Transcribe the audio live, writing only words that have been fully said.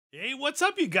Hey, what's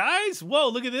up, you guys? Whoa,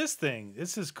 look at this thing.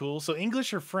 This is cool. So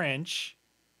English or French?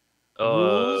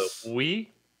 Rules?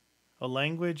 We? A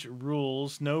language,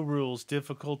 rules, no rules,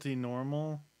 difficulty,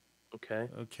 normal. Okay.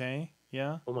 Okay,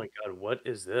 yeah, Oh my god, what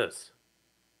is this?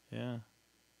 yeah,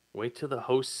 Wait till the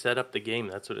host set up the game.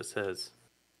 That's what it says.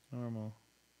 normal.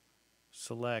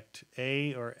 Select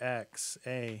A or X.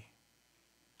 A.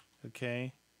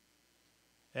 Okay.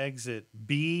 Exit.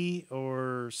 B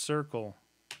or circle.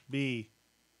 B.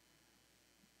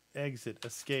 Exit.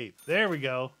 Escape. There we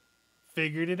go.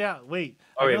 Figured it out. Wait.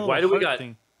 All right, why do we got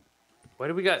thing. why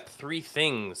do we got three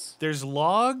things? There's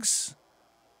logs,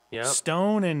 Yeah.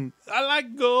 stone, and I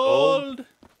like gold.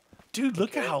 Dude,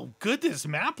 look at how good this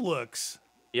map looks.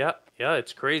 Yeah,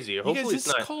 it's crazy. Hopefully it's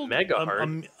not called mega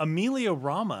hard.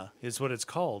 AMELIORAMA is what it's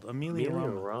called.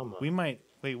 AMELIORAMA. We might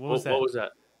wait. What was that? What was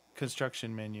that?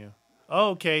 Construction menu.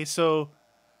 Oh, okay, so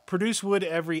produce wood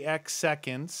every X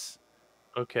seconds.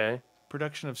 Okay.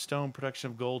 Production of stone,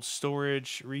 production of gold,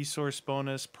 storage, resource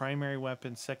bonus, primary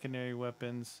weapons, secondary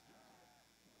weapons.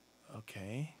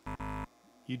 Okay.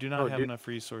 You do not have enough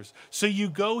resources. So you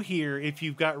go here if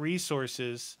you've got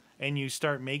resources and you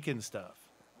start making stuff.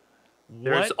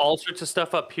 There's all sorts of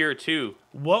stuff up here too.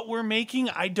 What we're making,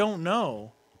 I don't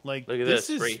know. Like, look at this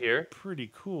is right here.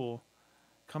 Pretty cool.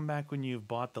 Come back when you've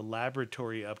bought the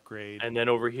laboratory upgrade. And then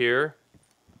over here.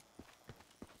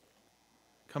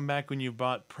 Come back when you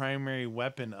bought primary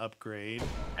weapon upgrade.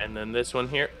 And then this one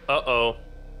here. Uh-oh.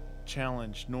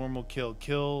 Challenge. Normal kill.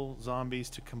 Kill zombies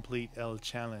to complete El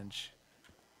challenge.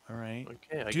 All right.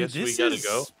 Okay, I guess we gotta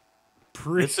go.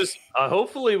 This is,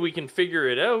 hopefully we can figure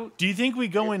it out. Do you think we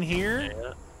go in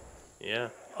here? Yeah.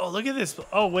 Oh, look at this.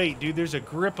 Oh, wait, dude. There's a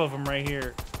grip of them right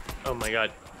here. Oh, my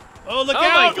God. Oh, look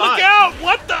out. Look out.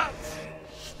 What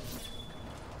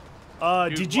the?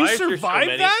 Dude, did you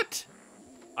survive that?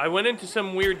 I went into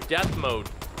some weird death mode.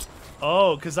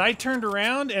 Oh, because I turned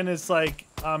around and it's like,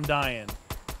 I'm dying.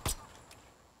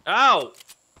 Ow! Oh,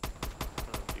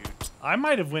 dude. I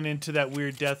might have went into that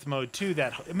weird death mode too.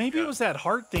 Maybe it was that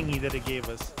heart thingy that it gave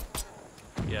us.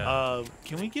 Yeah.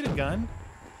 Can we get a gun?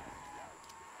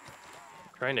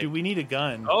 Do we need a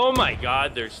gun? Oh my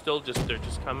God! They're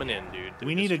just coming in, dude.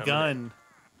 We need a gun.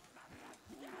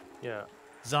 Yeah.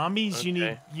 Zombies,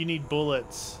 you need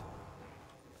bullets.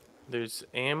 There's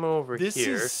ammo over here. This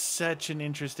is such an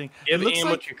interesting. Give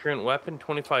ammo to your current weapon.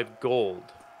 25 gold.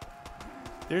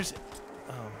 There's.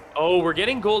 Oh, we're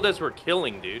getting gold as we're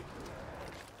killing, dude.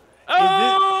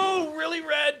 Oh, really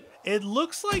red. It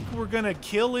looks like we're gonna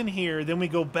kill in here, then we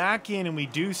go back in and we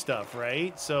do stuff,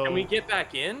 right? So. Can we get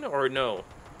back in or no?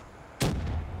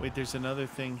 Wait, there's another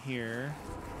thing here.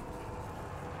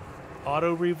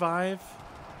 Auto revive.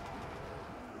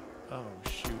 Oh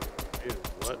shoot. Dude,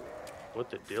 what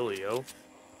the dealio?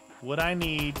 What I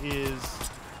need is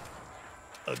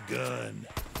a gun.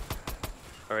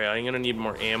 All right, I'm gonna need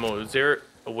more ammo. Is there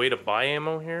a way to buy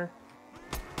ammo here?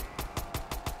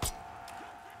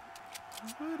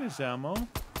 What is ammo?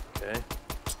 Okay.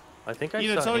 I think I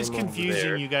saw it's always ammo confusing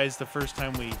there. you guys the first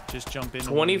time we just jump into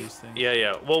 20. one of these things.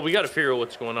 Yeah. Well, we got to figure out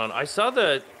what's going on. I saw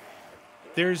the.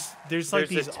 There's like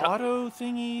these auto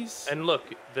thingies. And look,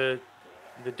 the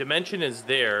dimension is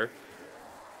there.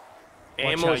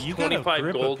 Ammo is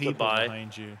 25 gold to buy.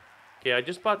 Behind you. Okay, I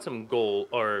just bought some gold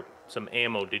or some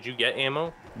ammo. Did you get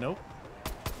ammo? Nope.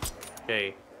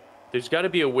 Okay. There's got to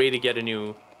be a way to get a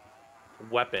new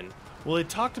weapon. Well, it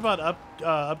talked about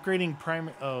upgrading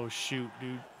primary. Oh shoot,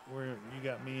 dude, where you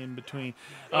got me in between.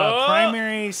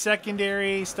 Primary,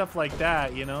 secondary, stuff like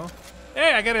that. You know.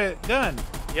 Hey, I got a gun.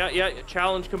 Yeah.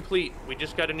 Challenge complete. We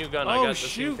just got a new gun. I got the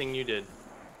same thing you did.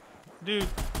 Dude.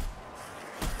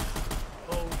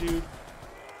 Oh, dude.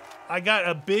 I got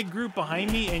a big group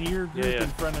behind me and your group in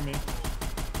front of me.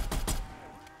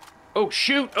 Oh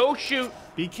shoot! Oh shoot!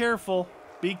 Be careful.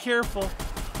 Be careful.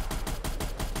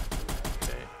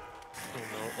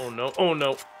 Oh no, oh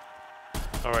no.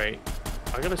 Alright.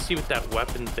 I gotta see what that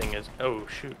weapon thing is. Oh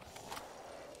shoot.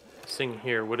 This thing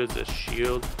here, what is this?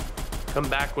 Shield? Come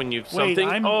back when you've something.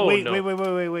 Wait,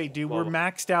 no. Wait, dude. Whoa. We're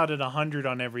maxed out at 100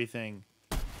 on everything.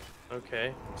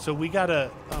 Okay. So we gotta.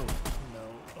 Oh no.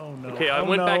 Oh no. Okay, I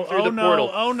went back through the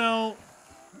portal. Oh no.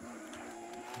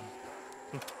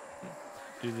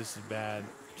 Dude, this is bad.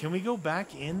 Can we go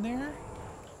back in there?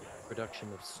 Production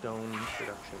of stone,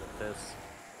 production of this.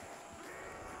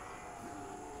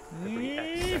 Every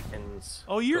X seconds.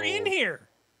 Oh, you're in here.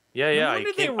 Yeah.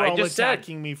 They were all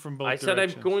attacking me from both directions. I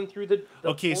said I'm going through the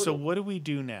okay, portal. So what do we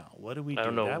do now? What do we do? I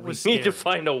don't know. That was we need to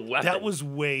find a weapon. That was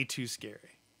way too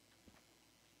scary.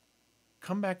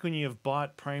 Come back when you have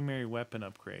bought primary weapon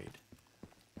upgrade.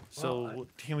 So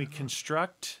can we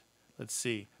construct? Let's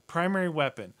see. primary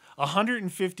weapon.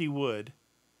 150 wood.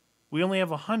 We only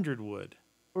have 100 wood.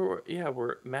 Yeah,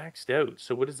 we're maxed out.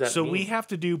 So what does that mean? So we have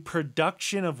to do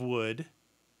production of wood.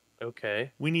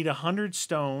 Okay. We need 100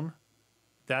 stone.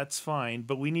 That's fine.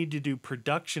 But we need to do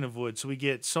production of wood. So we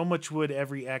get so much wood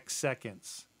every X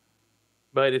seconds.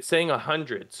 But it's saying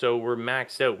 100, so we're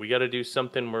maxed out. We got to do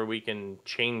something where we can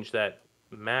change that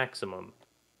maximum.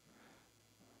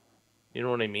 You know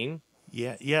what I mean?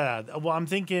 Yeah, yeah. Well, I'm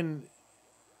thinking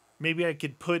maybe I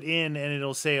could put in and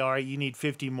it'll say, all right, you need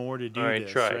 50 more to do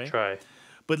this. All right, right? try.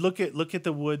 But look at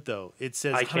the wood though. It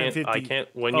says 150. I can't.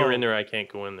 When you're in there, I can't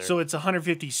go in there. So it's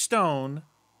 150 stone.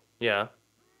 Yeah.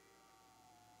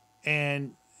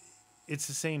 And it's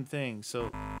the same thing.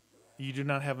 So you do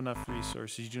not have enough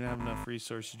resources. You do not have enough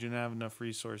resources. You do not have enough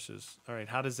resources. All right,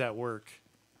 how does that work?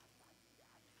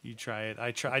 You try it.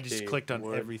 I just clicked on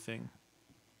wood. everything.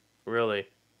 Really?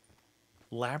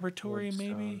 Laboratory, Wood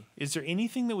maybe? stone. Is there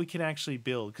anything that we can actually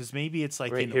build? Because maybe it's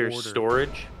like Right in here, order.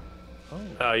 storage.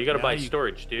 Oh, You got to now buy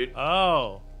storage, dude.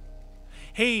 Oh.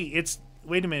 Hey,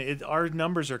 wait a minute. Our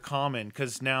numbers are common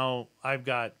because now I've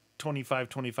got 25,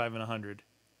 25, and 100.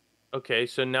 Okay,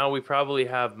 so now we probably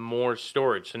have more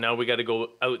storage. So now we got to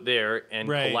go out there and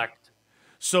collect.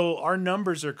 So our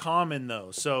numbers are common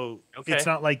though. So it's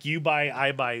not like you buy,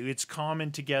 I buy. It's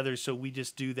common together. So we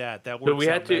just do that. That works So we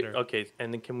had out to. better. Okay,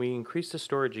 and then can we increase the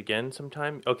storage again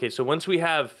sometime? Okay, so once we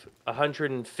have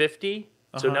 150,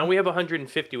 so now we have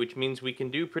 150, which means we can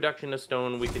do production of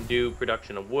stone. We can do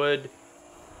production of wood.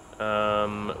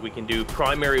 We can do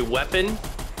primary weapon.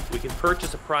 We can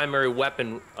purchase a primary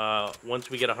weapon once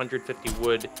we get 150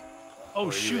 wood. Oh,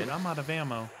 shoot. I'm out of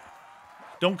ammo.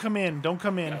 Don't come in. Don't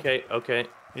come in. Okay.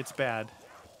 It's bad.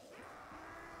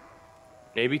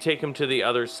 Maybe take him to the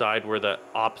other side where the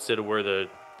opposite of where the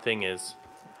thing is.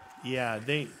 Yeah,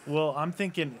 well, I'm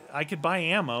thinking I could buy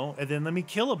ammo and then let me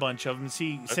kill a bunch of them.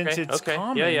 See, since it's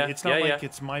common, it's not like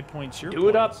it's my points, your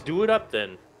points. Do it up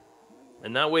then.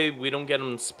 And that way we don't get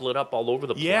them split up all over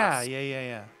the place.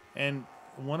 Yeah. And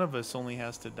one of us only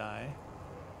has to die.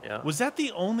 Yeah. Was that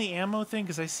the only ammo thing?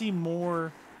 Because I see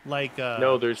more like...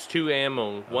 No, there's 2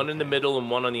 ammo. One in the middle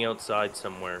and one on the outside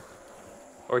somewhere.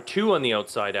 Or 2 on the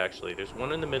outside, actually. There's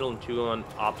 1 in the middle and 2 on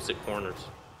opposite corners.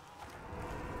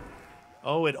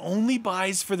 Oh, it only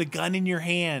buys for the gun in your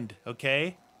hand,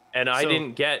 okay? And I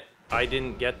didn't get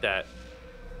that.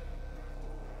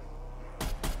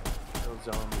 No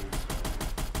zombies.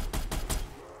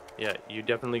 Yeah, you're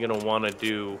definitely gonna want to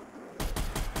do.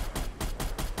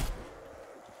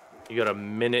 You got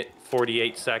 1 minute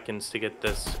 48 seconds to get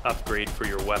this upgrade for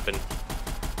your weapon.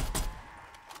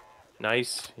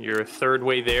 Nice. You're a third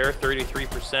way there,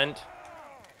 33%.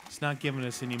 It's not giving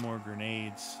us any more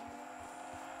grenades.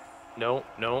 No.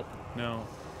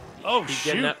 Oh,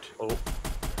 shoot. That. Oh.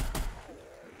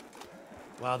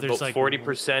 Wow, there's about like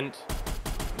 40%.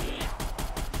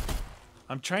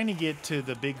 I'm trying to get to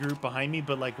the big group behind me,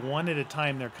 but like one at a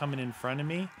time, they're coming in front of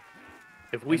me.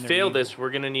 If we fail this, we're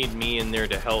going to need me in there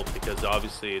to help because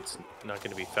obviously it's not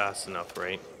going to be fast enough,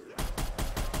 right?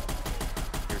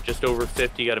 You're just over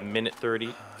 50, you got 1 minute 13.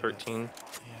 Yeah, I got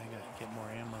to get more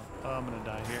ammo. Oh, I'm going to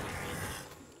die here.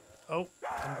 Oh,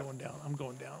 I'm going down.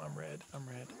 I'm red.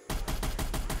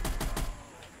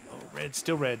 Oh, red.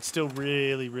 Still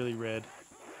really, really red.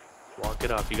 Walk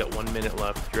it up. You got 1 minute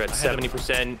left. You're at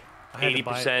 70%,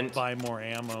 80%. Buy more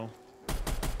ammo.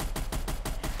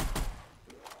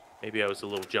 Maybe I was a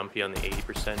little jumpy on the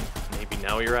 80%. Maybe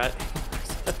now you're at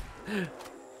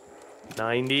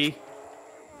 90.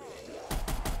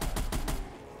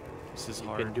 This is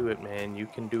hard. You can do it, man. You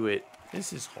can do it.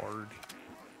 This is hard.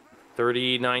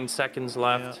 39 seconds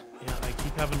left. Yeah, I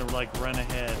keep having to like run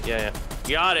ahead. Yeah.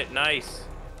 Got it. Nice.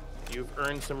 You've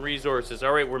earned some resources.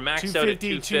 All right, we're maxed out at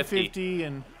 250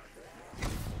 and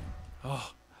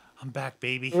oh, I'm back,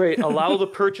 baby. All right, allow the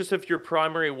purchase of your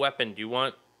primary weapon. Do you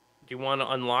want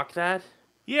to unlock that?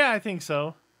 Yeah, I think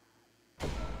so.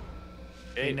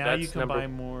 Okay, now you can buy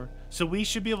more. So we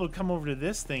should be able to come over to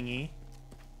this thingy.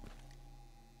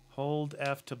 Hold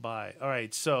F to buy. All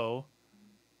right, so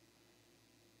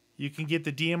you can get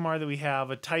the DMR that we have,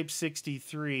 a Type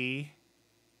 63.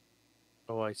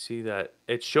 Oh, I see that.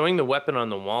 It's showing the weapon on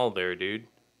the wall there, dude.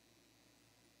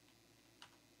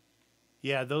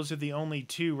 Yeah, those are the only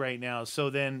 2 right now. So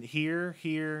then here,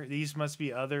 these must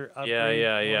be other upgrade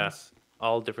Yeah. ones.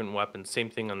 All different weapons. Same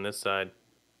thing on this side.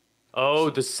 Oh,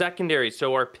 the secondary.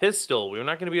 So our pistol. We're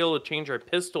not going to be able to change our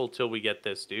pistol till we get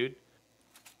this, dude.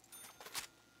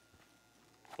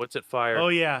 What's it fire? Oh,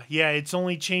 yeah. Yeah, it's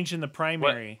only changing the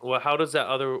primary. Well, how does that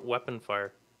other weapon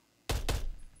fire?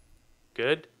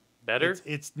 Good? Better?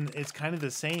 It's kind of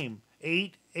the same.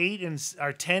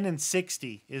 or 10 and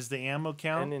 60 is the ammo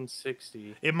count. 10 and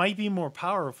 60. It might be more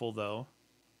powerful though.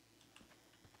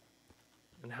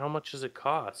 And how much does it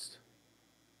cost?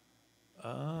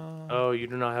 Oh, you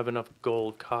do not have enough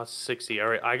gold. Cost 60. All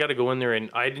right, I got to go in there, and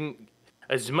I didn't.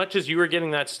 As much as you were getting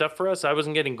that stuff for us, I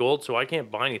wasn't getting gold, so I can't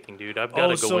buy anything, dude. I've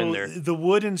got to go in there. The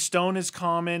wood and stone is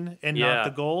common, and not the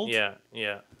gold. Yeah.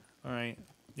 All right.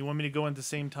 You want me to go in at the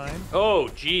same time? Oh,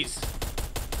 jeez.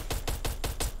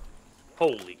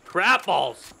 Holy crap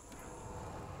balls!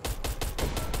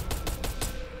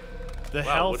 The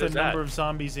health and number of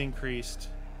zombies increased.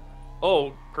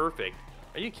 Oh, perfect.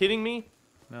 Are you kidding me?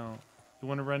 No. You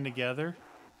want to run together?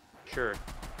 Sure.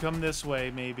 Come this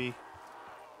way, maybe.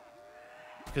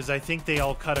 Because I think they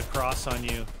all cut across on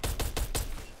you.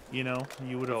 You know,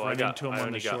 you would have run into them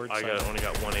on the short side. I only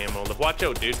got one ammo. Watch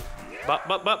out, dude. Bop,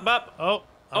 bop, bop, bop. Oh,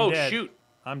 I'm dead. Shoot.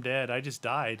 I'm dead. I just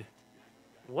died.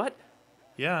 What?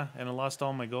 Yeah, and I lost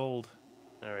all my gold.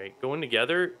 All right, going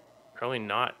together, probably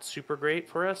not super great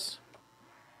for us.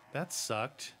 That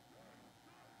sucked.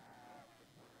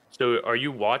 So, are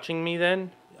you watching me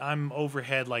then? I'm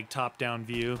overhead, like top-down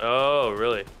view. Oh,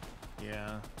 really?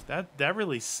 Yeah, that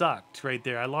really sucked right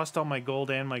there. I lost all my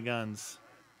gold and my guns.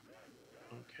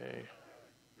 Okay.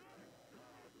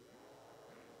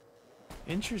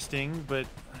 Interesting, but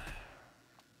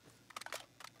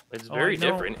it's very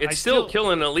different. It's still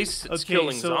killing. At least it's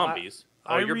killing zombies.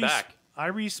 You're back. I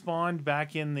respawned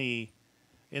back in the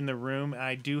room.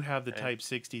 I do have the Type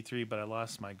 63, but I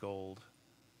lost my gold.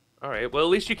 All right. Well, at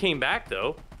least you came back,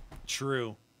 though.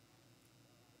 True.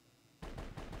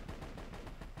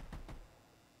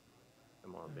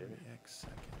 Come on, baby. X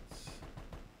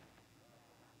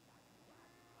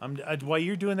seconds. While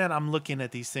you're doing that, I'm looking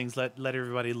at these things. Let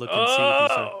everybody look and see what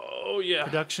these are. Oh, yeah.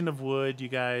 Production of wood, you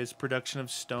guys. Production of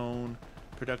stone.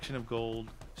 Production of gold.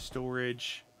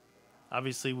 Storage.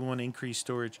 Obviously, we want to increase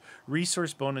storage.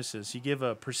 Resource bonuses. You give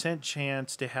a %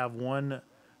 chance to have one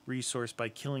resource by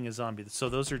killing a zombie. So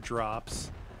those are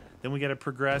drops. Then we got to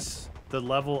progress the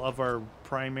level of our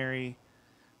primary.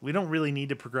 We don't really need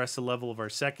to progress the level of our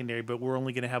secondary, but we're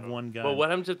only going to have one gun. Well, what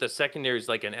happens if the secondary is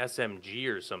like an SMG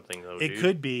or something, though, dude? It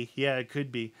could be. Yeah, it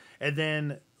could be. And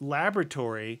then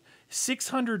laboratory,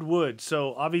 600 wood.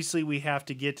 So obviously we have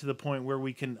to get to the point where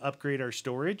we can upgrade our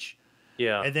storage.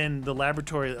 Yeah. And then the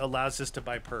laboratory allows us to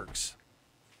buy perks.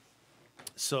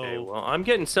 So okay, well, I'm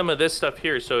getting some of this stuff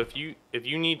here. So if you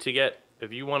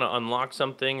want to unlock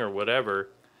something or whatever,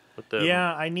 with the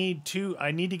I need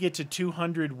to get to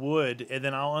 200 wood, and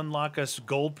then I'll unlock us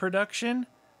gold production.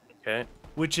 Okay.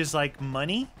 Which is like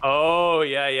money. Oh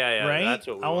yeah. Right. That's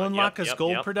what I'll unlock us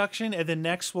gold production, and then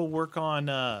next we'll work on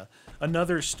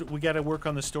another. We got to work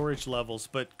on the storage levels,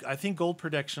 but I think gold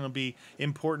production will be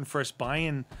important for us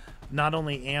buying not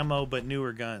only ammo but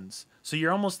newer guns. So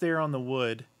you're almost there on the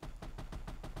wood.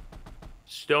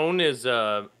 Stone is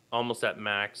almost at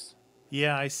max.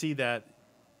 Yeah, I see that.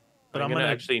 But I'm gonna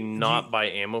actually not buy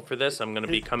ammo for this. I'm gonna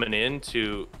be coming in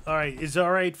to. All right, is it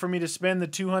all right for me to spend the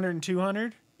 200 and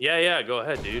 200? Yeah, go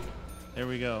ahead, dude. There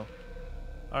we go.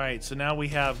 All right, so now we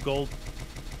have gold.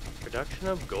 Production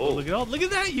of gold. Oh, look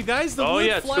at that, you guys. The wood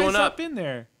it's flies going up in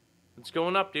there. It's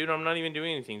going up, dude. I'm not even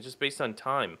doing anything. It's just based on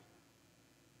time.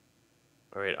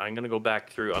 All right, I'm gonna go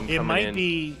back through. I'm coming in. It might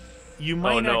be. You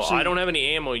might. Oh no, actually... I don't have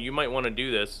any ammo. You might want to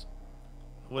do this.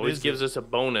 What always gives us a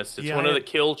bonus. It's one of the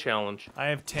kill challenge. I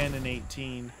have 10 and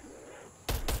 18.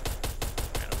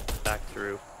 Back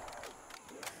through.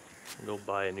 Go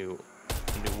buy a new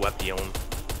weapon.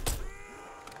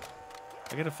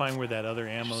 I gotta find where that other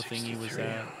ammo thingy was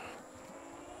at.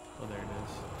 Oh, there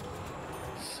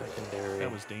it is. Secondary.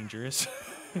 That was dangerous.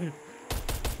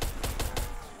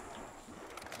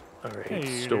 All right,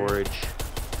 storage.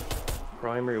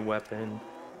 Primary weapon.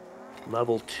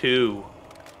 Level 2.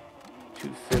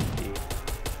 250.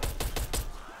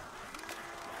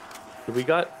 So we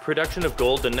got production of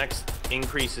gold. The next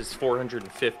increase is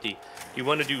 450. Do you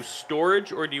want to do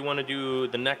storage, or do you want to do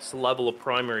the next level of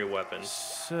primary weapons?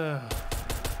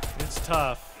 It's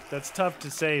tough. That's tough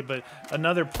to say, but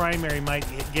another primary might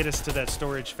get us to that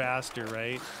storage faster,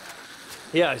 right?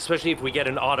 Yeah, especially if we get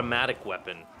an automatic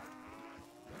weapon.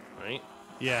 Right?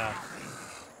 Yeah.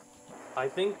 I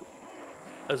think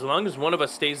as long as one of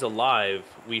us stays alive,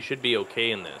 we should be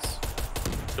okay in this.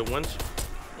 So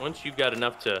once you've got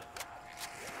enough to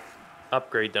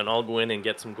upgrade, then I'll go in and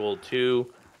get some gold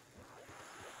too.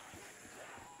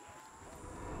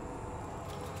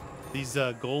 These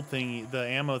gold the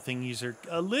ammo thingies are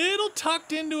a little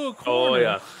tucked into a corner. Oh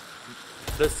yeah.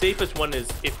 The safest one is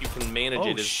if you can manage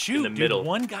it is in the middle. Dude,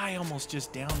 one guy almost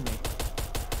just downed me.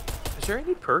 Is there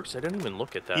any perks? I didn't even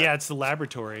look at that. Yeah, it's the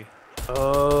laboratory.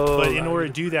 Oh. But in order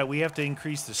to do that, we have to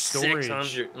increase the storage.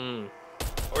 600.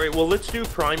 All right, well, let's do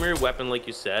primary weapon like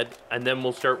you said, and then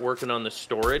we'll start working on the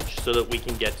storage so that we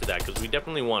can get to that, because we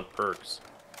definitely want perks.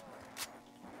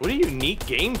 What a unique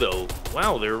game, though.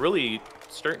 Wow, they're really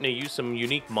starting to use some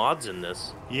unique mods in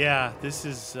this. Yeah, this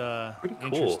is pretty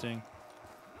cool. interesting.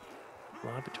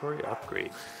 Laboratory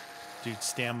upgrade. Dude,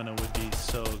 stamina would be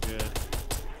so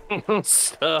good.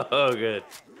 So good.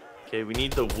 Okay, we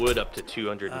need the wood up to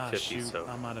 250. Shoot, so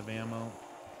I'm out of ammo.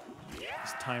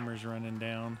 This timer's running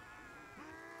down.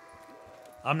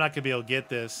 I'm not gonna be able to get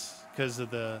this because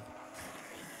of the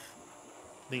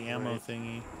ammo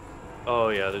thingy. Oh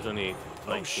yeah, there's only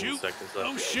 19 shoot. seconds left.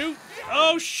 Oh shoot!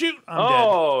 Oh shoot! I'm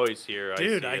oh, dead. He's here.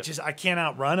 Dude, I can't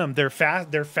outrun them. They're fast.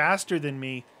 They're faster than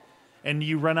me, and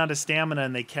you run out of stamina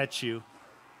and they catch you.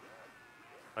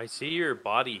 I see your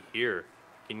body here.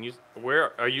 Can you?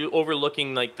 Where are you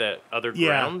overlooking like the other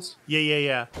grounds?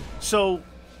 Yeah. So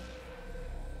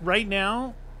right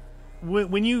now,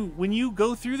 when you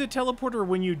go through the teleporter, or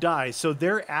when you die, so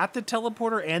they're at the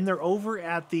teleporter and they're over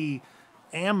at the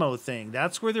ammo thing.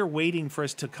 That's where they're waiting for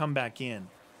us to come back in.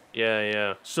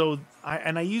 Yeah. So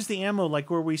I use the ammo like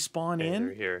where we spawn in.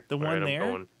 They're here. The All one right, there. I'm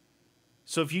going.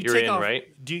 So if you You're take in, off, right?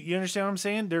 do you understand what I'm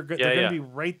saying? They're going to be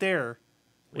right there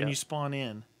when Yeah. you spawn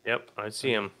in. Yep, I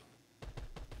see him.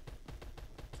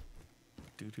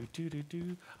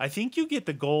 I think you get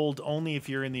the gold only if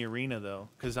you're in the arena though,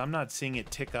 because I'm not seeing it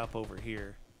tick up over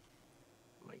here.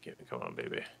 Come on,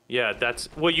 baby. Yeah, that's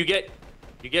well. You get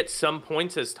some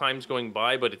points as time's going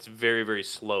by, but it's very, very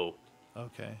slow.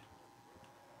 Okay.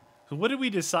 So what did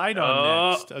we decide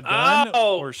on next? A gun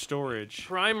or storage?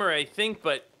 Primer, I think,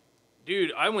 but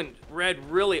dude, I went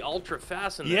red really ultra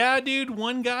fast in this. Yeah, dude,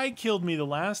 one guy killed me the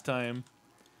last time.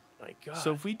 My God.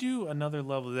 So if we do another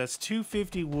level, that's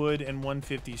 250 wood and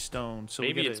 150 stone. So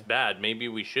maybe it's bad. Maybe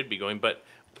we should be going, but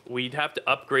we'd have to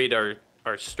upgrade our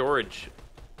storage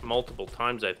multiple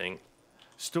times, I think.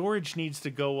 Storage needs to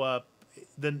go up.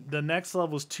 The next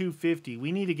level is 250.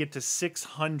 We need to get to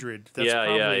 600. That's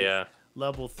probably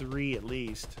level 3 at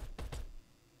least.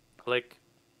 Click.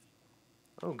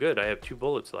 Oh, good. I have 2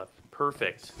 bullets left.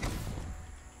 Perfect.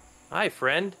 Hi,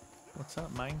 friend. What's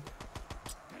up, Mike?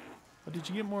 Oh, did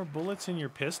you get more bullets in your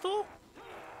pistol?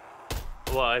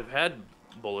 Well, I've had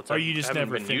bullets. Or you just haven't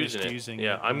never been finished using it. it?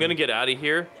 Yeah, I'm going to get out of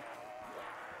here.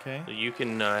 Okay. So you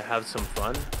can have some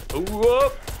fun. Ooh,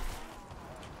 whoop.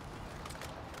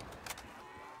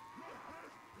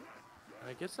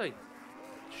 I guess I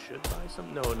should buy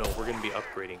some. No, we're going to be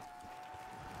upgrading.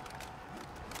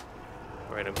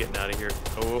 All right, I'm getting out of here.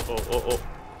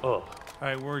 Oh. All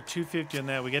right, we're 250 on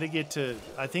that. We got to get to.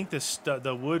 I think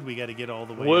the wood we got to get all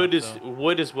the way.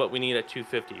 Wood is what we need at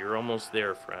 250. You're almost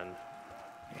there, friend.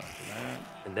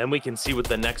 And then we can see what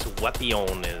the next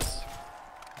weapon is.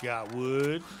 Got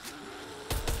wood.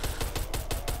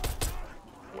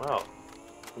 Wow,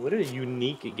 what a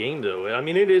unique game, though. I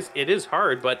mean, it is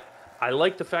hard, but I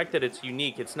like the fact that it's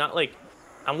unique. It's not like,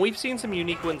 and we've seen some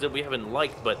unique ones that we haven't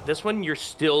liked, but this one you're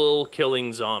still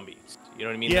killing zombies. You know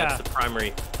what I mean? Yeah. That's the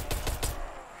primary.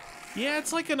 Yeah,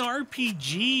 it's like an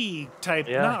RPG type.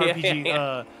 Yeah. Not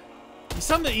RPG.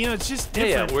 Something, it's just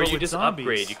different. Yeah, where you with just zombies.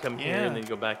 upgrade. You come here and then you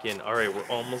go back in. All right, we're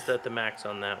almost at the max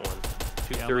on that one.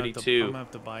 232. I'm gonna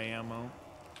have to buy ammo.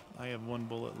 I have 1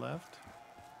 bullet left.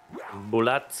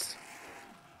 Bullets.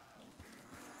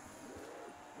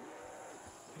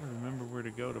 I don't remember where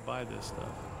to go to buy this stuff.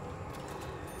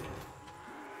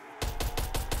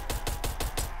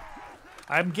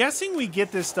 I'm guessing we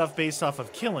get this stuff based off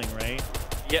of killing, right?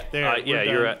 Yeah, there.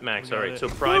 You're at max. All right, so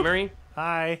primary. Whoop.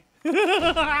 Hi.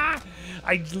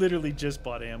 I literally just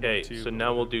bought ammo Okay, too. so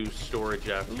now we'll do storage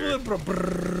after.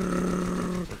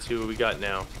 Let's see what we got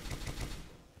now.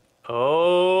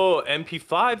 Oh,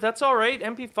 MP5. That's all right.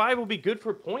 MP5 will be good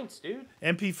for points, dude.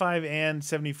 MP5 and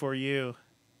 74U.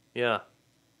 Yeah.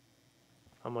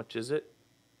 How much is it?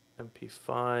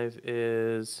 MP5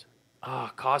 is...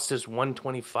 cost is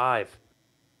 125.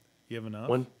 You have enough?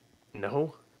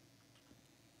 No.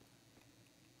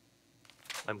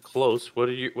 I'm close.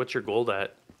 What's your gold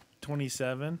at?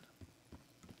 27.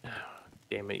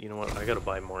 Damn it. You know what? I gotta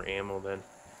buy more ammo then.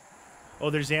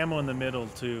 Oh, there's ammo in the middle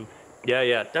too.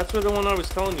 Yeah. That's the one I was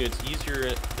telling you. It's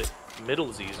easier. The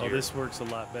middle's easier. Oh, this works a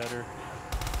lot better.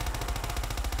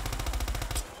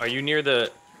 Are you near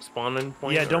the spawning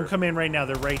point? Yeah, don't come in right now.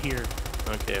 They're right here.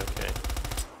 Okay.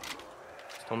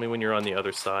 Just tell me when you're on the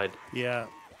other side. Yeah.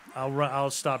 I'll run.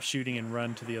 I'll stop shooting and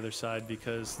run to the other side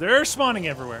because they're spawning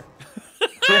everywhere.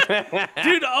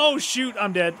 Dude, oh shoot,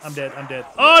 I'm dead.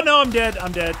 Oh no, I'm dead.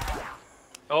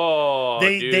 Oh,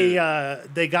 dude.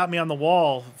 They got me on the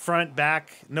wall, front,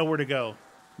 back, nowhere to go.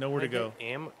 Nowhere to go.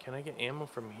 Ammo? Can I get ammo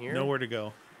from here? Nowhere to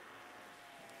go.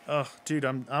 Oh, dude,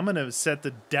 I'm gonna set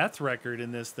the death record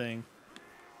in this thing.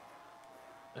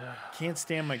 Can't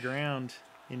stand my ground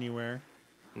anywhere.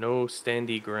 No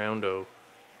standy groundo.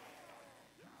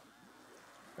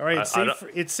 All right,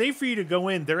 it's safe for you to go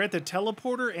in. They're at the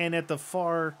teleporter and at the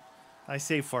far, I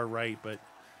say far right, but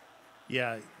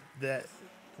yeah,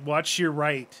 watch your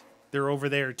right. They're over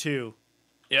there too.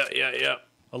 Yeah.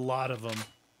 A lot of them.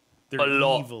 They're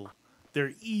evil.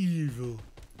 They're evil.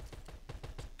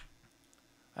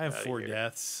 I have 4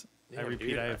 deaths. I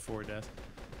repeat, I have 4 deaths.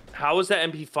 How is that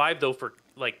MP5 though for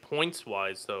like points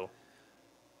wise though?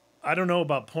 I don't know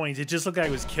about points. It just looked like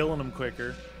I was killing them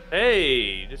quicker.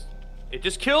 Hey, it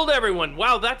just killed everyone.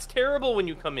 Wow, that's terrible when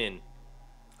you come in.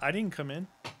 I didn't come in.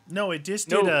 No, it just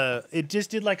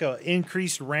did like a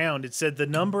increased round. It said the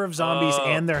number of zombies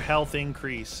and their health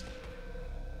increase.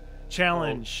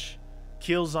 Challenge.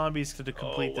 Kill zombies to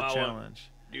complete the challenge.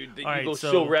 Dude, you go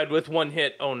so red with 1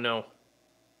 hit. Oh no.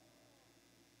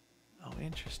 Oh,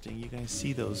 interesting. You guys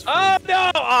see those? Oh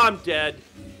no! Oh, I'm dead.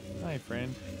 Hi,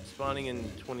 friend. Spawning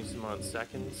in 20 some odd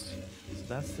seconds. So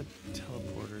that's the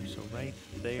teleporter. So right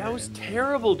there. That was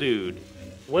terrible, dude.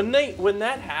 When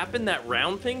that happened, that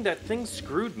round thing, that thing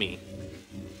screwed me.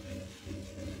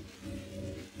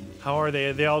 How are they?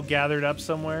 Are they all gathered up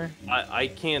somewhere? I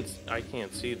can't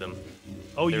see them.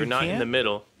 Oh, They're not can't? in the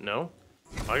middle. No.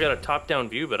 I got a top-down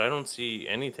view, but I don't see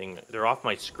anything. They're off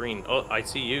my screen. Oh, I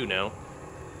see you now.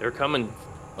 They're coming.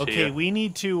 Okay, we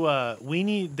need to.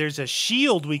 There's a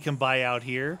shield we can buy out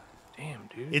here. Damn,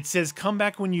 dude. It says come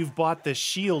back when you've bought the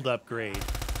shield upgrade.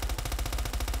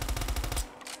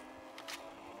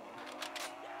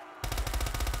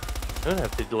 I'm gonna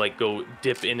have to like go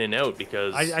dip in and out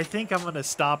because I think I'm gonna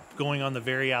stop going on the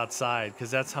very outside because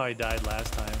that's how I died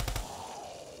last time.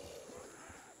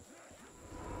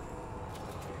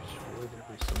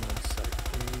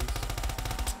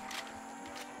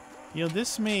 You know,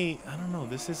 this may, I don't know,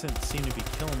 this doesn't seem to be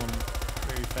killing them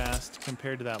very fast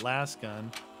compared to that last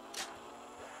gun.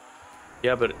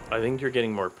 Yeah, but I think you're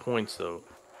getting more points though.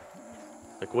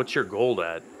 Like, what's your gold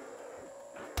at?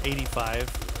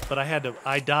 85. But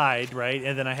I died, right?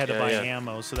 And then I had to buy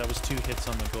ammo, so that was 2 hits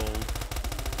on the gold.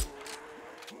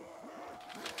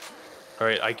 All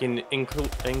right, I can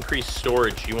increase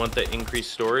storage. You want the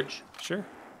increased storage? Sure.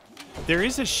 There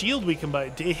is a shield we can buy.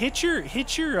 Hit your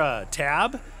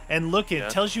tab and look. It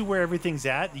tells you where everything's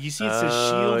at. You see it says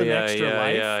shield and extra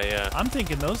life. Yeah. I'm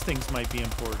thinking those things might be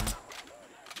important.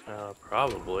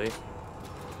 Probably.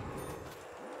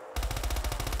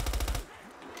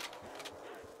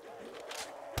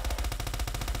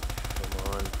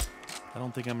 Come on. I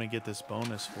don't think I'm gonna get this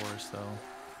bonus for us though.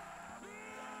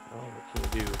 Oh, what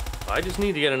can you do? I just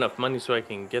need to get enough money so I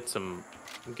can get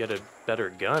a better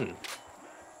gun.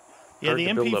 Yeah, the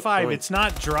MP5, it's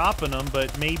not dropping them,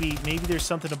 but maybe there's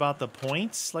something about the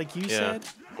points, like you said.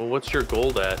 Well, what's your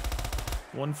gold at?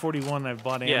 141. I've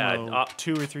bought ammo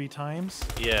 2 or 3 times.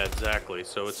 Yeah, exactly.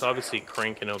 So it's obviously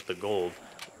cranking out the gold.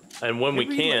 And when we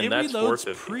can, that's worth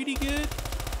it. Pretty good.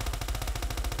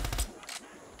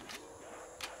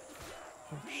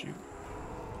 Oh, shoot.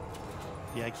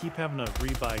 Yeah, I keep having to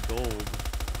rebuy gold.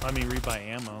 I mean, rebuy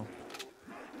ammo.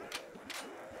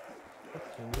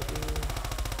 What can you do?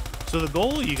 So the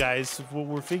goal, you guys, what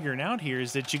we're figuring out here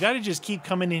is that you got to just keep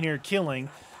coming in here killing,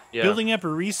 building up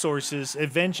your resources,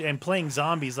 and playing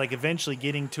zombies, like eventually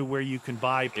getting to where you can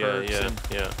buy perks.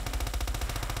 Yeah.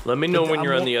 Let me know when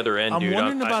you're on the other end, dude. I'm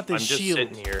wondering about this shield. shield. I'm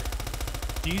just sitting here.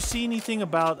 Do you see anything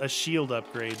about a shield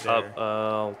upgrade there?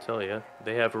 I'll tell you.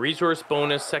 They have resource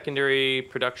bonus, secondary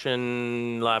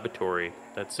production laboratory.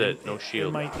 That's it. No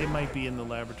shield. It might be in the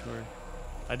laboratory.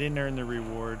 I didn't earn the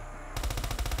reward.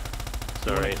 If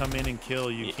you want to come in and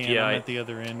kill, you can. I'm at the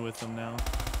other end with them now.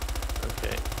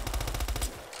 Okay.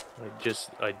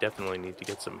 I definitely need to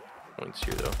get some points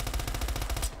here, though.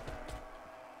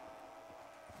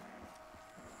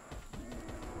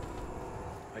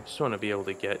 I just want to be able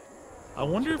to get... I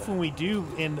wonder if when we do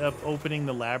end up opening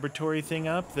the laboratory thing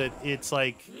up, that it's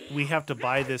like we have to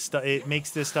buy this stuff. It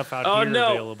makes this stuff out here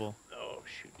available. Oh,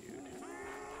 shoot, dude.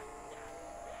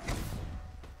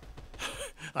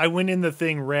 I went in the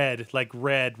thing red, like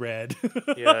red.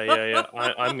 Yeah.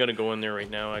 I'm going to go in there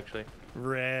right now, actually.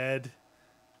 Red.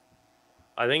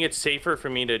 I think it's safer for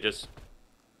me to just...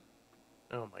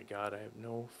 Oh, my God. I have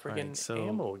no friggin'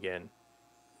 ammo again.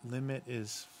 Limit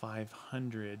is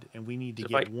 500, and we need to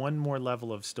get one more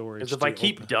level of storage. Because if I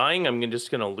keep dying, I'm just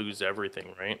going to lose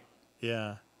everything, right?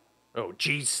 Yeah. Oh,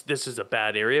 jeez. This is a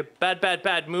bad area.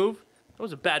 Bad move. That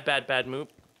was a bad move.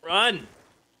 Run!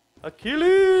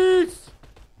 Achilles!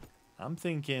 I'm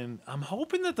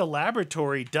hoping that the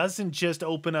laboratory doesn't just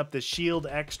open up the shield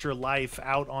extra life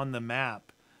out on the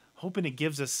map. Hoping it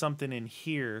gives us something in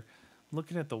here.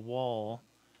 Looking at the wall.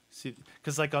 See,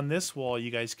 because like on this wall,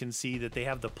 you guys can see that they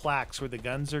have the plaques where the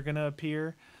guns are going to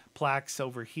appear. Plaques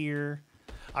over here.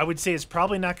 I would say it's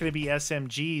probably not going to be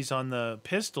SMGs on the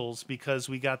pistols because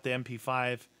we got the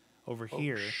MP5 over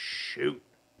here. Shoot.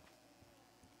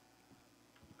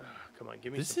 Come on,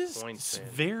 give me some points, man.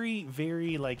 Very,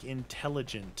 very, like,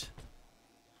 intelligent.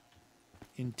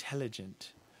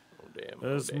 Intelligent. Oh, damn.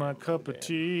 That's my cup of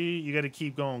tea. You got to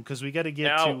keep going, because we got to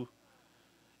get to...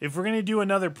 If we're going to do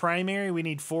another primary, we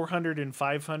need 400 and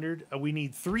 500. We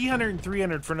need 300 and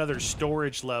 300 for another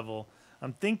storage level.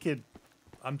 I'm thinking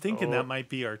that might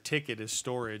be our ticket is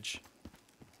storage.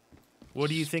 What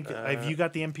do you think? Have you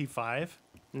got the MP5?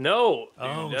 No,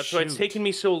 dude, that's why it's taking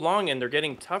me so long, and they're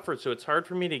getting tougher, so it's hard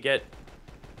for me to get...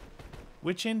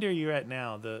 Which end are you at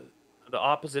now? The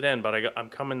opposite end, but I'm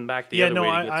coming back the other way.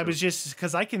 Yeah, no, I was just...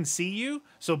 Because I can see you,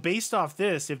 so based off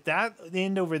this, if that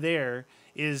end over there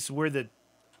is where the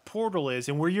portal is,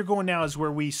 and where you're going now is where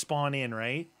we spawn in,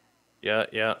 right? Yeah,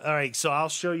 yeah. All right, so I'll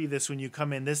show you this when you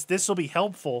come in. This will be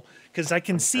helpful, because I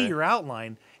can see your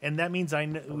outline, and that means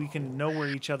we can know where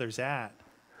each other's at.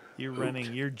 You're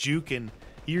running, you're juking...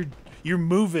 You're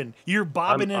moving. You're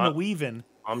bobbing and weaving.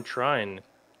 I'm trying.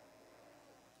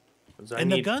 And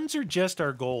the guns are just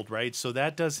our gold, right? So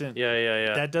that doesn't...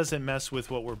 Yeah. That doesn't mess with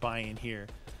what we're buying here.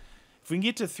 If we can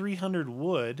get to 300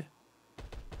 wood...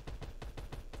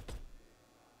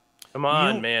 Come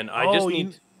on, man. I just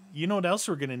need... You know what else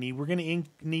we're going to need? We're going to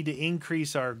need to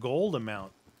increase our gold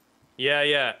amount.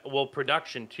 Yeah. Well,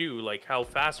 production, too. Like, how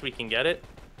fast we can get it.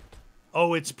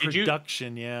 Oh, it's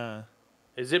production, yeah.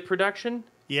 Is it production?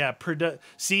 Yeah,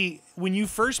 see, when you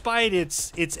first buy it,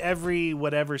 it's every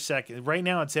whatever second. Right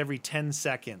now, it's every 10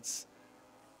 seconds.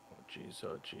 Oh,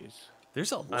 jeez.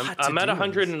 There's a lot I'm at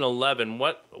 111.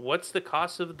 What's the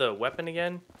cost of the weapon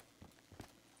again?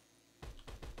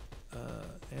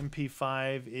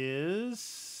 MP5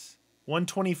 is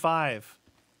 125.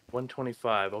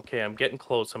 125. Okay, I'm getting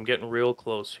close. I'm getting real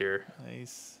close here.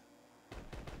 Nice.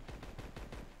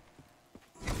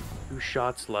 2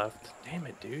 shots left. Damn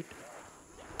it, dude.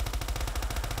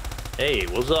 Hey,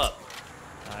 what's up?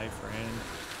 Hi, friend.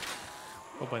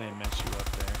 Hope I didn't mess you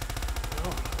up there.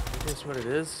 Oh, it is what it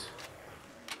is.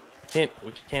 We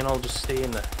can't all just stay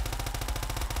in the...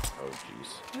 Oh, jeez.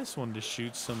 I just wanted to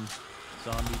shoot some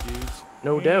zombie dudes.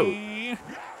 No doubt.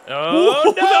 Oh,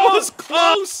 no! That was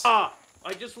close! I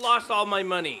just lost all my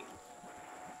money.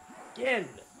 Again.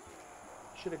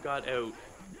 Should have got out.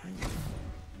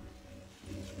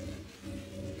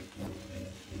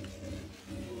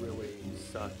 Really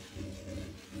suck.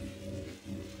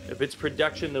 If it's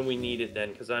production, then we need it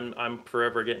then, because I'm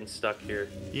forever getting stuck here.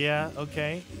 Yeah,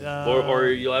 okay. Or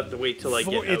you'll have to wait till I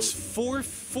get out. It's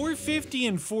 450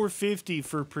 and 450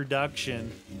 for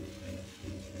production.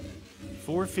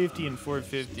 450 and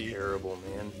 450. Terrible,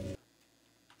 man.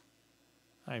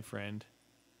 Hi, friend.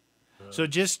 So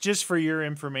just for your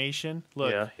information,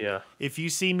 look. Yeah. If you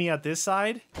see me at this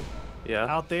side,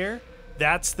 out there,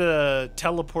 that's the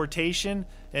teleportation,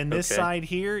 and this side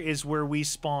here is where we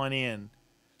spawn in.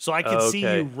 So I can see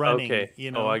you running. You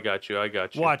know? Oh, I got you.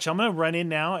 Watch, I'm gonna run in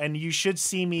now, and you should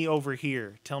see me over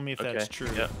here. Tell me if that's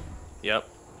true. Yep.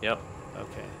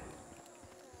 Okay.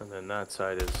 And then that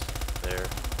side is there.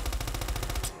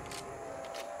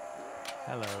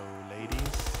 Hello,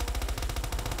 ladies.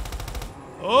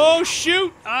 Oh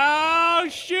shoot! Oh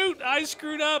shoot! I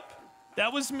screwed up.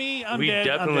 That was me. I'm dead.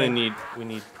 We definitely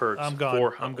need perks. I'm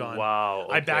gone. I'm gone. Wow.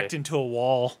 Okay. I backed into a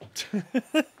wall.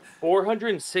 400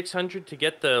 and 600 to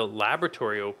get the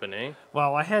laboratory open, eh?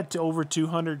 Well, I had over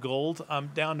 200 gold.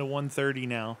 I'm down to 130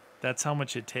 now. That's how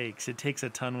much it takes. It takes a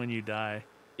ton when you die.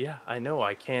 Yeah, I know.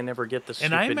 I can't ever get the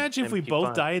stupid And I imagine if we both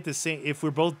MP5. die at the same... If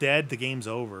we're both dead, the game's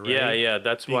over, right? Yeah.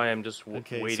 That's why I'm just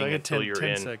waiting so I get until you're 10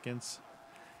 in. seconds.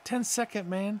 10 second,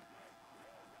 man.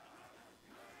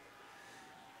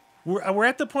 We're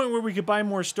at the point where we could buy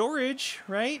more storage,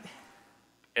 right?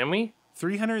 Can we?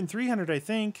 300 and 300, I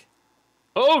think.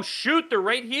 Oh, shoot. They're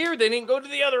right here. They didn't go to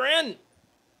the other end.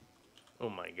 Oh,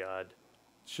 my God.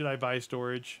 Should I buy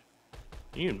storage?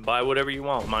 You can buy whatever you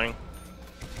want, mine.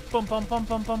 All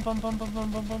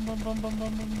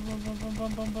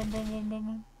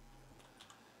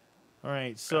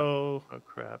right, so... Oh,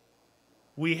 crap.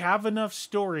 We have enough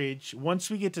storage. Once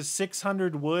we get to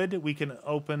 600 wood, we can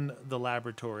open the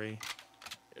laboratory.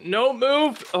 No,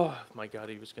 move! Oh, my God,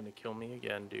 he was going to kill me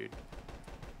again, dude.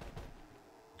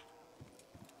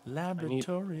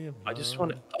 Laboratory of I just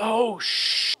want to... Oh,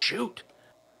 shoot.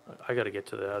 I gotta get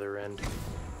to the other end.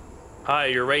 Hi,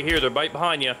 you're right here. They're right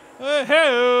behind you. Hey,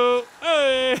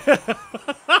 hey.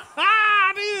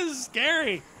 This is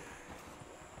scary.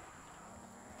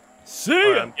 See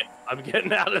ya. Right, I'm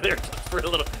getting out of there just for a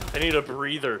little. I need a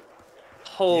breather.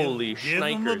 Holy Give him a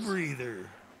shnikers. breather.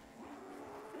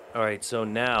 All right, so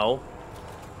now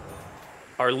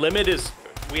our limit is,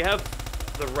 we have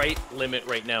the right limit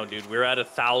right now, dude. We're at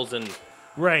 1,000.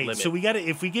 Right. Limit. So we got to,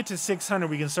 if we get to 600,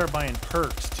 we can start buying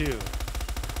perks too.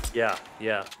 Yeah,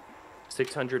 yeah.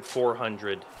 600,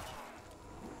 400.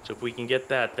 So if we can get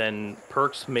that, then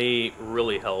perks may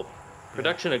really help.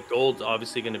 Production of gold's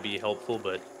obviously going to be helpful,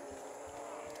 but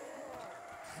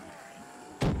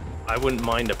I wouldn't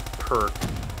mind a perk.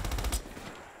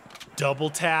 Double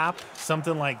tap,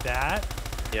 something like that.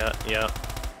 Yeah, yeah.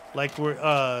 Like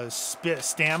we're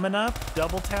stamina,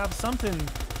 double tap, something.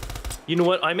 You know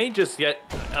what? I may just get.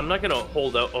 I'm not gonna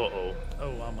hold out. Oh,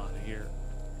 I'm out of here.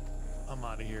 I'm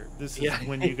out of here. This is Yeah.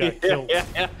 when you got killed.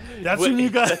 Yeah. That's when you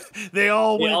got. They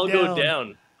all went all down. go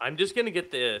down. I'm just gonna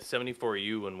get the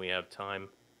 74U when we have time.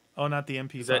 Oh, not the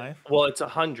MP5. Well, it's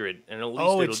 100, and at least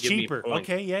Oh, it'll it's give cheaper. me points.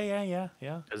 Okay, yeah.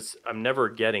 Because I'm never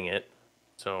getting it.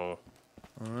 So.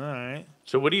 All right.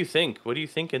 So what do you think? What do you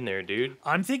think in there, dude?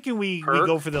 I'm thinking we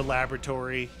go for the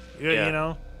laboratory. Yeah. You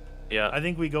know. Yeah. I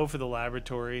think we go for the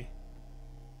laboratory.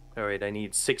 All right, I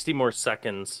need 60 more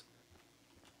seconds.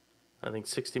 I think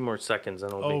 60 more seconds,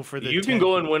 and I'll be... for the You 10. can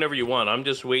go in whenever you want. I'm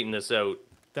just waiting this out.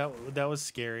 That was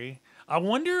scary. I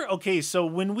wonder. Okay, so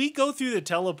when we go through the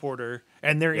teleporter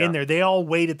and they're Yeah. in there, they all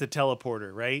wait at the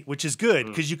teleporter, right? Which is good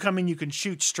because you come in, you can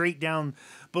shoot straight down.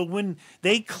 But when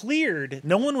they cleared,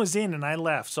 no one was in, and I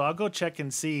left. So I'll go check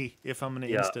and see if I'm gonna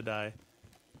insta die.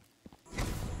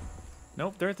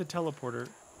 Nope, they're at the teleporter.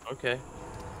 Okay.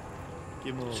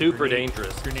 Give them a little Super grenade-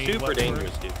 dangerous. grenade Super weapon.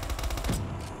 dangerous, dude.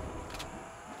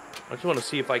 I just want to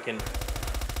see if I can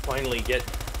finally get...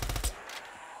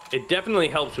 It definitely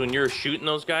helps when you're shooting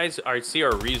those guys. I see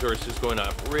our resources going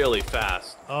up really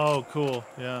fast. Oh, cool.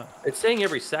 Yeah. It's saying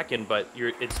every second, but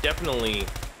it's definitely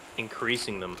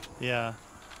increasing them. Yeah.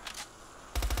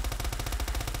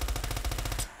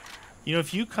 You know,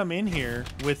 if you come in here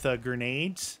with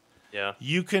grenades, Yeah.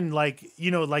 you can, like, you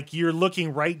know, like you're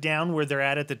looking right down where they're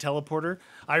at the teleporter.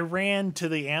 I ran to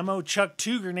the ammo, chucked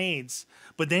 2 grenades,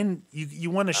 but then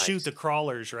you want to shoot the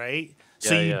crawlers, right?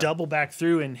 So you double back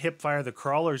through and hip fire the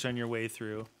crawlers on your way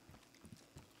through.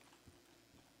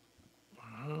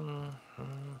 Oh,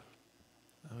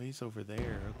 he's over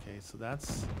there. Okay, so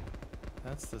that's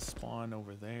the spawn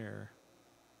over there.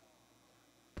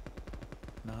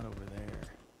 Not over there.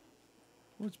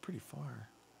 Oh, it's pretty far.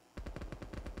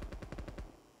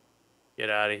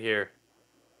 Get out of here.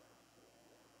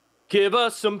 Give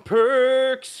us some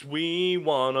perks. We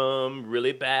want them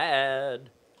really bad.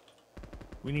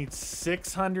 We need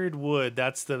 600 wood.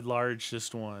 That's the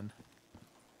largest one.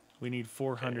 We need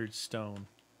 400 stone.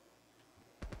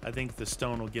 I think the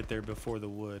stone will get there before the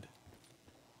wood.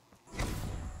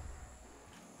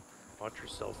 Watch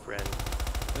yourself, friend.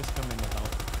 Let's come in to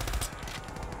help.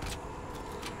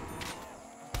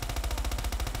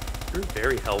 You're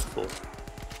very helpful.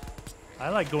 I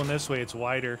like going this way. It's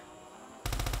wider.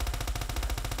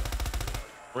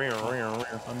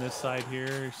 On this side here,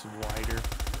 it's wider.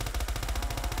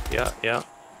 Yeah.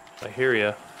 I hear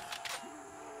ya.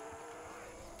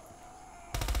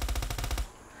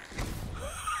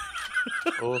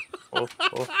 Oh.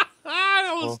 I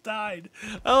almost died.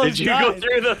 I almost Did you died. go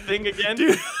through the thing again?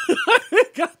 Dude, I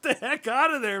got the heck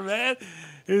out of there, man.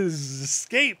 It was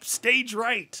escape, stage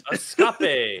right.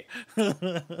 Escape.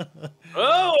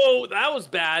 Oh, that was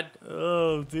bad.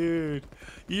 Oh, dude.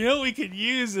 You know we could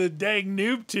use a dang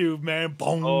noob tube, man.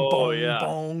 Bong, bong, yeah.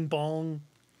 bong, bong.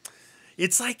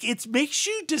 It's like, it makes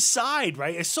you decide,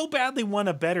 right? I so badly want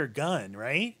a better gun,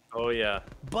 right? Oh, yeah.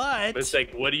 But It's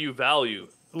like, what do you value?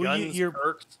 Well, Guns, your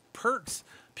perks? perks.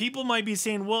 People might be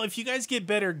saying, well, if you guys get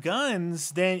better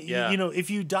guns, then, Yeah. you know, if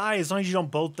you die, as long as you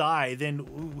don't both die, then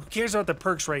who cares about the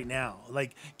perks right now?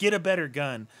 Like, get a better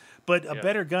gun. But a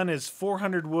better gun is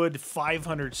 400 wood,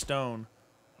 500 stone.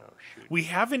 Oh, shoot. We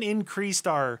haven't increased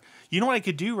our... You know what I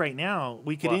could do right now?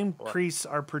 We could What? increase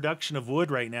our production of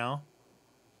wood right now.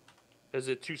 Is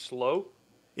it too slow?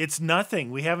 It's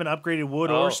nothing. We haven't upgraded wood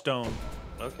Oh. or stone.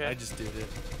 Okay. I just did it.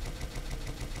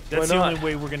 That's Why the not? only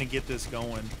way we're going to get this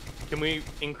going. Can we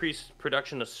increase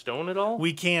production of stone at all?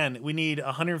 We can. We need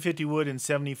 150 wood and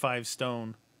 75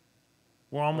 stone.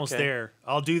 We're almost Okay. there.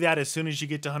 I'll do that as soon as you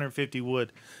get to 150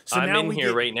 wood. So I'm now in we here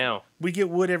get, right now. We get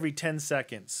wood every 10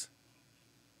 seconds.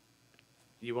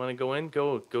 You want to go in?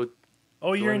 Go.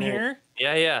 Oh, you're in there.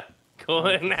 here? Yeah. Go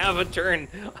in and have a turn.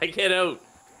 I get out.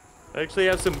 I actually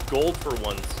have some gold for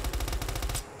once.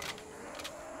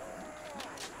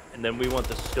 And then we want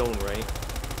the stone, right?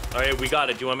 All right, we got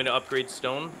it. Do you want me to upgrade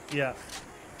stone? Yeah.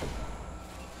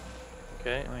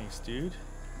 Okay. Nice, dude.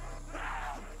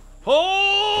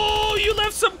 Oh, you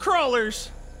left some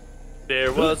crawlers.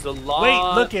 There was a lot.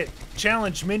 Wait, look at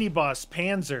challenge mini boss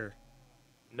Panzer.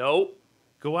 Nope.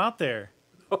 Go out there.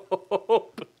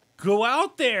 Go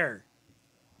out there.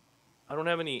 I don't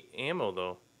have any ammo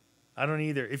though. I don't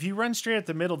either. If you run straight at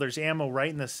the middle, there's ammo right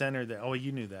in the center. There. Oh,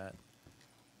 you knew that.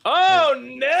 Oh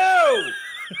no!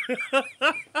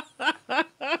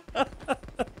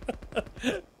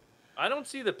 I don't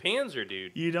see the Panzer,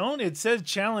 dude. You don't? It says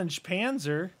challenge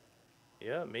Panzer.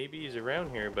 Yeah, maybe he's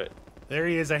around here, but there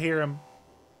he is. I hear him.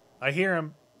 I hear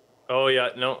him. Oh yeah,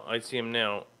 no, I see him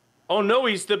now. Oh no,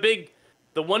 he's the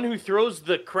one who throws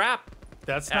the crap.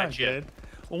 That's not good.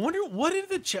 I wonder what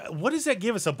does that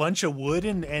give us? A bunch of wood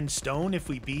and stone if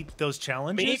we beat those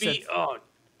challenges? Maybe. Oh,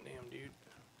 damn, dude.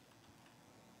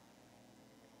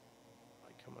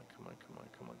 Come on.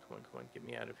 Get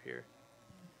me out of here.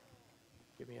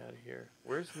 Get me out of here.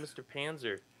 Where's Mr.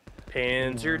 Panzer?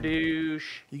 Panzer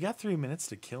douche. You got 3 minutes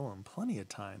to kill him. Plenty of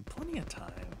time. Plenty of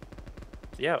time.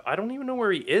 Yeah, I don't even know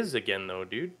where he is again, though,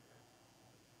 dude.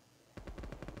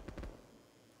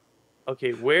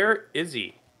 Okay, where is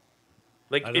he?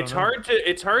 Like, it's hard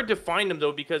to find him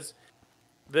though because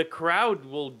the crowd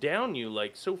will down you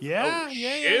like so. Yeah, oh,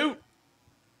 yeah, shoot.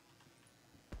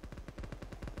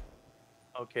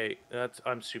 Yeah. Okay,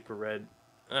 I'm super red.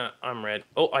 I'm red.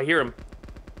 Oh, I hear him.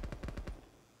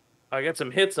 I got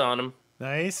some hits on him.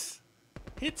 Nice.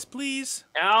 Hits, please.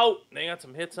 Ow! They got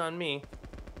some hits on me.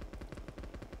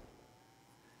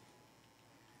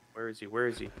 Where is he? Where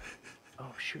is he?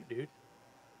 Oh, shoot, dude.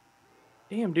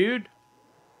 Damn, dude.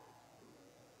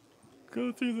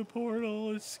 Go through the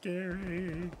portal. It's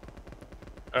scary.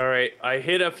 All right. I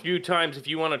hit a few times. If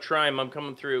you want to try him, I'm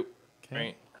coming through. Okay.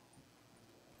 Right.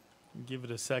 Give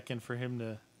it a second for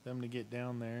them to get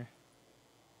down there.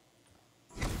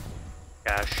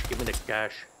 Cash. Give me the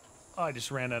cash. Oh, I just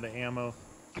ran out of ammo.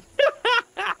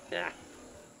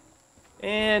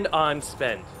 And I'm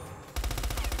spent.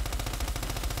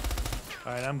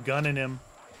 All right, I'm gunning him.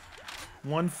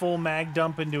 One full mag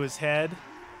dump into his head.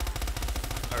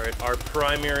 All right, our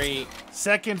primary...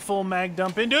 Second full mag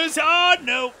dump into his... Oh,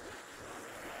 no!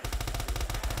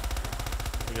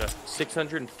 We got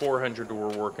 600 and 400 we're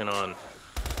working on.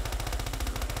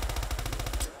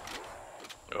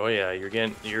 Oh, yeah,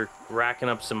 you're racking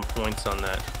up some points on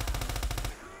that.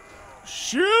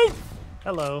 Shoot!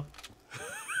 Hello.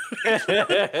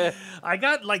 I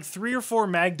got like 3 or 4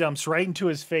 mag dumps right into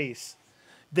his face.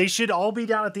 They should all be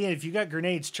down at the end. If you got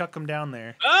grenades, chuck them down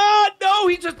there. Ah, no!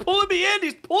 He's just pulling me in!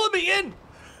 He's pulling me in!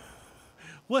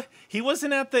 What? He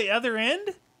wasn't at the other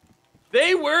end?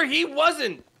 They were. He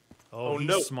wasn't. Oh, he's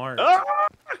no. smart. Ah!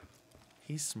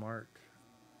 He's smart.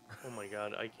 Oh, my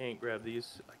God. I can't grab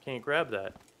these. I can't grab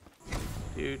that.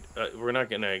 Dude, we're not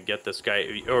going to get this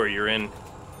guy. Or you're in.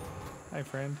 Hi,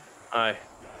 friend. Hi.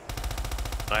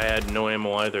 I had no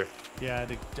ammo either. Yeah,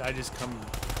 I just come...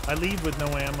 I leave with no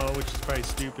ammo, which is probably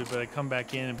stupid, but I come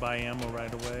back in and buy ammo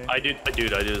right away. I did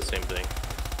the same thing.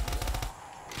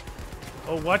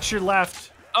 Oh, watch your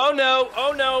left. Oh, no.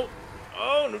 Oh, no.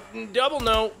 Oh, double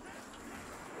no.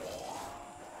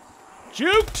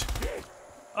 Juked!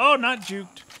 Oh, not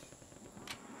juked.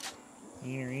 Oh,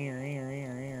 no,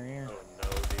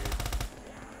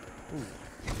 dude. Ooh.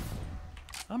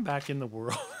 I'm back in the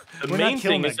world. The main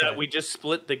thing is that we just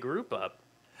split the group up.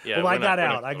 Yeah, well, I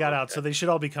got out, so they should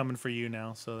all be coming for you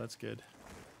now, so that's good.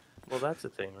 Well, that's the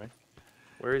thing, right?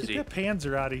 Where is he? Get that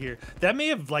Panzer out of here. That may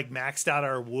have, like, maxed out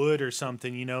our wood or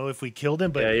something, you know, if we killed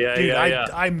him, but, dude,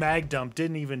 I mag dumped,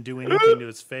 didn't even do anything to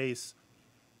his face.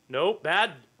 Nope,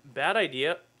 bad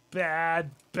idea. Bad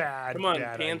Come on,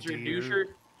 Panzer doucher.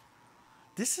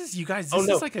 This is, you guys, this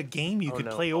is like a game you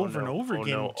could play over and over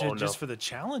again just for the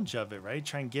challenge of it, right?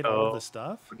 Try and get all the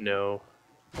stuff. No.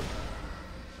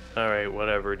 All right,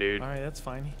 whatever, dude. All right, that's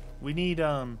fine. We need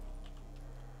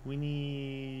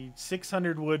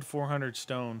 600 wood, 400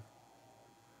 stone,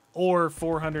 or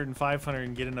 400 and 500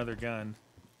 and get another gun.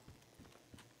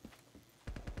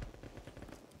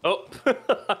 Oh,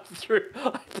 I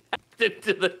backed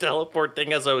into the teleport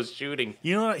thing as I was shooting.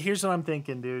 You know what? Here's what I'm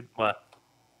thinking, dude. What?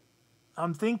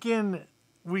 I'm thinking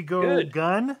we go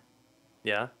gun.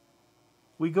 Yeah.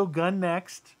 We go gun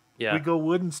next. Yeah. We go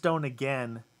wood and stone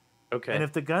again. Okay. And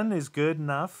if the gun is good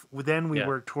enough, then we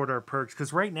work toward our perks.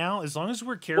 Because right now, as long as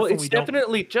we're careful, well, it's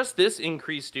definitely just this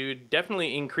increase, dude.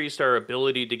 Definitely increased our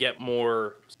ability to get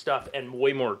more stuff and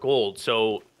way more gold.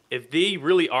 So if they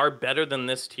really are better than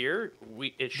this tier,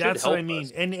 it should help us. That's what I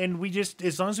mean. And we just,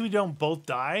 as long as we don't both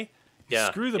die,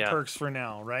 screw the yeah. perks for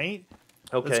now, right?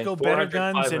 Okay. Let's go better 400,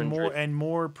 guns 500. and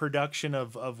more production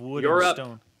of wood You're and up.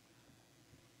 stone.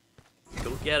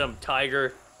 Go get him,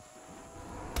 Tiger.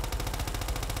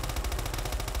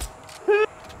 Did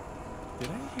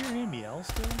I hear him yell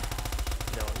still?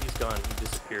 No, he's gone. He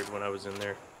disappeared when I was in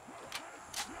there.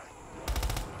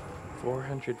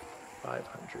 400,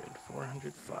 500,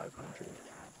 400,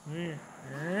 500.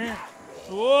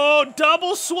 Whoa,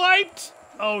 double swiped!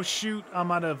 Oh shoot,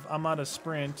 I'm out of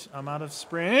sprint. I'm out of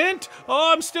sprint.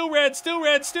 Oh, I'm still red, still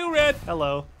red, still red.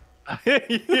 Hello.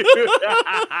 Dude,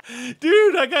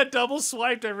 I got double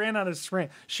swiped. I ran out of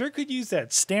sprint. Sure could use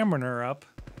that stamina up.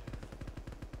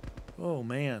 Oh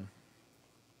man.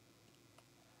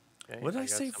 Okay, what did I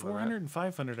say? 400 and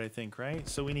 500, I think, right?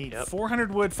 So we need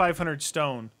 400 wood, 500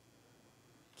 stone.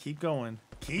 Keep going.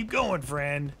 Keep going,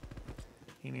 friend.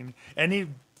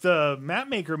 And the map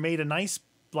maker made a nice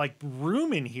like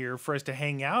room in here for us to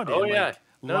hang out in. Oh yeah.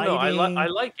 Like, no, lighting, I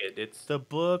like it. It's the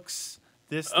books.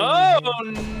 This thing. Oh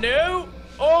no!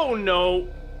 Oh no!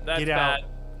 That's bad.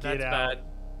 Get That's out. bad.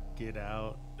 Get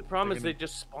out. The problem is they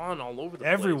just spawn all over the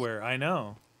everywhere. place. I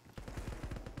know.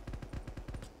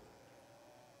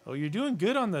 Oh, you're doing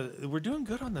good on the. We're doing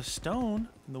good on the stone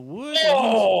and the wood.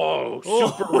 Oh,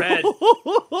 super red.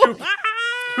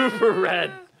 Super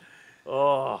red.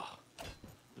 Oh,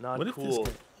 not what cool.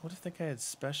 What if that guy had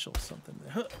special something?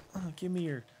 Give me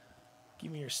your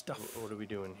stuff. What are we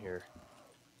doing here?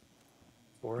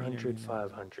 400,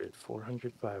 500,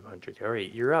 400, 500. All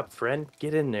right, you're up, friend.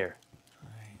 Get in there.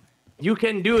 Right. You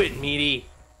can do it, meaty.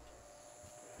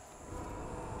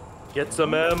 Get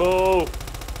some ammo.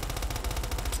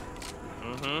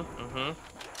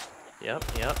 Yep.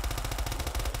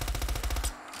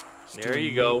 There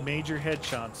you go. Major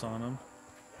headshots on him.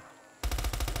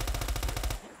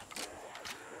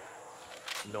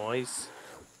 Noise.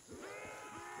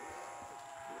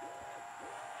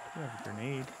 You have a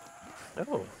grenade.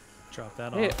 Oh. Drop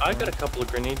that Hey, off. I got a couple of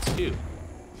grenades too.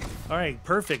 All right,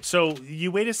 perfect. So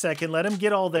you wait a second. Let him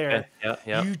get all there. Okay.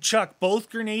 Yeah. You chuck both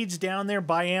grenades down there,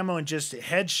 buy ammo, and just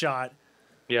headshot.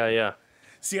 Yeah.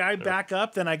 See, I back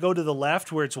up, then I go to the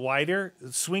left where it's wider,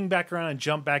 swing back around and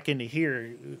jump back into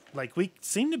here. Like, we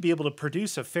seem to be able to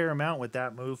produce a fair amount with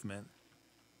that movement.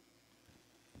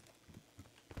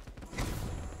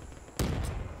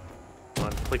 Come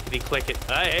on, clickety click it.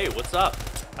 Hey, what's up?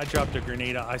 I dropped a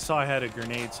grenade. I saw I had a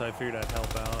grenade, so I figured I'd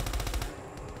help out.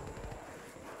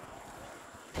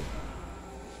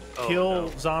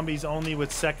 Kill zombies only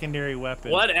with secondary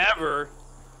weapons. Whatever.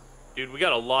 Dude, we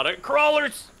got a lot of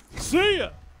crawlers. See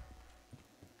ya!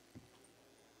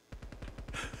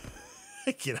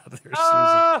 Get out of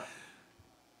there,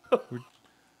 Susan.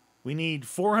 We need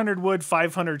 400 wood,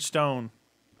 500 stone.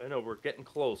 I know, we're getting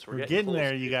close. We're getting close,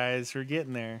 there, you guys. We're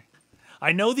getting there.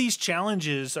 I know these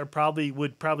challenges are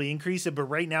would probably increase it, but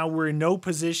right now we're in no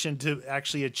position to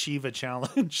actually achieve a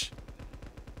challenge.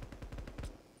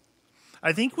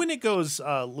 I think when it goes,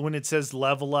 when it says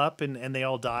level up and they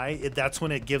all die, that's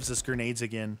when it gives us grenades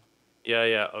again.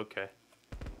 Yeah, okay.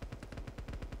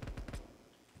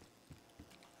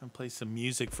 I'll play some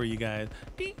music for you guys.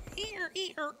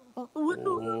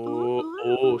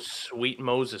 Oh, sweet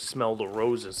Moses, smell the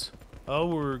roses. Oh,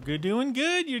 we're doing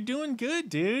good. You're doing good,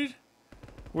 dude.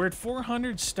 We're at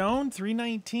 400 stone,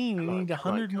 319. We need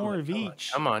 100 more of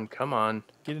each. Come on.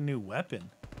 Get a new weapon.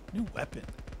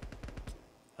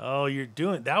 Oh, you're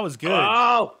doing. That was good.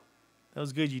 Oh! That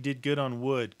was good. You did good on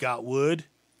wood. Got wood?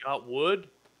 Got wood?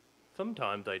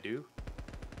 Sometimes I do.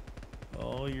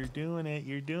 Oh, you're doing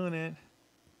it.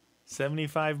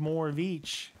 75 more of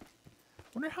each.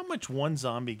 Wonder how much one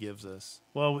zombie gives us.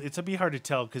 Well, it'll be hard to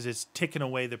tell because it's ticking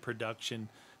away the production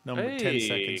number. 10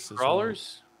 seconds.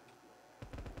 Crawlers.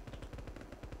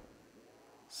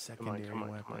 Secondary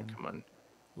weapon. Come on.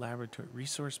 Laboratory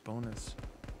resource bonus.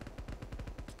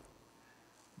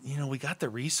 You know, we got the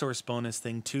resource bonus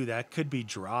thing too. That could be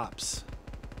drops.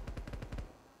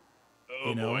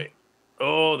 Oh boy.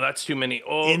 Oh, that's too many.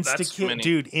 Oh, that's too many.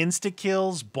 Dude, insta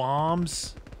kills,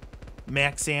 bombs,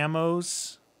 max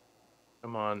ammos.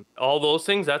 Come on. All those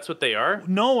things, that's what they are?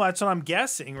 No, that's what I'm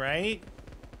guessing, right?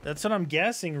 That's what I'm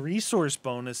guessing. Resource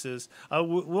bonuses. We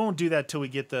won't do that till we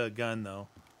get the gun, though.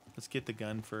 Let's get the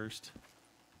gun first.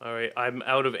 All right, I'm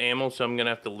out of ammo, so I'm going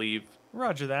to have to leave.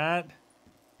 Roger that.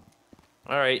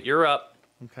 All right, you're up.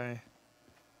 Okay.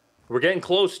 We're getting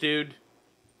close, dude.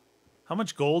 How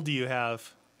much gold do you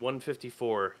have?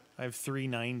 154. I have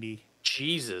 390.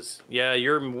 Jesus. Yeah,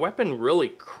 your weapon really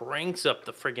cranks up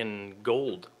the friggin'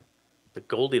 gold. The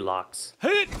Goldilocks.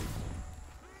 Hit!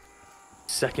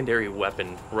 Secondary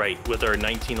weapon, right, with our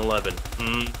 1911.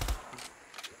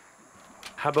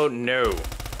 How about no?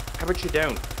 How about you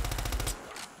don't?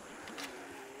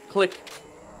 Click.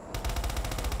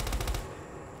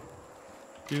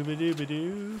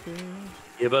 Dooba-dooba-dooba.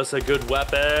 Give us a good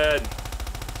weapon.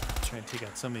 Try and take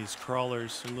out some of these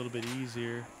crawlers a little bit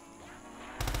easier.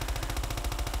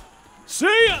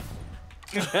 See ya!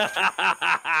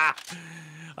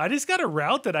 I just got a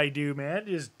route that I do, man.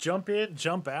 Just jump in,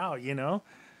 jump out, you know?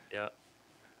 Yeah.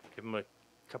 Give him a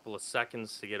couple of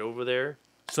seconds to get over there.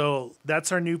 So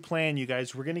that's our new plan, you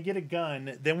guys. We're going to get a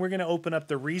gun. Then we're going to open up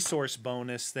the resource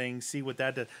bonus thing, see what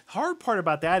that does. Hard part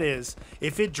about that is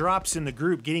if it drops in the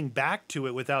group, getting back to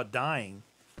it without dying.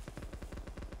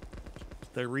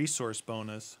 The resource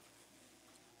bonus.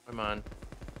 Come on.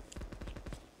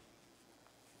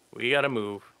 We got to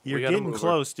move. You're getting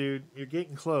close, dude. You're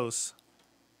getting close.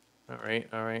 All right,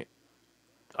 all right.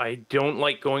 I don't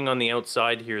like going on the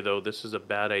outside here, though. This is a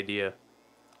bad idea.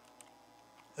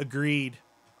 Agreed.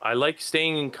 I like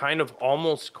staying in kind of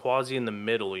almost quasi in the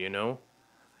middle, you know?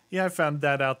 Yeah, I found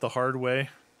that out the hard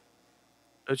way.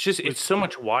 It's just, it's so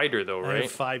much wider, though, right? I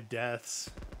have 5 deaths.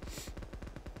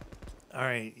 All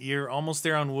right, you're almost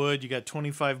there on wood. You got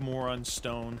 25 more on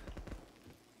stone.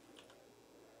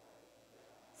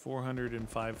 400 and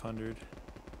 500.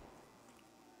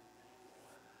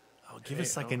 Oh, give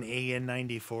us like an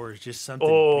AN94, just something.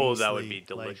 Oh, beastly, that would be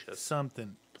delicious. Like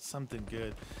something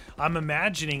good. I'm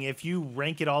imagining if you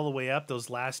rank it all the way up, those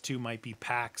last 2 might be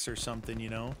packs or something, you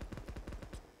know?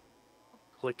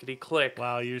 Clickety click.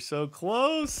 Wow, you're so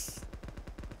close.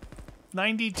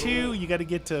 92, you got to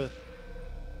get to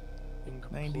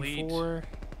Incomplete. 94,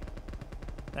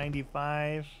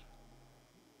 95.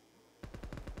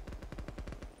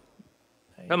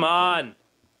 Come on.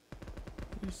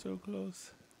 You're so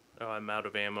close. Oh, I'm out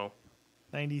of ammo.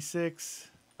 96.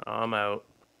 I'm out.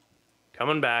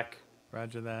 Coming back.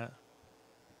 Roger that.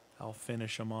 I'll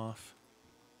finish them off.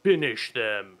 Finish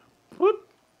them. Whoop.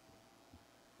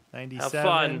 97. Have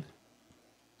fun.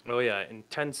 Oh, yeah. In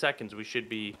 10 seconds, we should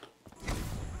be...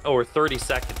 Oh, or 30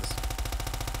 seconds.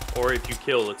 Or if you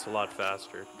kill, it's a lot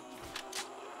faster.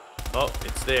 Oh,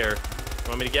 it's there. You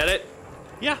want me to get it?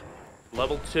 Yeah.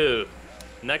 Level 2.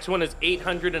 Next one is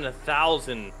 800 and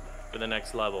 1,000 for the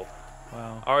next level.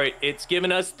 Wow. All right, it's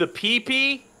given us the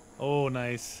PP, Oh,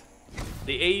 nice.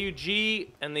 the AUG,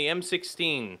 and the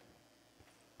M16.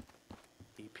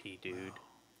 PP, dude.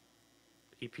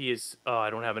 PP is... Oh, I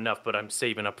don't have enough, but I'm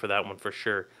saving up for that one for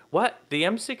sure. What? The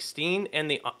M16 and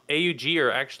the AUG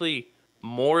are actually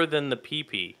more than the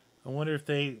PP. I wonder if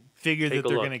they figure that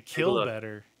they're going to kill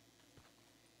better.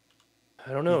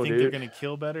 I don't know, you think dude. they're going to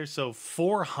kill better? So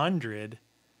 400,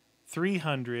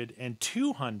 300, and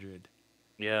 200.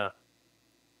 Yeah.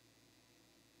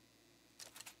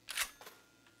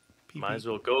 PP. Might as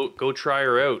well go try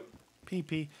her out.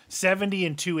 PP. 70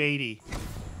 and 280.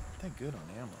 That good on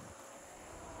ammo.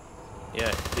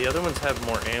 Yeah, the other ones have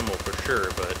more ammo for sure,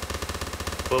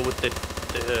 but with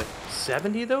the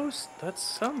 70 those, that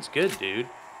sounds good, dude.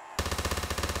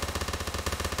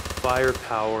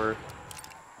 Firepower.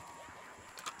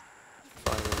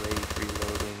 Fire rate,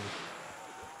 reloading.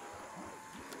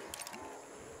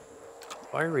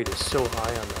 Fire rate is so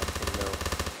high on that thing,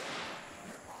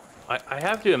 though. I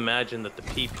have to imagine that the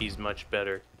PP's much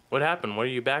better. What happened? What are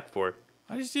you back for?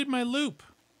 I just did my loop.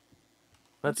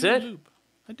 That's it?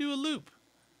 I do a loop.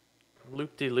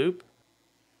 Loop-de-loop?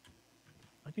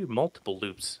 I do multiple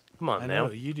loops. Come on, I now.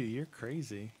 know, you do. You're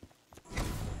crazy.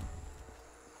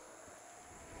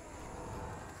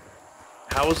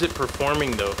 How is it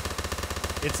performing, though?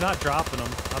 It's not dropping them.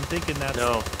 I'm thinking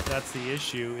No. that's the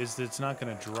issue, is that it's not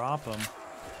going to drop them.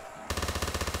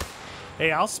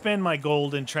 Hey, I'll spend my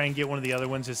gold and try and get one of the other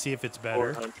ones to see if it's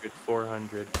better.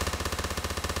 400.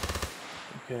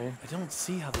 Okay. I don't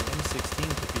see how the M16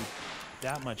 could be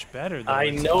that much better, though. I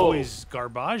It's know. always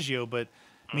Garbaggio, but,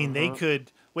 I mean, they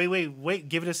could... Wait,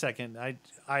 give it a second.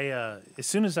 As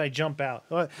soon as I jump out...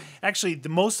 Actually,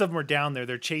 most of them are down there.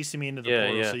 They're chasing me into the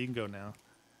portal, so you can go now.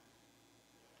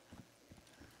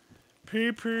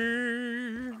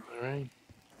 Paper. All right.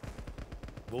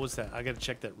 What was that? I got to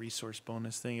check that resource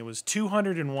bonus thing. It was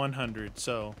 200 and 100,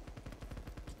 so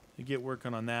you get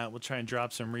working on that. We'll try and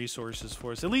drop some resources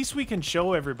for us. At least we can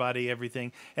show everybody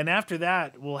everything. And after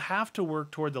that, we'll have to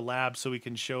work toward the lab so we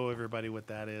can show everybody what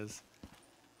that is.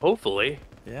 Hopefully.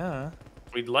 Yeah.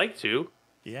 We'd like to.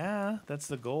 Yeah, that's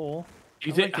the goal. Do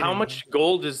you think how much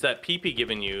gold is that PP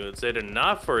giving you? Is it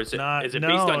enough, or is it based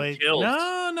on kills?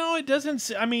 No, it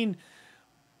doesn't. I mean,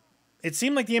 it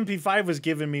seemed like the MP5 was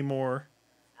giving me more.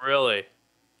 Really?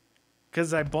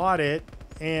 Because I bought it,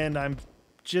 and I'm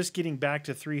just getting back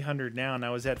to 300 now, and I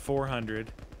was at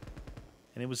 400,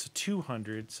 and it was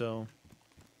 200. So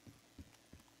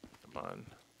Come on.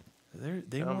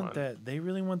 they want that. They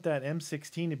really want that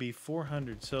M16 to be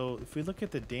 400. So if we look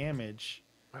at the damage,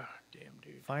 Damn,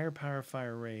 dude. firepower,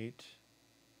 fire rate.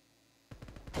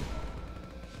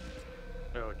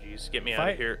 Oh, jeez, get me out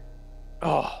of here.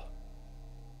 Oh.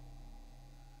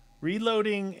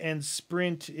 Reloading and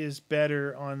sprint is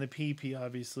better on the PP,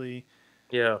 obviously.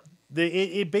 Yeah.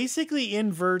 It basically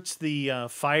inverts the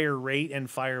fire rate and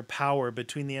fire power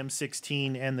between the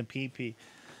M16 and the PP.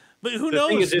 But who knows?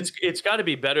 The thing is, it's got to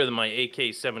be better than my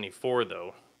AK-74,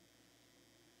 though.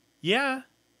 Yeah.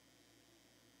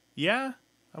 Yeah,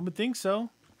 I would think so.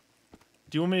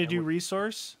 Do you want me to do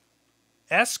resource?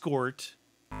 Escort.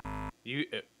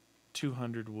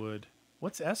 200 wood.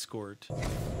 What's escort?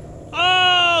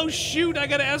 Oh, shoot. I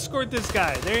got to escort this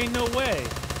guy. There ain't no way.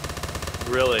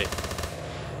 Really?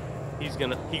 He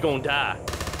gonna die.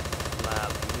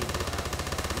 Lab.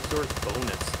 Resource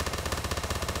bonus.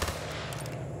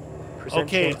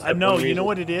 Okay, no, you know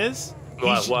what it is?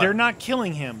 What? They're not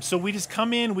killing him. So we just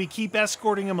come in, we keep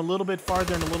escorting him a little bit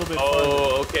farther and a little bit farther.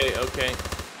 Oh, okay, okay.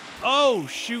 Oh,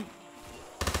 shoot.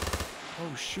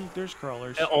 Oh, shoot, there's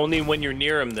crawlers. Only when you're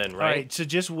near him then, right? All right, so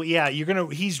just, yeah,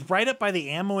 he's right up by the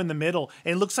ammo in the middle,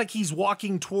 and it looks like he's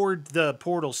walking toward the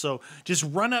portal, so just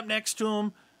run up next to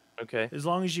him. Okay. As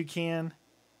long as you can.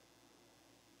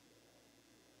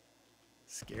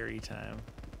 Scary time.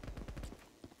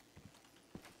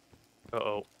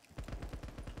 Uh-oh.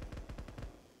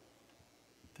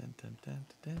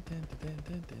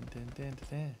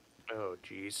 Oh,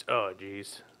 jeez. Oh,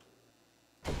 jeez.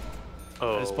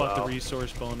 Oh, I just bought the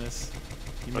resource bonus.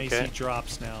 You may see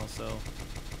drops now, so.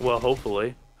 Well,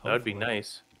 hopefully. That would be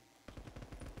nice.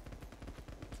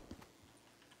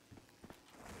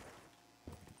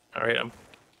 All right, I'm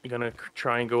gonna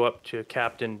try and go up to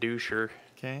Captain Doucher.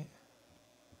 Okay.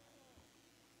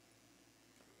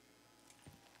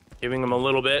 Giving him a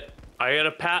little bit.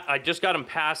 I just got him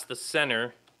past the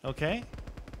center. Okay.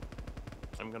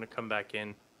 I'm gonna come back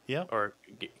in. Yep. Or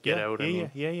get out.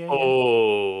 Yeah.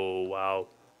 Oh, wow.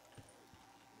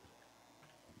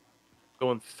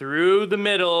 Going through the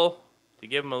middle to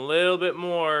give him a little bit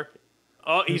more.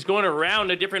 Oh, he's going around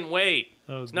a different way.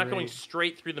 Oh, he's not going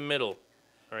straight through the middle.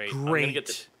 All right.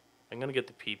 Great. I'm gonna get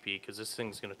the PP because this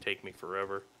thing's gonna take me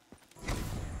forever.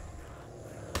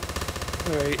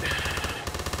 All right.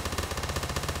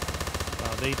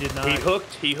 Wow, they did not. He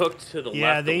hooked to the left.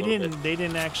 Yeah, they a little didn't. bit. They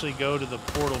didn't actually go to the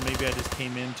portal. Maybe I just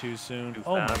came in too soon. Too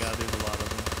oh my fast. God, there's a lot of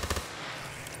them.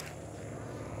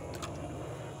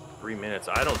 3 minutes.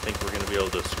 I don't think we're gonna be able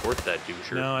to escort that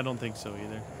doucher. No, I don't think so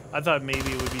either. I thought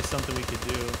maybe it would be something we could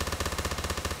do.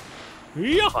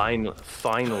 Yeah.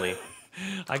 Finally.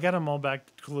 I got them all back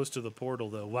close to the portal,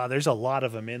 though. Wow, there's a lot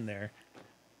of them in there.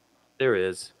 There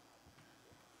is.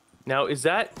 Now, is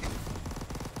that...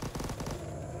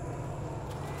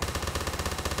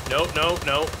 No,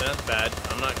 that's bad.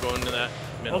 I'm not going to that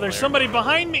middle. Oh, there's somebody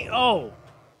behind me. Oh.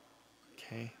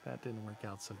 Okay, that didn't work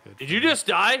out so good. Did you just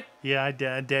die? Yeah, I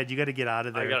did. You got to get out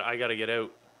of there. I gotta get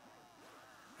out.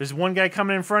 There's one guy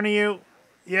coming in front of you.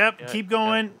 Yep, Yeah, keep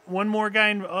going. yeah. One more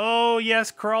guy. Oh,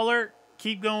 yes, crawler.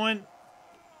 Keep going.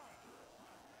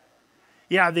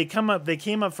 Yeah, they came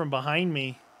up from behind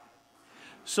me.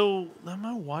 So I'm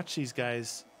gonna watch these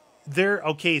guys. They're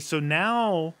okay. So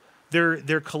now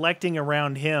they're collecting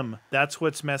around him. That's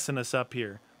what's messing us up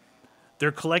here.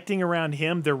 They're collecting around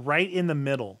him. They're right in the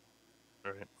middle.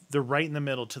 All right. They're right in the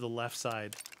middle to the left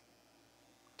side.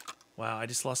 Wow, I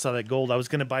just lost all that gold. I was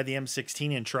gonna buy the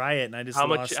M16 and try it, and I just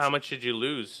lost. How much did you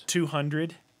lose?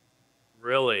 200.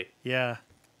 Really? Yeah.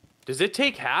 Does it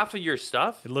take half of your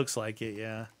stuff? It looks like it.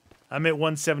 Yeah. I'm at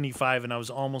 175, and I was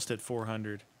almost at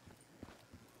 400.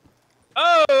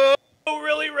 Oh,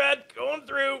 really, Red? Going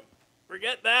through.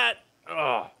 Forget that.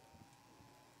 Oh,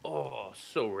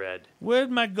 so red. Where'd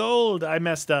my gold? I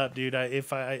messed up, dude.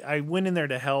 I went in there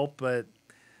to help, but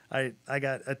I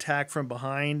got attacked from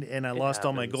behind, and I lost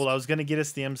all my gold. I was gonna get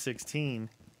us the M16.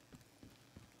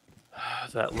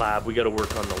 That lab. We got to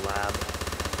work on the lab.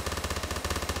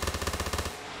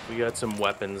 We got some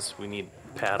weapons. We need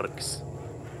perks.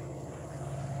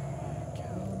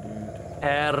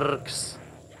 Perks.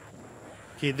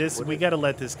 Okay, we got to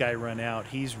let this guy run out.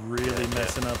 He's really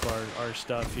messing up our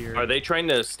stuff here. Are they trying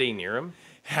to stay near him?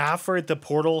 Half are at the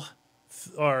portal,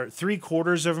 or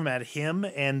 3/4 of them at him,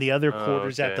 and the other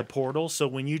quarter's at the portal. So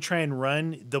when you try and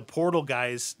run, the portal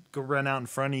guys go run out in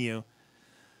front of you.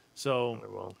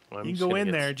 So you can go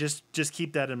in there. Just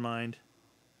keep that in mind,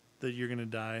 that you're gonna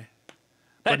die.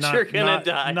 That you're gonna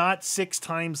die. Not 6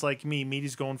 times like me.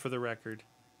 Meaty's going for the record.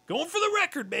 Going for the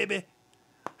record, baby.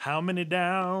 How many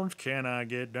downs can I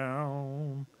get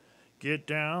down? Get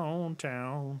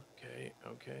downtown.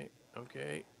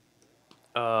 Okay.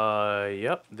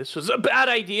 Yep. This was a bad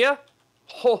idea.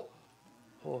 Oh.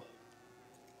 Come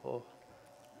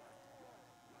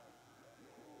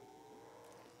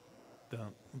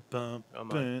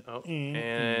on. Oh,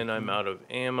 and I'm out of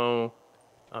ammo.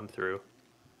 I'm through.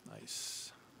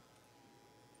 Nice.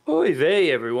 Oy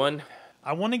vey, everyone.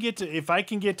 I want to get to, if I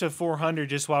can get to 400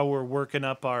 just while we're working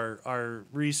up our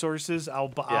resources,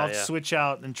 I'll switch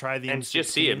out and try the and M16.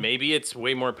 Just see it. Maybe it's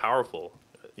way more powerful.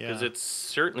 Because it's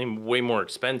certainly way more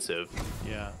expensive.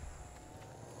 Yeah.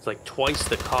 It's like twice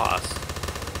the cost.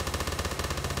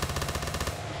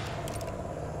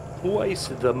 Twice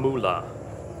the moolah.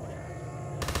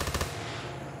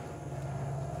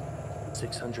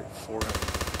 600, 400.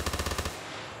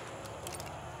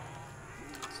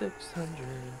 600,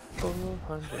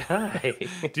 400. Hi.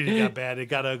 Dude, it got bad. It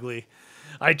got ugly.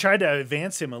 I tried to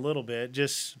advance him a little bit,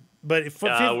 but if,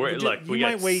 look, you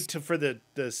might wait for the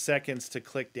seconds to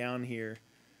click down here.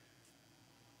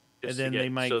 And then they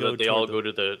might so go that they all go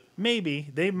to the... Maybe.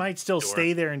 They might still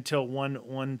stay there until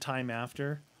one time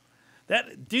after.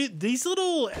 That dude, these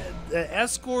little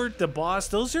escort, the boss,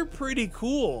 those are pretty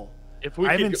cool.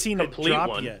 I haven't seen it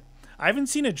drop yet. I haven't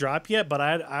seen it drop yet, but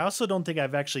I also don't think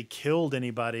I've actually killed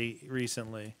anybody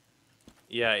recently.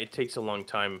 Yeah, it takes a long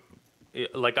time.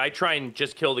 Like, I try and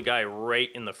just kill the guy right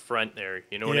in the front there.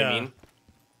 You know what I mean?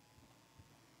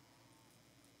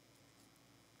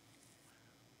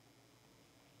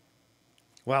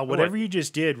 Wow, whatever you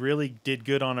just did really did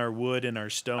good on our wood and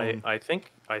our stone. I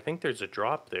think there's a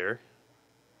drop there.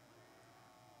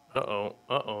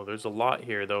 Uh-oh. There's a lot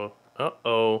here, though.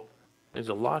 Uh-oh. There's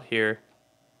a lot here.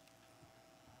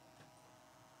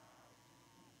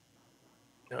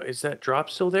 Now, is that drop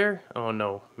still there? Oh,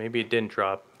 no. Maybe it didn't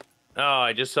drop. Oh,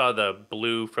 I just saw the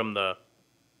blue from the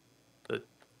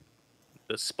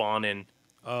spawn in.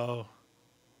 Oh.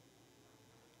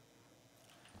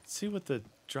 Let's see what the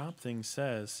drop thing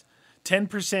says.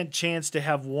 10% chance to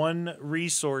have one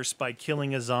resource by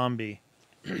killing a zombie.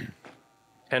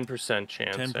 10%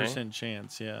 chance. 10%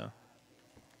 chance, yeah.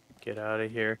 Get out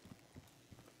of here.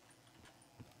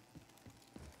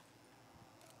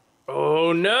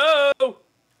 Oh no!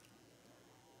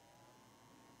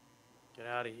 Get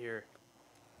out of here.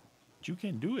 You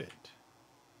can do it.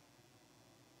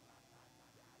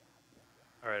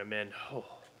 All right, I'm in. Oh.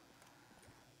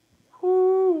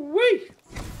 Woo-wee!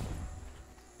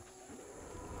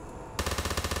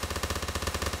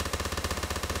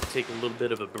 Take a little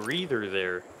bit of a breather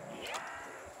there.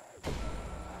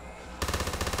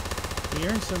 We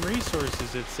earned some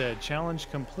resources, it said. Challenge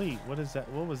complete. What is that?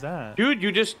 What was that? Dude,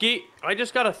 I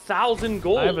just got 1,000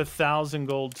 gold. I have 1,000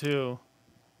 gold too.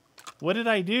 What did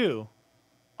I do?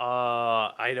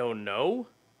 I don't know.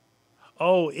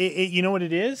 Oh, you know what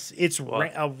it is? It's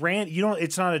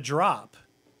it's not a drop.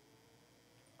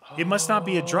 It must not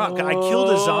be a drop. I killed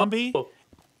a zombie.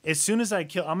 As soon as I'm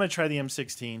gonna try the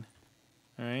M16.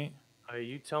 All right.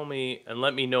 You tell me and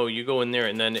let me know. You go in there,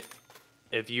 and then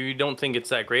if you don't think it's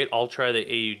that great, I'll try the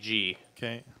AUG.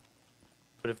 Okay.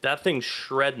 But if that thing's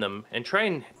shredding them, and try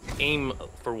and aim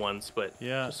for once, but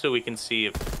just so we can see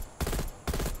if.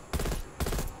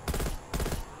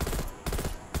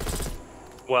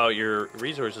 Wow, your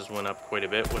resources went up quite a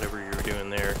bit. Whatever you were doing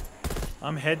there.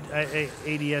 I'm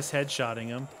ADS headshotting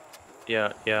him.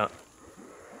 Yeah.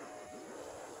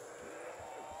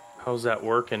 How's that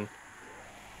working?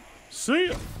 See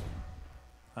ya.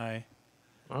 Hi.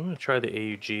 I'm gonna try the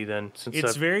AUG then. Since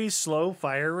it's very slow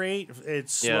fire rate.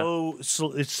 It's slow.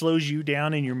 It slows you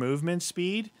down in your movement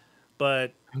speed,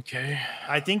 but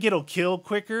I think it'll kill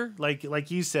quicker.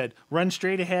 Like you said, run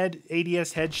straight ahead.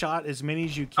 ADS headshot as many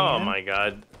as you can. Oh my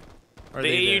god.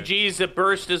 The AUG's a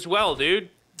burst as well, dude.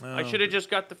 Oh. I should have just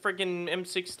got the freaking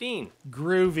M16.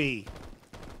 Groovy.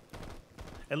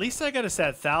 At least I got us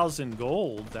that 1,000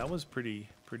 gold. That was pretty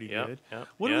good.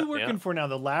 What are we working for now?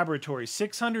 The laboratory.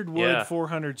 600 wood,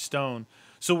 400 stone.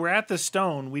 So we're at the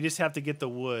stone. We just have to get the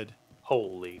wood.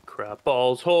 Holy crap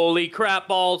balls. Holy crap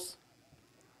balls.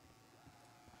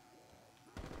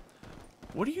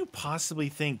 What do you possibly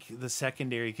think the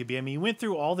secondary could be? I mean, you went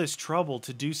through all this trouble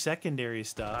to do secondary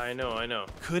stuff. I know.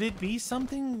 Could it be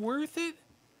something worth it?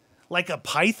 Like a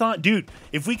python? Dude,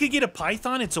 if we could get a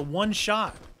python, it's a one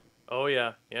shot. Oh,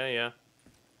 yeah.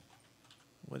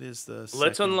 What is this?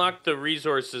 Let's unlock the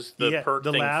resources, the perk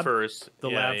thing first. The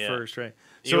lab first, right.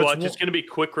 So it's just going to be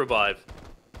quick revive.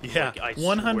 Yeah, like,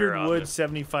 100 wood,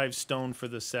 75 stone for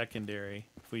the secondary,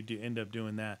 if we do end up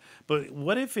doing that. But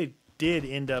what if it did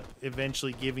end up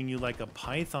eventually giving you like a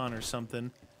python or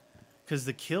something? because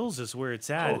the kills is where it's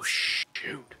at. Oh, It's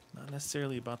shoot. not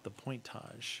necessarily about the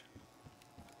pointage.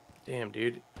 Damn,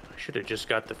 dude. I should have just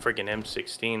got the friggin'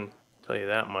 M16. Tell you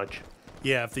that much.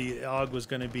 Yeah, if the AUG was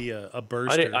going to be a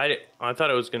burster. I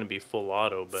thought it was going to be full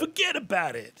auto, but... Forget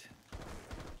about it.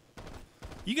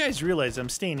 You guys realize I'm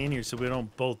staying in here so we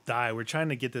don't both die. We're trying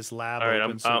to get this lab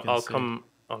open.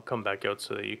 I'll come back out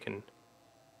so that you can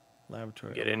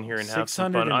laboratory. Get in here and have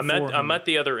some fun. I'm at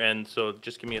the other end, so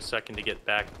just give me a second to get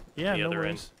back to the other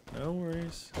end. No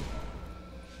worries.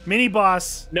 Mini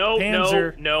boss. No,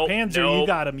 Panzer. no, Panzer, no. You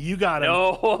got him. You got him.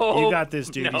 No. You got this,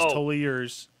 dude. No. He's totally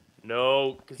yours.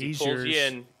 No, because he pulls yours. you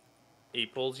in. He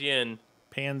pulls you in.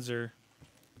 Panzer.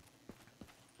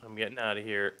 I'm getting out of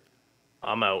here.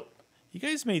 I'm out. You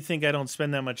guys may think I don't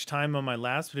spend that much time on my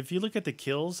last, but if you look at the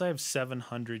kills, I have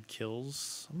 700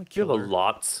 kills. I'm a killer. You have a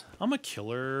lot. I'm a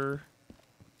killer.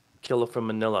 Killer from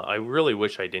Manila. I really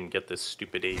wish I didn't get this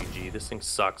stupid AUG. This thing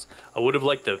sucks. I would have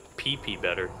liked the PP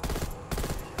better.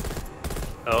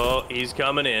 Oh, he's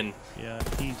coming in. Yeah,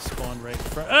 he spawned right in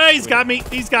front. Oh, he's got me.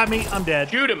 He's got me. I'm dead.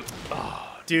 Shoot him.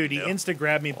 Oh, dude, he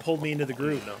insta-grabbed me and pulled me into the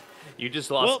group. No. You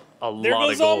just lost a lot of gold. There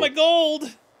goes all my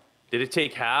gold. Did it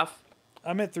take half?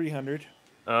 I'm at 300.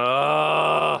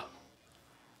 It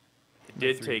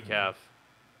did take half.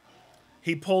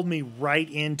 He pulled me right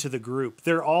into the group.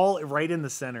 They're all right in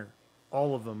the center.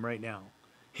 All of them right now.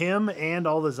 Him and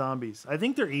all the zombies. I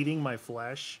think they're eating my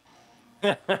flesh.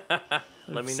 Let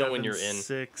me know when you're in.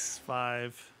 6,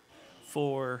 5,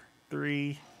 4,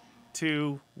 3,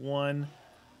 2, 1.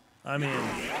 I'm in.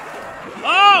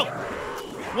 Oh!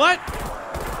 What?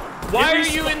 Why are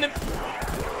you in the...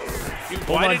 Dude,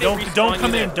 hold on, don't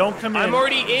come in. Don't come in. I'm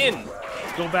already in.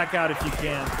 Go back out if you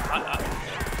can. I'm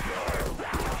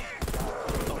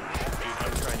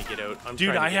trying to get out.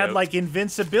 Dude, I had like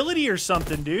invincibility or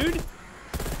something, dude.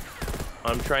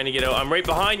 I'm trying to get out. I'm right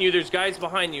behind you. There's guys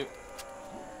behind you.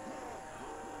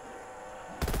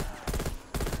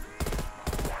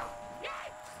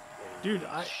 Dude,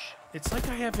 it's like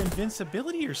I have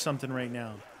invincibility or something right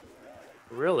now.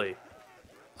 Really?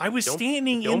 I was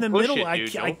standing in the middle. I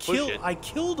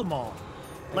killed them all.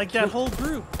 Like that whole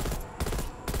group.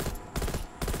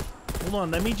 Hold on,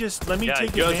 let me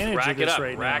take advantage of this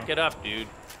right now. Rack it up, dude.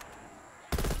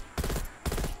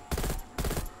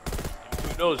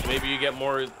 Who knows? Maybe you get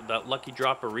more that lucky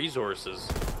drop of resources.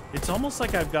 It's almost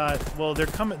like I've got. Well, they're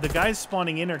coming. The guys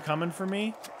spawning in are coming for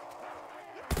me.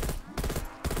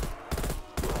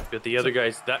 But the other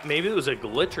guys, that maybe it was a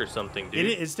glitch or something, dude.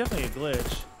 It's definitely a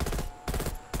glitch.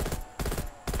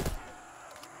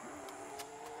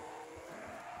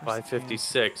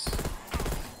 $556.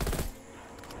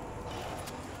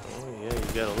 Oh yeah,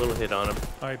 you got a little hit on him.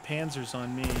 All right, Panzer's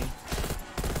on me.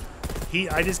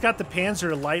 I just got the Panzer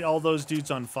to light all those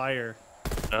dudes on fire.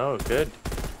 Oh, good.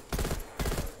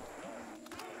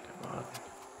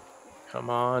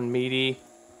 Come on, meaty.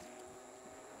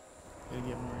 Gotta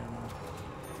get more ammo.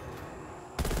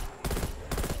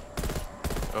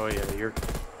 Oh yeah, you're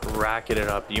racking it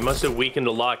up. You must have weakened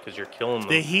a lot because you're killing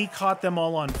them. He caught them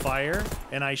all on fire,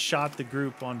 and I shot the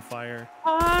group on fire.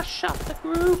 Shot the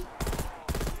group.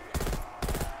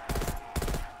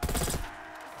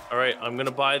 All right, I'm gonna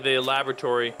buy the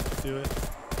laboratory. Do it.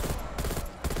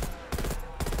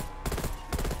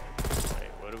 All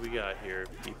right, what do we got here,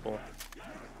 people?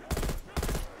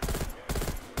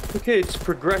 Okay, it's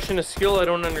progression of skill. I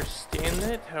don't understand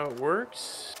it, how it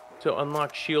works. To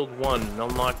unlock shield 1,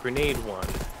 unlock grenade 1.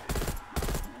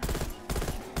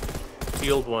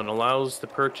 Shield 1 allows the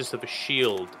purchase of a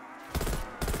shield.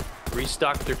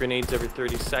 Restock their grenades every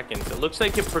 30 seconds. It looks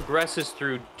like it progresses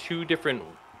through 2 different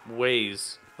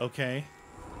ways. Okay.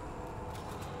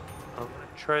 I'm gonna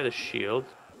try the shield.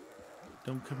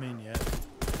 Don't come in yet.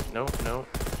 No.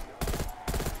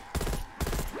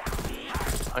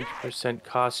 100%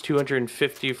 cost,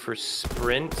 250 for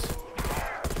sprint.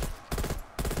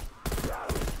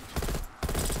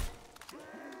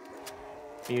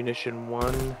 Munition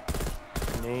 1.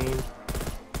 Grenade.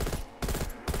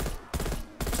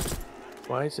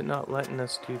 Why is it not letting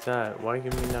us do that? Why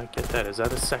can we not get that? Is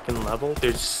that a second level?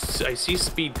 I see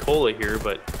speed cola here,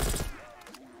 but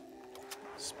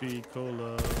speed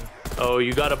cola. Oh,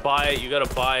 you gotta buy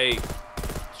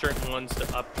certain ones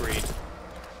to upgrade.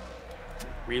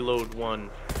 Reload 1.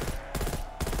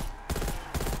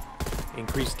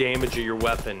 Increase damage of your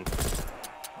weapon.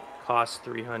 Cost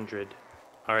 300.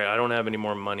 Alright, I don't have any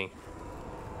more money.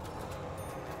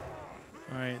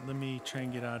 Alright, let me try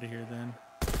and get out of here then.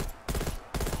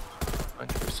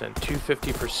 100%.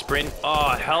 250 for sprint. Oh,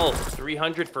 health.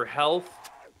 300 for health.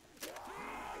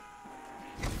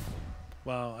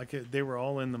 Wow, they were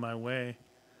all in my way.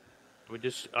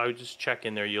 I would just check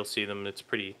in there. You'll see them. It's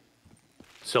pretty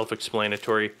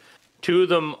self-explanatory. Two of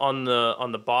them on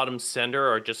the bottom center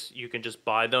are just, you can just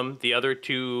buy them. The other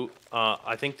two,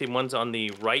 I think the ones on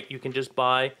the right you can just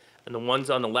buy, and the ones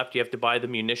on the left you have to buy the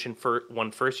munition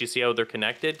one first. You see how they're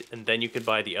connected, and then you can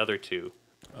buy the other two.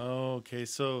 Oh, okay.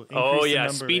 So oh yeah,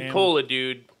 speed cola,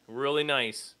 dude, really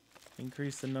nice.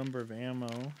 Increase the number of ammo.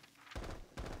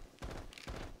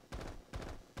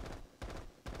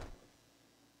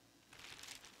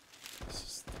 This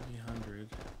is 300.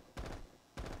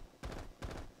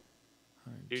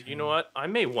 Dude, you know what? I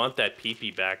may want that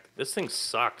PP back. This thing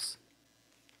sucks.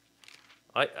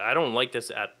 I don't like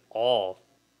this at all.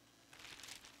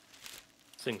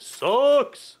 This thing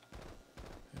sucks.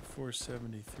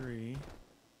 473.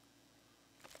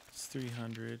 It's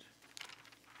 300.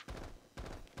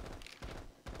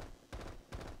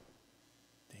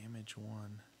 Damage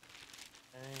 1.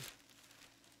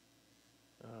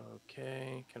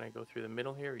 Okay. Can I go through the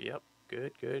middle here? Yep.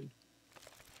 Good, good.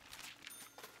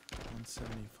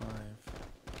 175.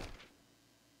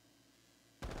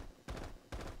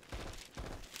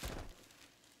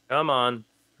 Come on.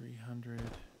 300.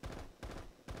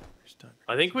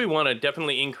 I think we want to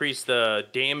definitely increase the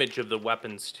damage of the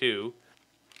weapons too.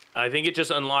 I think it just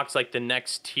unlocks like the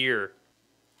next tier,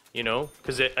 you know,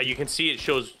 because you can see it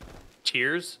shows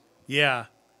tiers. Yeah.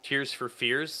 Tears for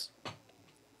fears.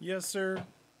 Yes, sir.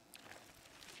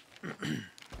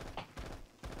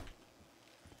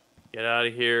 Get out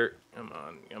of here. Come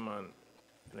on, come on.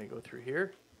 Can I go through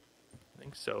here? I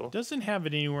think so. Doesn't have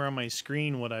it anywhere on my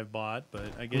screen what I've bought,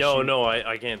 but I guess No,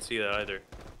 I can't see that either.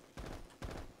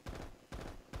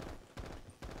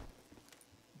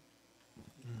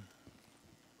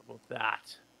 How about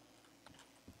that?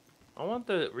 I want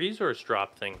the resource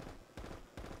drop thing.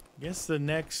 I guess the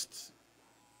next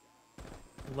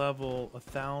level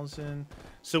 1,000.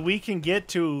 So we can get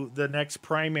to the next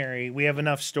primary. We have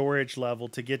enough storage level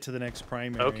to get to the next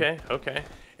primary. Okay, okay.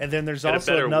 And then there's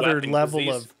also another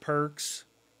level of perks.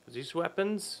 These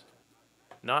weapons,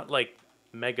 not like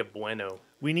mega bueno.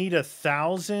 We need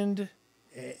 1,000,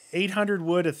 800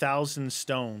 wood, 1,000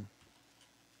 stone.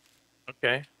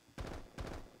 Okay.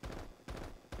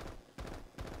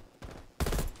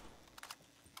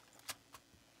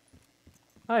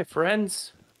 Hi,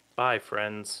 friends. Bye,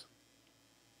 friends.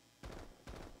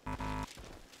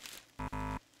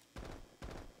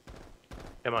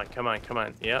 Come on, come on, come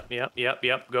on. Yep, yep, yep,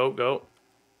 yep. Go, go.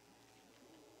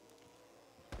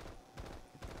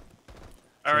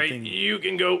 All right, you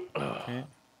can go. Okay.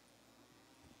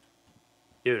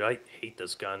 Dude, I hate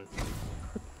this gun.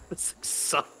 This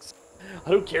sucks. I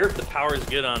don't care if the power is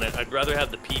good on it. I'd rather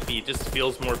have the PP. It just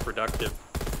feels more productive.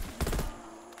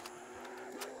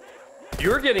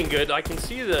 You're getting good. I can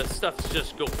see the stuff's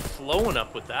just go flowing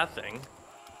up with that thing.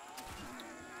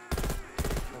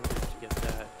 Get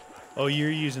that. Oh, you're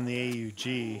using the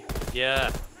AUG.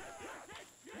 Yeah.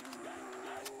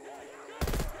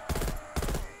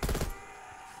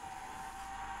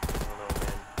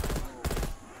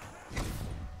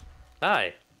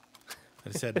 Hi. I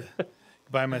just had to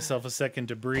buy myself a second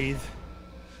to breathe.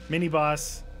 Mini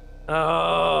boss.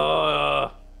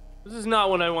 This is not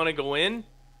when I want to go in.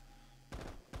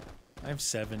 I have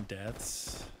 7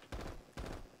 deaths.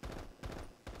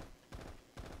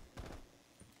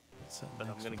 But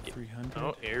I'm gonna get 300.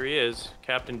 Oh, here he is.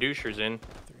 Captain Doucher's in.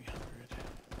 300.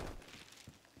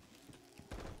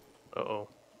 Uh-oh.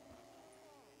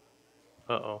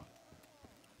 Uh-oh.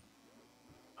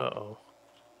 Uh-oh.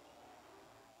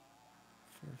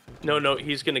 No, no,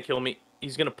 he's gonna kill me.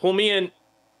 He's gonna pull me in.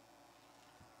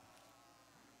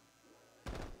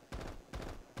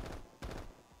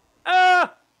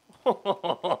 Ah!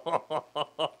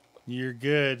 You're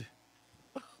good.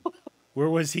 Where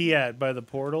was he at? By the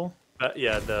portal?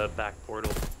 Yeah, the back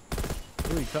portal.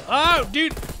 Oh,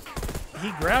 dude!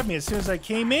 He grabbed me as soon as I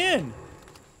came in.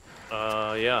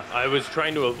 Yeah. I was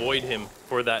trying to avoid him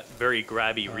for that very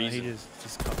grabby reason. He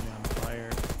just caught me on fire.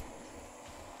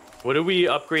 What are we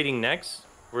upgrading next?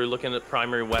 We're looking at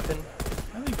primary weapon.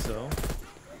 I think so.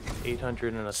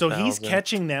 800 and 1,000. So he's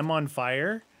catching them on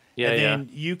fire. Yeah, and then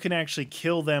you can actually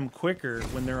kill them quicker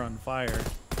when they're on fire.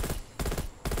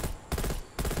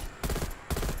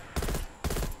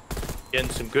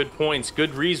 Getting some good points,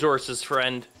 good resources,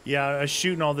 friend. Yeah, I was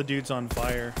shooting all the dudes on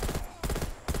fire.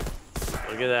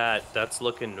 Look at that. That's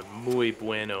looking muy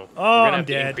bueno. Oh, I'm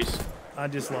dead. I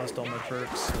just lost all my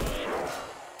perks.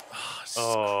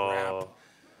 Oh.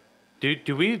 Dude,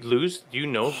 do we lose? Do you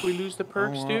know if we lose the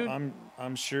perks, dude?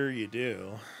 I'm sure you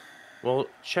do. Well,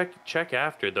 check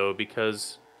after though,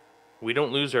 because We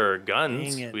don't lose our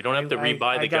guns. Dang it. We don't have to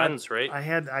rebuy the guns, right?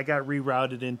 I got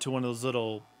rerouted into one of those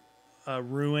little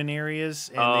ruin areas,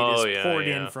 and Oh, they just poured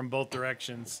yeah. in from both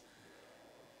directions.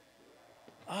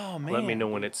 Oh man! Let me know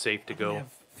when it's safe to go. I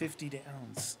have 50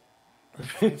 downs.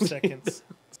 5 seconds.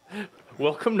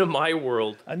 Welcome to my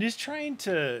world. I'm just trying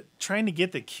to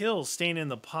get the kill, staying in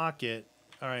the pocket.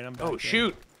 All right, I'm back. Oh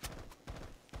shoot!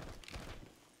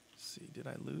 Let's see, did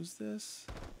I lose this?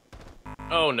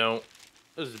 Oh no,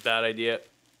 this is a bad idea.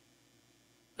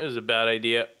 This is a bad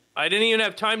idea. I didn't even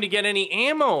have time to get any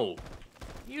ammo.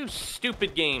 You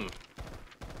stupid game.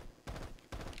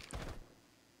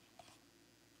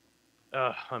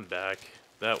 I'm back.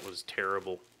 That was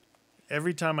terrible.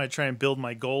 Every time I try and build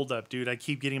my gold up, dude, I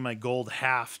keep getting my gold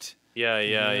halved.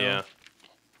 Yeah.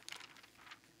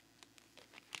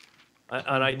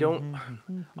 And I don't...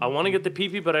 I want to get the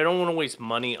PP, but I don't want to waste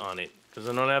money on it. Because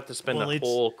I don't have to spend a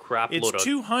whole crap load of... It's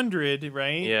 200,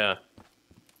 right? Yeah.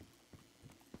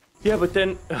 Yeah, but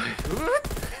then...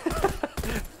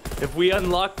 if we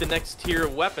unlock the next tier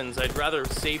of weapons, I'd rather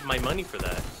save my money for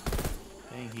that.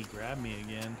 Dang, he grabbed me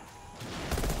again.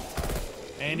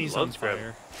 And he's on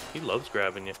fire. He loves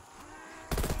grabbing you.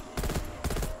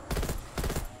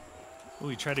 Oh,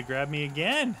 he tried to grab me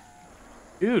again.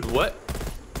 Dude, what?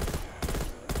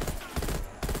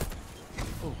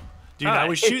 Oh, dude, I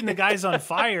was shooting the guys on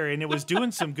fire, and it was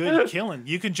doing some good killing.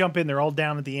 You can jump in. They're all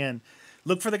down at the end.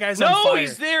 Look for the guys on fire. No,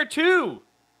 he's there too.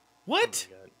 What?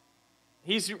 Oh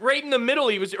he's right in the middle.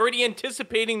 He was already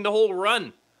anticipating the whole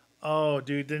run. Oh,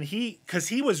 dude, then because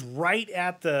he was right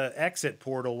at the exit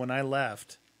portal when I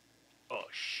left. Oh,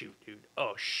 shoot, dude.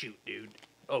 Oh, shoot, dude.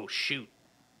 Oh, shoot.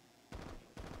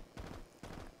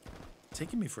 It's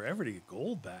taking me forever to get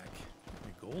gold back.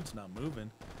 My gold's not moving.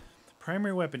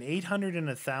 Primary weapon, 800 and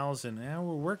 1,000. Now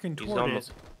we're working toward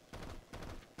it.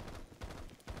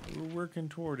 We're working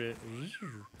toward it.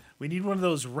 We need one of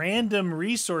those random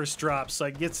resource drops so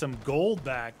I can get some gold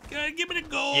back. Give me the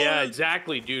gold. Yeah,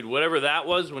 exactly, dude. Whatever that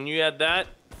was when you had that.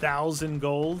 1,000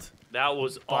 gold. That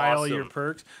was buy awesome. all your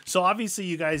perks. So obviously,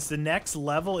 you guys, the next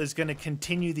level is going to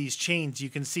continue these chains. You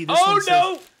can see this one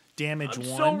says damage 1.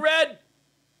 So red.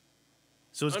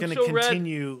 So it's going to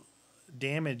continue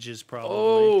damages probably.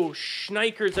 Oh,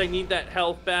 shnikers, I need that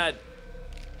health bad.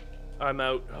 I'm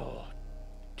out. Oh,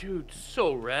 dude,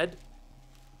 so red.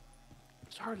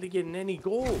 It's hardly getting any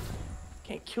gold.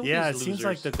 Can't kill these losers. Yeah, it seems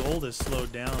like the gold is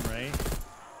slowed down, right?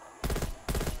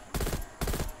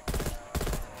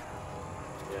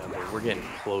 We're getting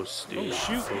close, dude. Oh,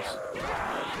 shoot.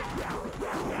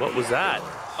 What was that?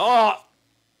 Oh!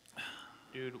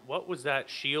 Dude, what was that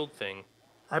shield thing?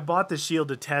 I bought the shield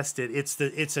to test it.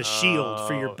 It's a shield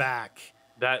for your back.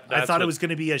 I thought it was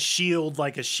going to be a shield,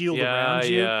 like a shield around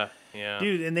you. Yeah.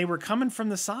 Dude, and they were coming from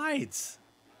the sides.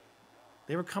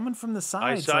 They were coming from the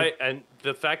sides. I saw it, and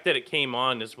the fact that it came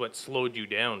on is what slowed you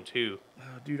down, too.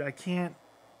 Oh, dude, I can't...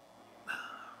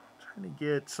 to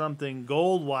get something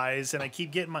gold wise, and I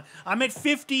keep getting my. I'm at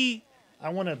 50. I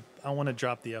want to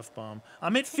drop the F-bomb.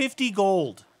 I'm at 50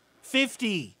 gold.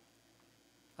 50.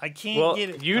 I can't get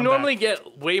it. You normally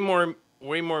get way more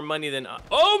money than.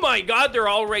 Oh my God! They're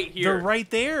all right here. They're right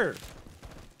there.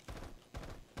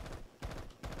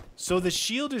 So the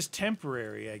shield is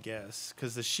temporary, I guess,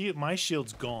 because my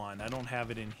shield's gone. I don't have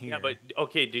it in here. Yeah, but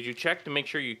okay. Did you check to make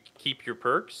sure you keep your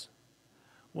perks?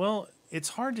 Well, it's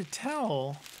hard to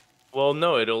tell. Well,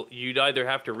 no, you'd either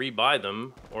have to rebuy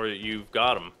them or you've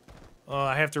got them. Oh,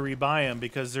 I have to rebuy them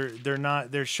because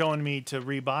they're showing me to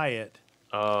rebuy it.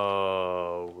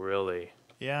 Oh, really?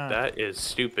 Yeah. That is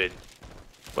stupid.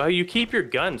 Well, you keep your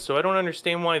gun, so I don't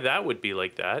understand why that would be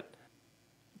like that.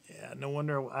 Yeah, no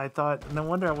wonder I got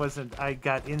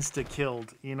insta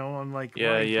killed, you know? I'm like,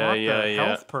 yeah,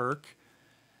 health perk.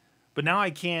 But now I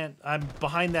can't. I'm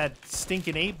behind that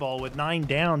stinking 8-ball with 9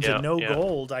 downs and no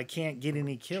gold. I can't get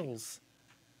any kills.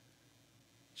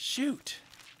 Shoot.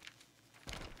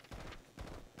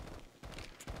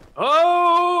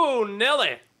 Oh,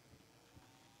 Nelly.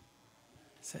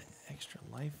 Is that extra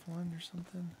life one or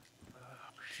something?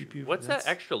 What's that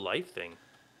extra life thing?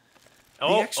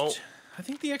 I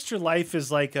think the extra life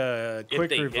is like a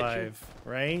quick revive,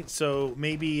 right? So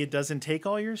maybe it doesn't take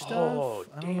all your stuff? Oh,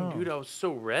 damn, dude, I was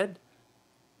so red.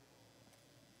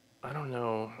 I don't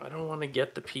know. I don't want to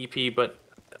get the PP, but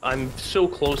I'm so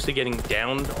close to getting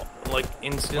downed, like,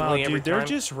 instantly every time. They're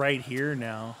just right here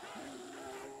now.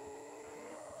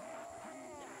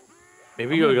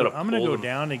 Maybe you gotta. I'm gonna go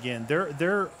down again.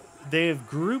 They have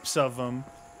groups of them.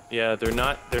 Yeah, they're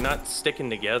not sticking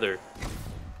together.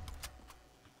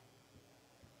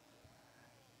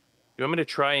 You want me to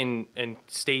try and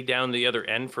stay down the other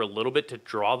end for a little bit to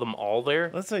draw them all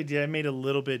there? That's the idea. I made a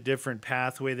little bit different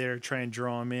pathway there to try and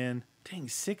draw them in. Dang,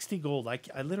 60 gold. I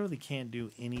literally can't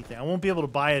do anything. I won't be able to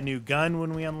buy a new gun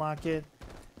when we unlock it.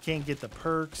 Can't get the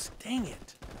perks. Dang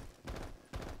it.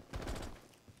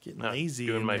 Getting lazy.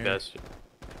 Doing my best.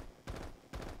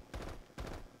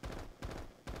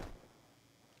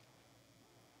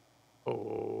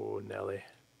 Oh, Nelly.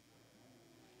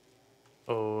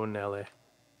 Oh, Nelly.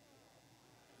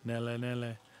 Nelly.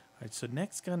 All right, so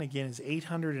next gun again is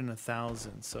 800 and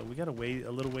 1,000. So we got to wait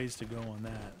a little ways to go on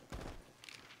that.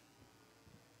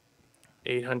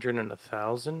 800 and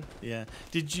 1,000? Yeah.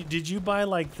 Did you buy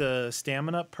like the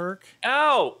stamina perk?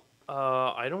 Ow!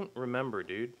 I don't remember,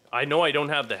 dude. I know I don't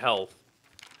have the health.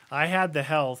 I had the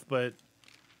health, but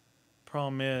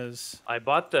problem is I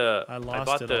bought the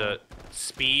all.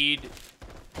 speed.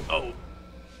 Oh.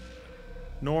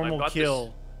 Normal kill.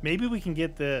 This. Maybe we can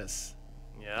get this.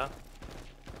 Yeah.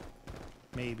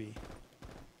 Maybe.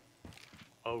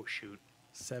 Oh shoot.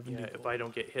 70. Yeah, if I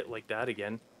don't get hit like that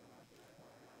again.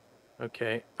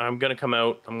 Okay, I'm gonna come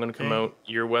out. Out.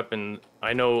 Your weapon.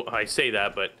 I know I say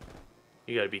that, but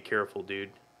you gotta be careful, dude.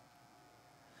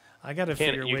 I gotta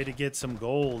figure a way to get some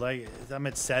gold. I'm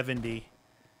at 70.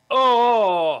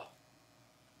 Oh!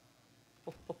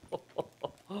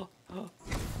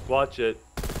 Watch it.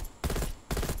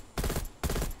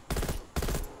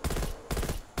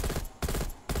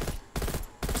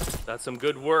 That's some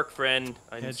good work, friend.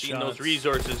 I've seen those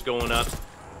resources going up.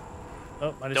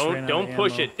 Oh, I just ran out don't of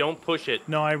push ammo. it. Don't push it.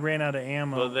 No, I ran out of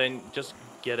ammo. Well, then just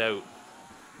get out.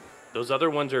 Those other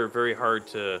ones are very hard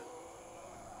to.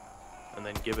 And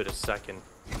then give it a second.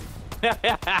 Hey,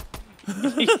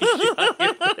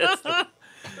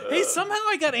 somehow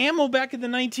I got ammo back in the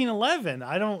 1911.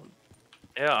 I don't.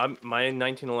 Yeah, my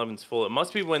 1911's full. It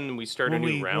must be when we start a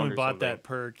new round. When we bought that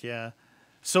perk, yeah.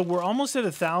 So we're almost at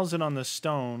 1,000 on the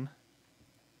stone.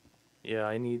 Yeah,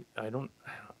 I don't.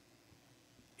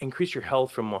 Increase your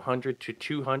health from 100 to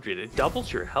 200. It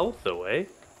doubles your health, though, eh?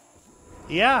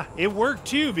 Yeah, it worked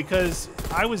too because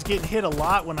I was getting hit a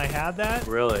lot when I had that.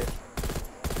 Really?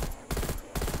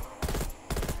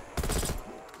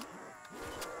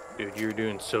 Dude, you're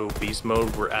doing so beast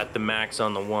mode. We're at the max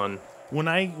on the one. When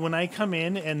I come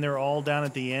in and they're all down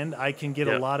at the end, I can get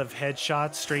a lot of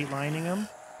headshots straight lining them.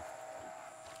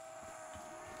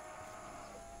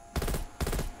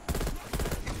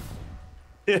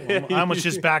 I almost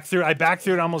just backed through. I backed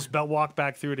through it. Almost walked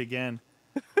back through it again.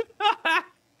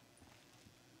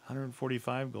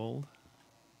 145 gold.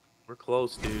 We're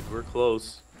close, dude. We're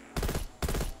close.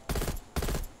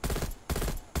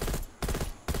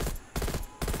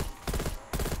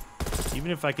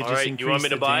 Even if I could just increase you want me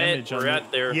to buy damage it? We're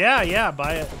at there. Yeah,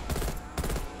 buy it.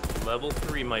 Level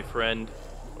 3, my friend.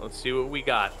 Let's see what we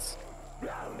got.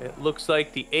 It looks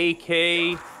like the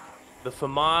AK, the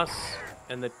FAMAS,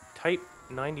 and the Type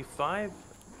 95?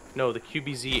 No, the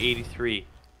QBZ 83.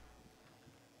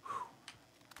 That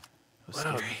was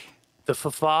scary. The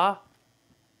FAFA?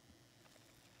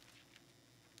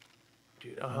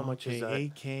 Dude, how much is that?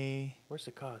 AK. Where's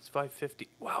the cost? $550.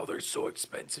 Wow, they're so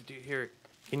expensive, dude. Here,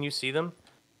 can you see them?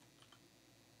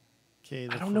 Okay.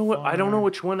 I don't know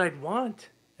which one I'd want.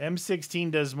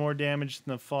 M16 does more damage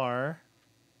than the FAR.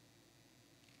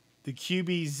 The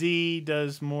QBZ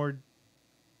does more.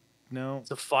 No. It's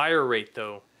the fire rate,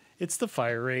 though. It's the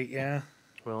fire rate, yeah.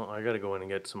 Well, I gotta go in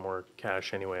and get some more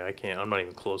cash anyway. I can't. I'm not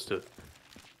even close to.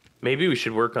 Maybe we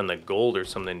should work on the gold or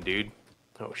something, dude.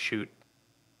 Oh shoot.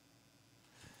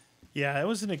 Yeah, it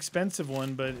was an expensive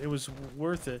one, but it was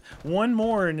worth it. One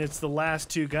more, and it's the last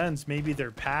two guns. Maybe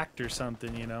they're packed or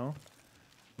something, you know.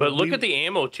 But look at the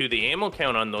ammo too. The ammo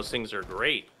count on those things are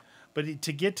great. But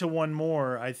to get to one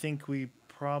more, I think we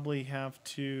probably have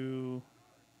to.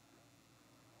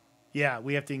 Yeah,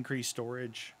 we have to increase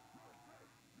storage.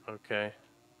 Okay.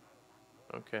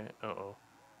 Okay. Uh-oh.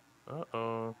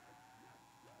 Uh-oh.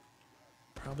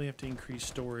 Probably have to increase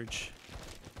storage.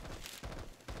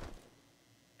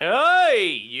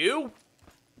 Hey, you!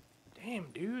 Damn,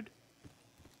 dude.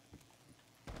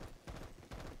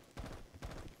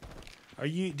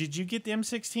 Did you get the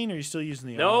M16 or are you still using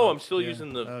the AUG? No, I'm still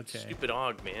using the stupid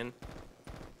AUG, man.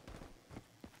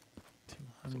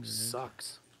 200.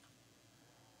 Sucks.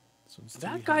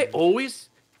 That 300. Guy always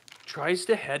tries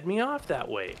to head me off that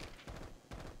way.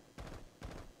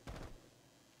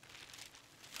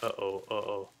 Uh-oh,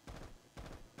 uh-oh.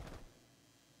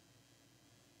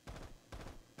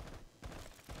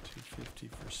 250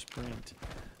 for sprint.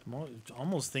 I'm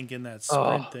almost thinking that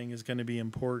sprint thing is going to be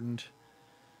important.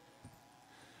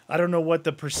 I don't know what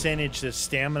the percentage that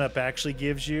stamina up actually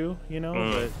gives you, you know,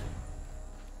 but...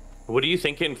 What are you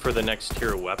thinking for the next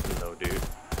tier weapon, though, dude?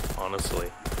 Honestly.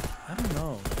 I don't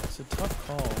know. It's a tough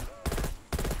call.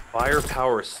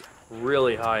 Firepower's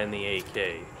really high in the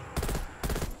AK.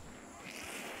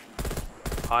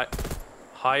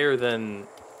 Higher than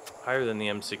the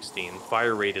M16.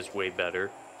 Fire rate is way better.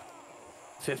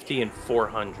 50 and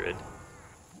 400.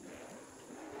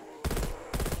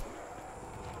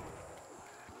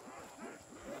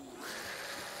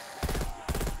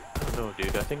 I don't know,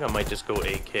 dude. I think I might just go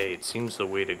AK. It seems the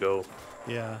way to go.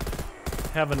 Yeah.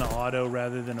 Have an auto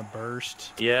rather than a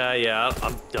burst. Yeah.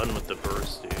 I'm done with the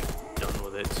burst, dude. Done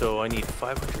with it. So I need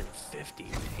 550.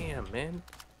 Damn, man.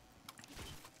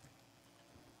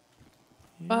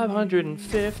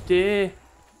 550.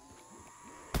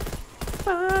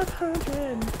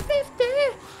 550.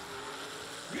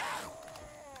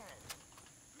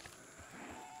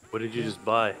 What did you just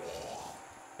buy?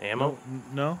 Ammo?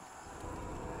 No.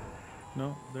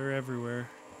 No, they're everywhere.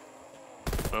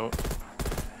 Oh.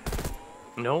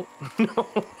 No. No.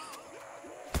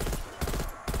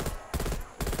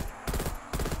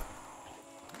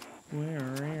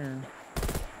 Where?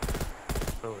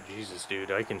 Oh, Jesus,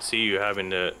 dude. I can see you having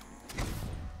to...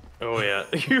 Oh, yeah.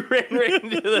 You ran right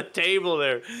into the table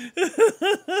there.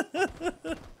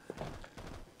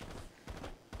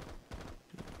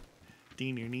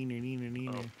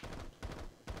 Neener.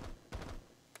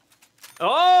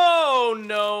 Oh,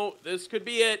 no. This could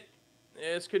be it.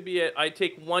 This could be it. I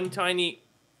take one tiny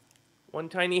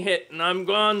hit, and I'm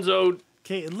gonzoed.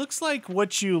 Okay, it looks like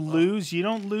what you lose, you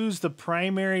don't lose the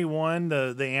primary one,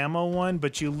 the ammo one,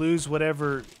 but you lose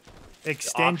whatever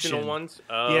extension. The optional ones?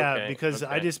 Oh, yeah, okay, because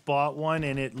okay. I just bought one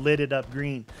and it lit it up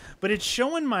green. But it's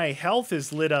showing my health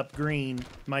is lit up green,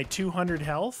 my 200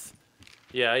 health.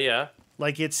 Yeah.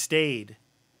 Like it stayed.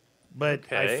 But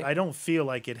okay. I don't feel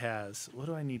like it has. What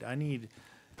do I need? I need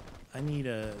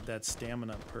that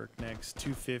stamina perk next,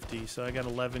 250. So I got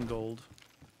 11 gold.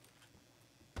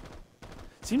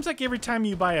 Seems like every time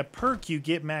you buy a perk, you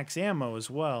get max ammo as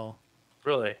well.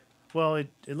 Really? Well, it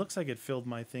looks like it filled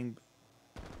my thing.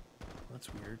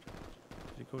 That's weird.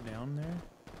 Did it go down there?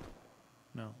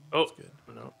 No. Oh, that's good.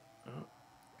 No.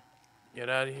 Get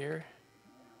out of here.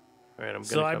 All right, I'm gonna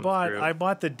So through. I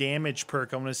bought the damage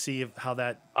perk. I want to see how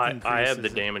that increases. I have the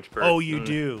damage perk. Oh, you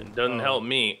do? It doesn't help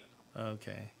me.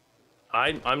 Okay.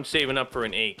 I'm saving up for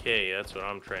an AK. That's what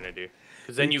I'm trying to do.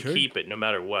 Because then you keep it no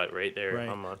matter what, right there. Right.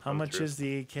 How much is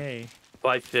the AK?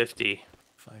 550.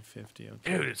 550.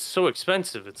 Okay. Dude, it's so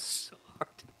expensive. It's so hard.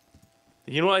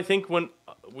 You know what I think when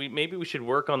maybe we should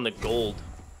work on the gold.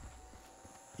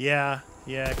 Yeah,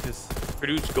 because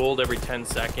produce gold every 10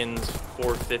 seconds,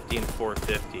 450 and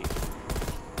 450.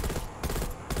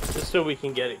 Just so we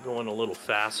can get it going a little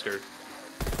faster.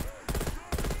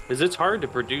 Because it's hard to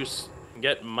produce,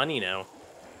 get money now.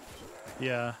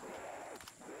 Yeah.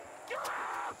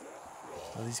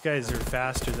 Well, these guys are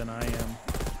faster than I am.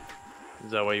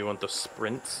 Is that why you want the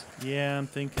sprints? Yeah, I'm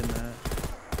thinking that.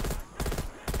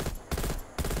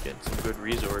 Getting some good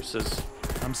resources.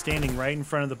 I'm standing right in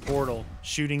front of the portal,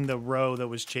 shooting the row that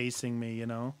was chasing me, you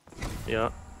know?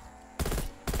 Yeah.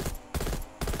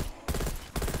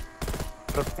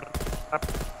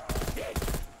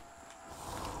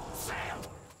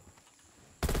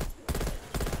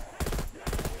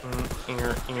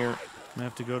 I'm gonna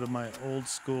have to go to my old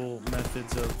school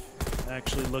methods of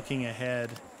actually looking ahead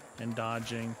and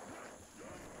dodging.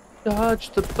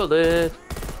 Dodge the bullet.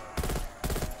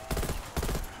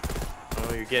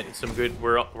 Oh, you're getting some good.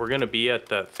 We're gonna be at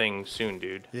that thing soon,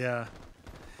 dude. Yeah.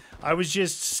 I was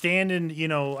just standing, you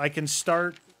know, I can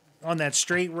start on that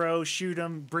straight row, shoot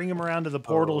him, bring him around to the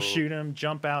portal, shoot him,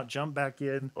 jump out, jump back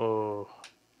in. Oh.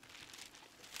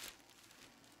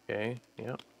 Okay,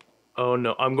 yep. Oh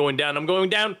no, I'm going down, I'm going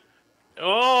down!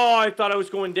 Oh, I thought I was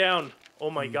going down. Oh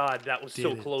my god, that was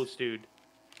so close, dude.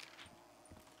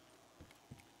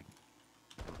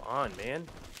 Come on, man.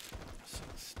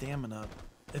 Stamina.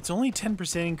 It's only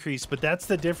 10% increase, but that's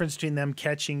the difference between them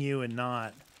catching you and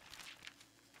not.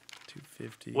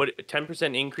 250. What,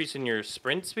 10% increase in your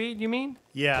sprint speed, you mean?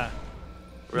 Yeah.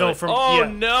 Really? No,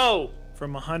 from no!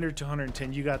 From 100 to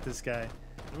 110, you got this guy.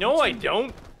 No, I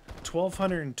don't.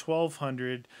 1200 and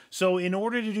 1200. So in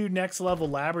order to do next level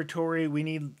laboratory, we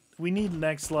need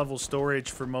next level storage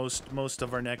for most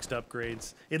of our next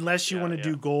upgrades. Unless you want to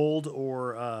do gold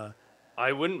or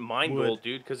I wouldn't mind wood. gold,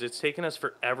 dude, because it's taken us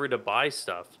forever to buy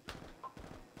stuff.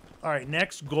 All right,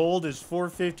 next gold is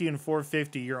 450 and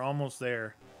 450. You're almost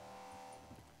there.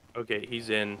 Okay,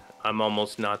 he's in. I'm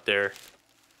almost not there.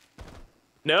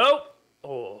 Nope.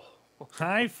 Oh.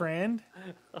 Hi, friend.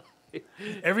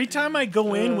 Every time I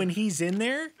go in when he's in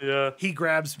there, Yeah. he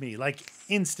grabs me like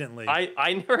instantly.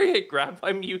 I never get grabbed.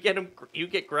 I mean, you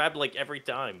get grabbed like every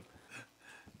time.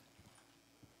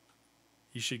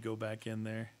 You should go back in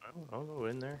there. I'll go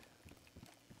in there.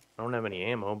 I don't have any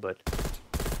ammo, but.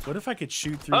 What if I could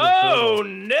shoot through the portal? Oh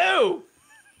no!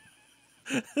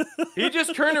 He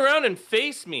just turned around and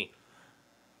faced me.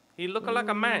 He looked like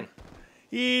a man.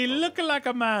 He look like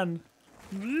a man.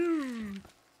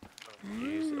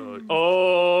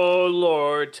 Oh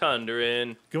Lord,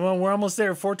 thundering. Come on, we're almost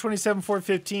there. 427,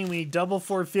 415. We need double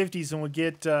 450s and we'll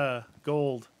get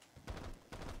gold.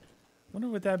 Wonder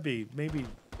what that'd be. Maybe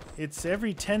it's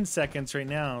every 10 seconds right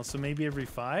now, so maybe every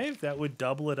 5? That would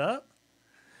double it up.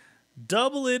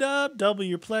 Double it up, double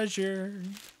your pleasure.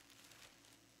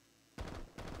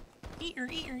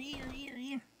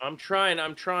 I'm trying.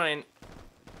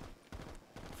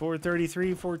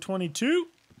 433, 422.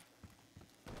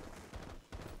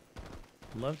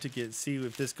 Love to see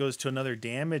if this goes to another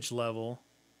damage level.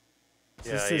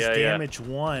 So this is damage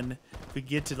 1. If we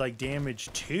get to like damage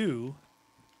 2.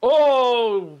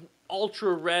 Oh,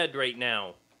 ultra red right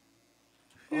now.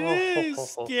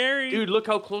 It's scary. Dude, look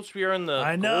how close we are in the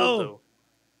I know. gold, though.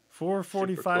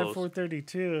 445,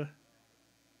 432.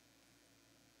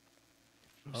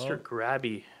 Mr.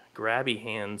 Grabby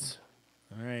hands.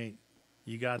 All right.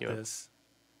 You got this.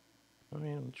 I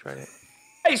mean, I'm trying to.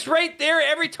 He's right there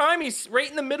every time. He's right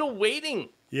in the middle waiting.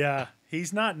 Yeah,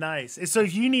 he's not nice. So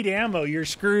if you need ammo, you're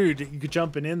screwed. You could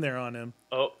jumping in there on him.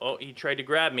 Oh, he tried to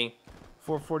grab me.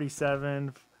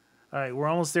 447. All right, we're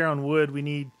almost there on wood. We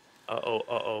need.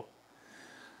 Uh-oh,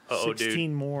 16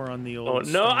 dude. more on the old. Oh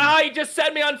no! stone. He just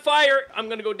set me on fire. I'm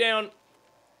gonna go down.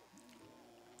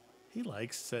 He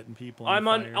likes setting people on I'm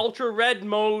fire. on ultra red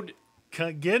mode.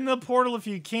 Get in the portal if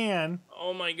you can.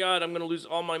 Oh my god! I'm gonna lose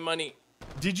all my money.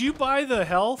 Did you buy the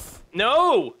health?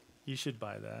 No. You should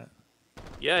buy that.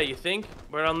 Yeah, you think?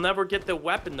 But I'll never get the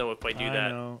weapon though if I do that. I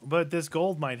know, but this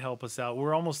gold might help us out.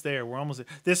 We're almost there.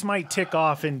 This might tick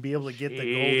off and be able to get the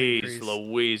gold increase. Jeez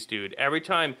Louise, dude. Every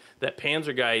time that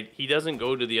Panzer guy, he doesn't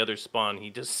go to the other spawn. He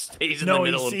just stays in the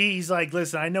middle. No, he's like,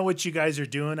 listen, I know what you guys are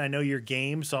doing. I know your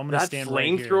game, so I'm going to stand right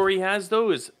here. That flamethrower he has, though,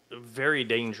 is very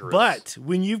dangerous. But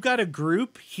when you've got a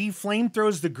group, he flame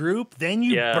throws the group, then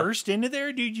you burst into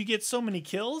there, dude. You get so many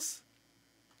kills.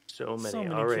 So many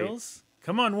All right. Kills.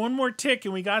 Come on, one more tick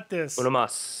and we got this. Una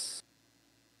más.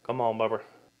 Come on, Bubba.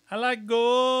 I like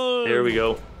gold. There we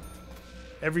go.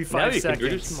 Every 5 seconds. Can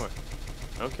do some more.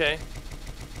 Okay.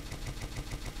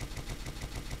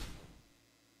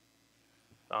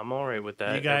 I'm all right with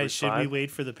that. You guys, should we wait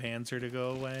for the Panzer to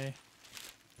go away?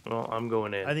 Well, I'm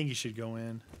going in. I think you should go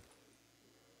in.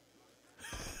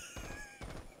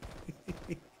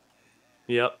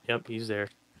 Yep, he's there.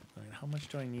 All right, how much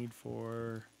do I need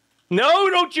for... No,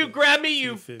 don't you grab me,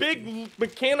 you big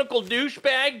mechanical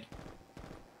douchebag!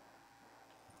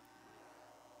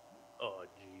 Oh,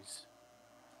 jeez.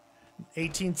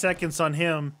 18 seconds on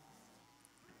him.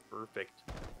 Perfect.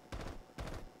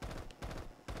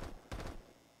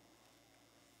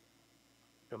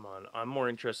 Come on, I'm more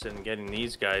interested in getting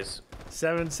these guys.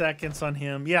 7 seconds on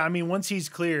him. Yeah, I mean, once he's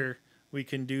clear, we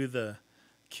can do the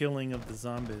killing of the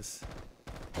zombies.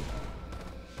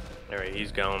 All right,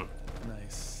 he's gone.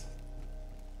 Nice.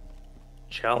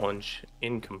 Challenge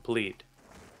incomplete.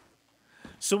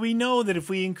 So we know that if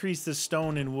we increase the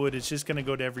stone and wood, it's just going to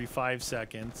go to every 5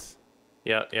 seconds.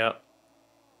 Yeah.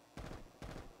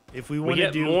 If we want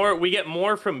to do more, we get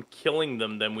more from killing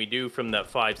them than we do from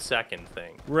that 5-second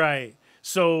thing. Right.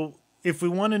 So if we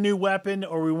want a new weapon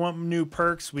or we want new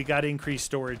perks, we got to increase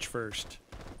storage first.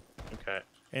 Okay.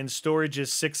 And storage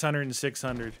is 600 and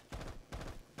 600.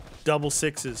 Double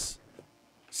sixes.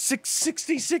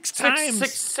 666 times.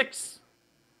 666.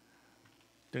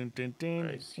 Dun, dun, dun,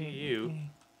 I see you.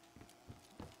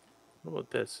 What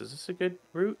about this? Is this a good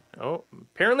route? Oh,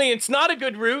 apparently it's not a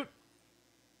good route.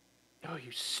 Oh,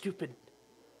 you stupid.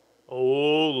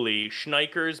 Holy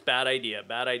schnikers. Bad idea.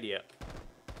 Bad idea.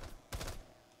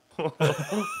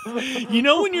 You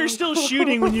know when you're still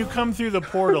shooting when you come through the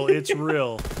portal, it's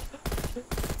real.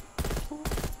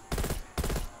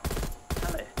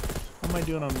 What am I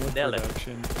doing on wood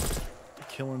production?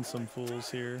 Killing some fools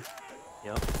here.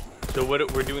 Yep. So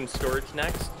we're doing storage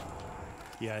next?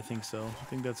 Yeah, I think so. I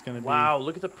think that's gonna be. Wow,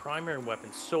 look at the primary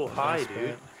weapon, so high,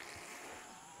 dude.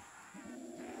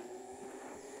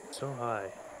 So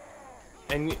high.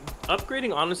 And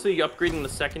upgrading, honestly, upgrading the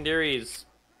secondary is,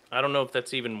 I don't know if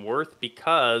that's even worth,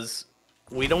 because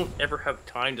we don't ever have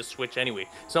time to switch anyway.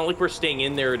 It's not like we're staying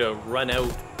in there to run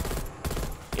out,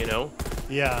 you know?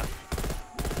 Yeah.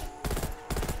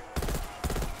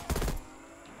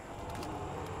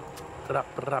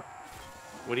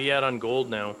 What are you at on gold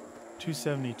now?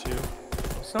 272.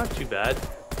 It's not too bad.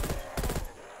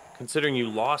 Considering you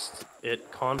lost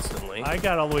it constantly. I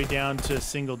got all the way down to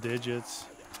single digits.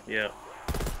 Yeah.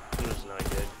 It was not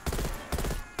good.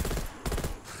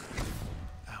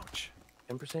 Ouch.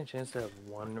 10% chance to have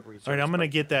one resource. All right, I'm going to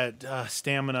get that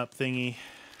stamina up thingy.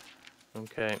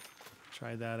 Okay.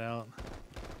 Try that out.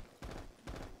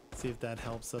 See if that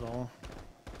helps at all.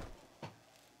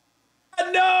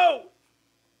 No!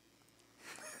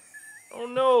 Oh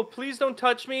no, please don't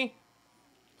touch me.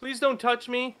 Please don't touch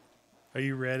me. Are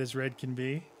you red as red can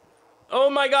be? Oh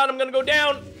my god, I'm gonna go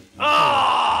down.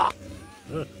 Ah!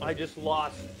 I just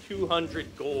lost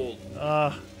 200 gold.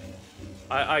 I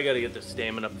gotta get the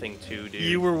stamina thing too, dude.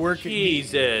 You were working.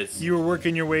 Jesus. You were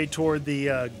working your way toward the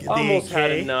Almost AK.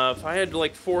 had enough. I had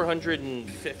like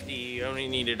 450. I only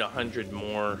needed 100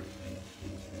 more.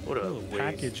 What a little waste.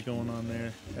 package going on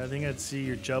there. I think I'd see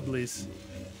your jubblies.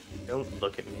 Don't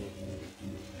look at me.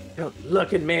 Don't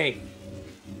look at me.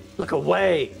 Look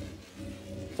away.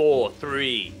 4,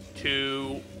 3,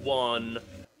 2, 1,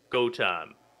 go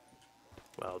time.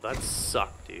 Wow, that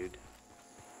sucked, dude.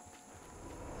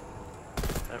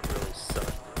 That really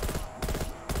sucked.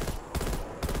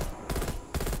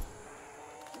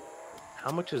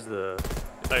 How much is the...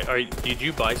 did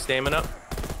you buy stamina?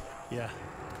 Yeah.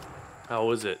 How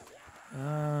was it?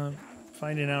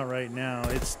 Finding out right now.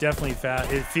 It's definitely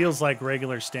fat. It feels like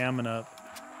regular stamina.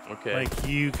 Okay. Like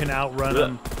you can outrun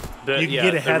them. You can yeah,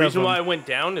 get ahead of them. The reason why I went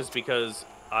down is because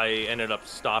I ended up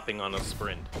stopping on a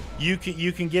sprint. You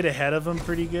can get ahead of them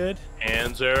pretty good.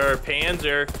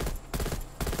 Panzer.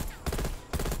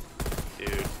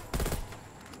 Dude.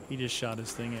 He just shot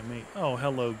his thing at me. Oh,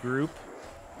 hello, group.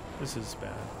 This is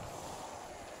bad.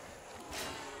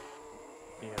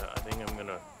 Yeah, I think I'm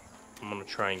gonna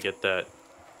try and get that.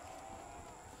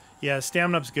 Yeah,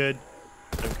 stamina-up's good.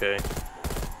 Okay.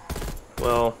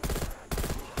 Well.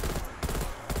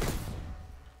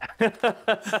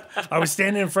 I was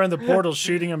standing in front of the portal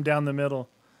shooting him down the middle.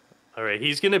 All right,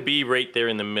 he's going to be right there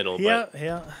in the middle. Yeah, but...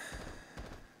 yeah.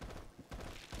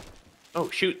 Oh,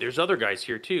 shoot, there's other guys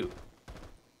here, too.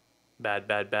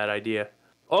 Bad idea.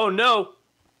 Oh, no.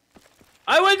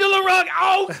 I went to the wrong...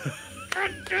 Oh!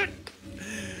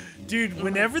 Dude,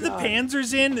 whenever the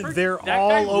Panzer's in, they're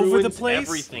all over the place.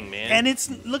 Everything, man. And it's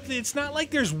not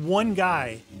like there's one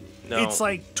guy. No. It's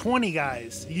like 20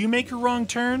 guys. You make a wrong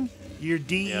turn, you're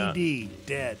DED,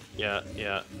 dead. Yeah.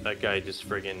 That guy just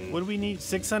friggin'... What do we need?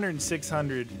 600 and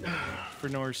 600 for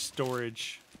Norse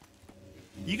storage.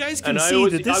 You guys can see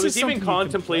that this is I was even something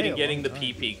contemplating you can play getting the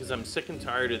PP because I'm sick and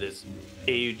tired of this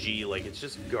AUG. Like, it's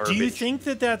just garbage. Do you think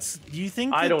that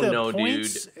I don't the know,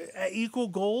 points equal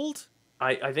gold?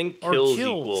 I think kills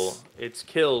equal. It's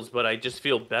kills, but I just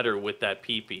feel better with that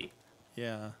PP.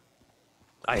 Yeah.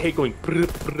 I hate going...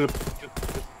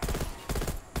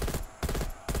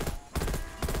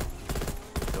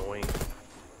 Annoying.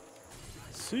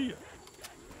 See ya.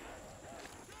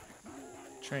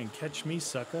 Try and catch me,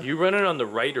 sucker. You run it on the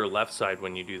right or left side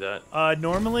when you do that?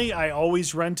 Normally, I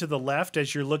always run to the left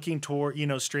as you're looking toward,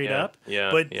 straight up.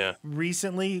 Yeah, But yeah.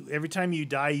 recently, every time you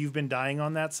die, you've been dying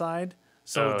on that side.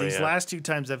 So these last two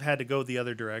times, I've had to go the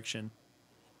other direction.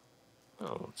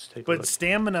 Oh, let's take a But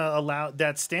look.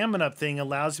 that stamina thing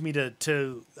allows me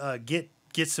to get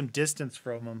some distance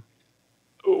from him.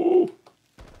 Oh.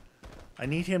 I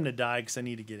need him to die because I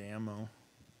need to get ammo.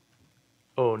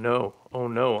 Oh no! Oh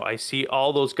no! I see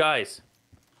all those guys.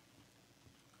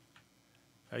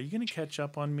 Are you gonna catch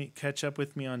up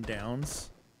with me on downs?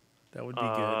 That would be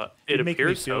good. It You'd make me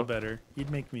appears feel so. better.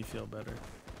 You'd make me feel better.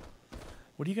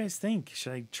 What do you guys think?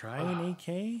 Should I try an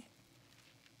AK?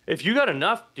 If you got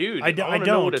enough, dude. I wanna know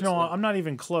don't. what it's No, like. I'm not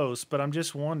even close. But I'm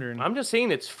just wondering. I'm just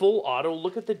saying it's full auto.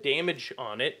 Look at the damage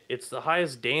on it. It's the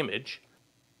highest damage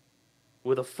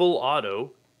with a full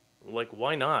auto. Like,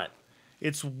 why not?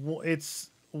 It's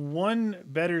one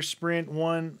better sprint.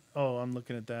 One. Oh, I'm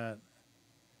looking at that.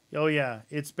 Oh yeah,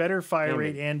 it's better fire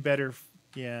rate and better.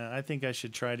 Yeah, I think I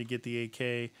should try to get the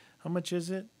AK. How much is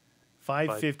it?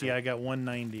 550. I got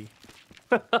 190.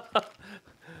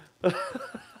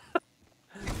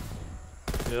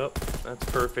 Yep, that's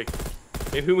perfect.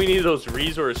 Maybe we need those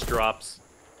resource drops.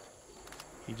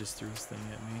 He just threw his thing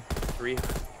at me.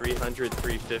 300,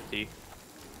 350.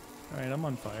 All right, I'm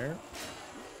on fire.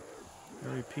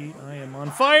 I repeat, I am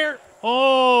on fire.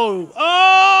 Oh,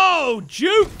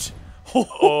 juked.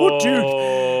 Oh,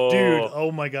 dude.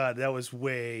 Oh my God, that was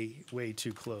way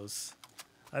too close.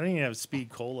 I didn't even have speed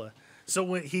cola. So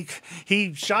when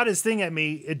he shot his thing at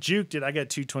me, it juked it. I got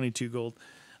 222 gold.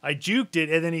 I juked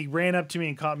it, and then he ran up to me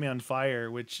and caught me on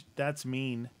fire, which that's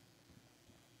mean.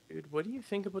 Dude, what do you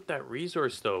think about that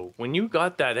resource, though? When you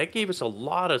got that, that gave us a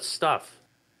lot of stuff.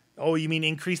 Oh, you mean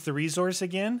increase the resource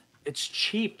again? It's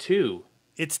cheap, too.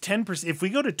 It's 10%. If we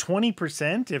go to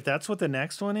 20%, if that's what the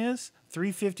next one is,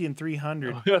 350 and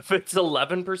 300. If it's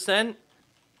 11%?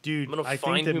 Dude, I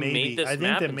think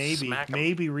that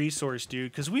maybe resource,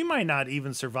 dude, because we might not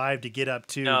even survive to get up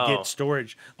to get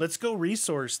storage. Let's go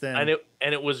resource then.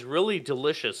 And it was really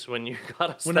delicious when you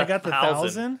got us when I got the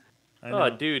 1,000.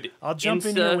 Oh, dude! I'll jump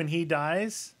in here when he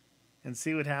dies, and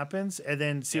see what happens, and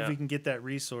then see if we can get that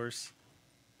resource.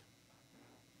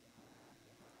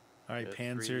 All right,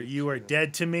 Panzer, you are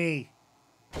dead to me.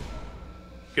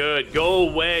 Good, go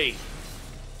away.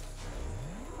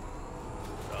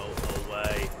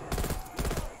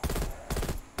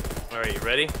 All right, you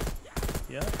ready?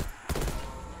 Yeah.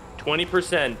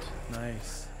 20%.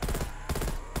 Nice.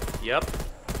 Yep.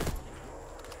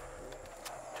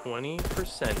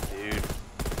 20%, dude.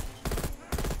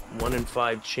 1 in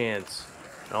 5 chance.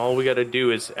 And all we gotta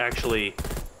do is actually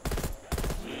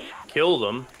kill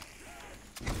them.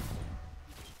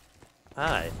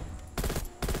 Hi.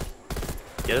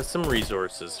 Get us some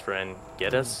resources, friend.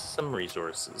 Get us some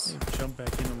resources. Jump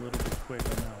back in a little bit quick on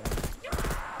that one.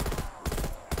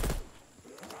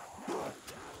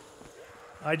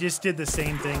 I just did the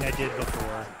same thing I did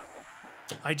before.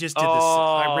 I just did this.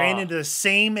 I ran into the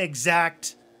same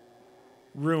exact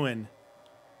ruin.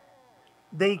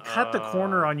 They cut the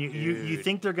corner on you. You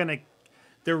think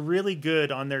they're really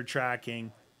good on their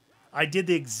tracking. I did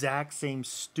the exact same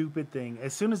stupid thing.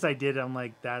 As soon as I did it, I'm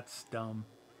like, that's dumb.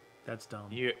 That's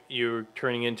dumb. You're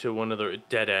turning into one of the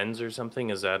dead ends or something?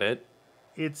 Is that it?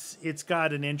 It's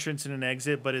got an entrance and an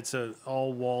exit, but it's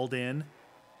all walled in.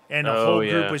 And a whole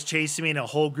group was chasing me, and a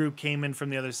whole group came in from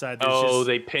the other side.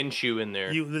 They pinch you in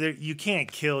there. You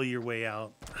can't kill your way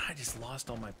out. I just lost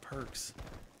all my perks.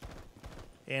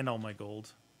 And all my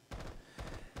gold.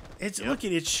 Look,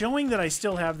 it's showing that I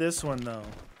still have this one, though.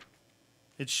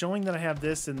 It's showing that I have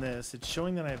this and this. It's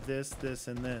showing that I have this, this,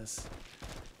 and this.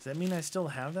 Does that mean I still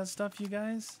have that stuff, you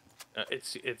guys?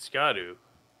 It's got to.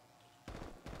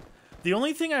 The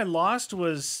only thing I lost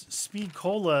was Speed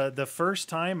Cola the first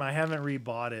time. I haven't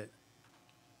rebought it.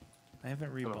 Come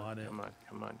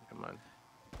on.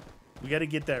 We got to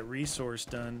get that resource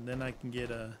done. Then I can get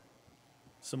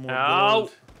some more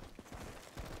gold.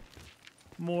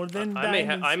 More than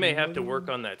I may have to work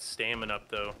on that stamina up,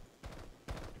 though.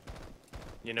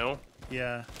 You know?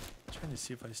 Yeah. I'm trying to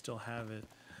see if I still have it.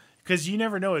 Because you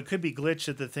never know. It could be glitched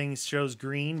that the thing shows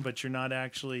green, but you're not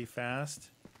actually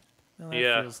fast. No,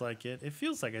 that feels like it. It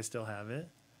feels like I still have it.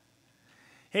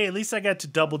 Hey, at least I got to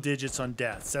double digits on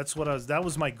deaths. That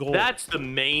was my goal. That's the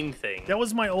main thing. That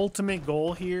was my ultimate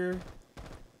goal here.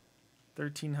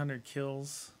 1,300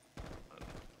 kills.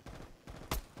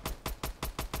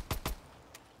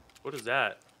 What is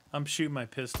that? I'm shooting my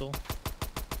pistol.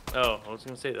 Oh, I was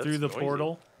gonna say that's through the noisy.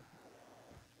 portal.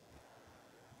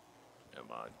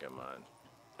 Come on.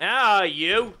 Ah,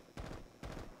 you.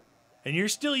 And you're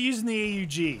still using the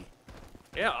AUG.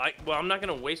 Yeah, I'm not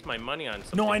gonna waste my money on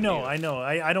something. No, I know. new.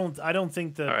 I don't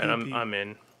think the. All right, PP, I'm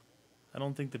in. I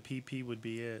don't think the PP would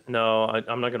be it. No,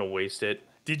 I'm not gonna waste it.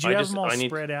 Did you have them all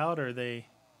spread out, or are they?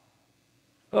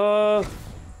 I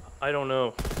don't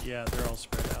know. Yeah, they're all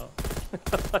spread out.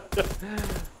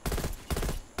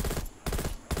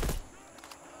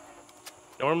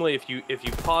 Normally, if you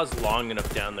pause long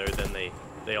enough down there, then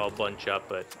they all bunch up,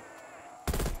 but.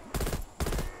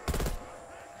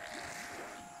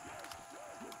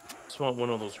 Just want one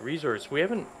of those resources. We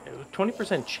haven't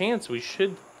 20% chance. We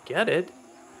should get it.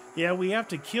 Yeah, we have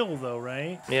to kill though,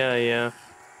 right? Yeah.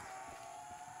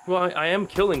 Well, I am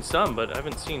killing some, but I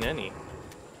haven't seen any.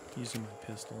 Using my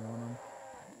pistol on them.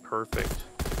 Perfect.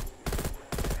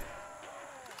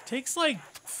 Takes like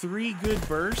 3 good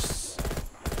bursts.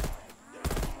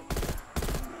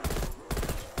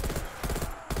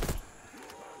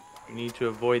 You need to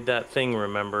avoid that thing,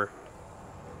 remember?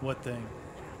 What thing?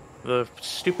 The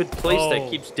stupid place that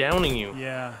keeps downing you.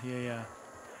 Yeah.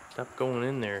 Stop going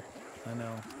in there. I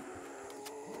know.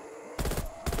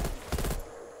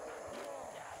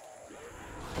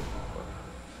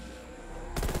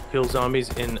 Kill zombies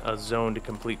in a zone to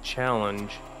complete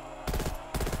challenge.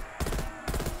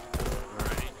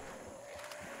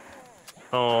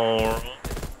 Alright.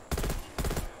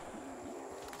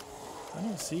 I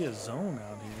don't see a zone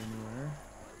out here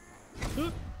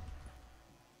anywhere.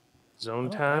 Zone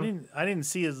time? I didn't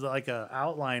see as like a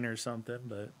outline or something,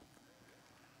 but.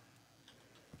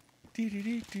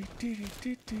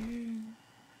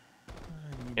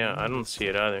 Yeah, I don't see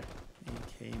it either.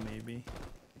 EK maybe.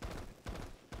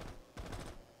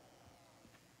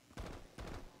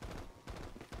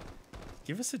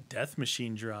 Give us a death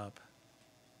machine drop.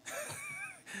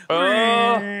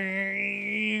 Oh,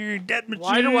 death machine.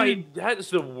 why do I? That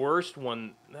is the worst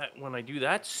one. That when I do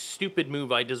that stupid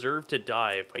move, I deserve to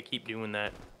die if I keep doing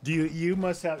that. Do you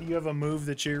must have you have a move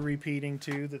that you're repeating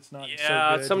too? That's not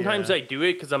Yeah, so good? sometimes I do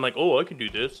it because I'm like, oh, I can do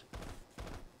this.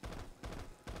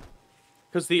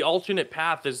 Because the alternate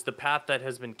path is the path that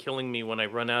has been killing me when I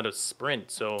run out of sprint.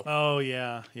 So. Oh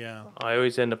yeah, yeah. I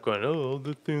always end up going, oh, I'll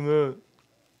just do that.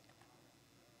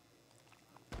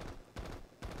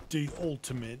 The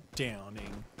ultimate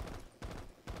downing.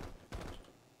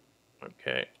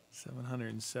 Okay. 700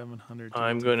 and 700.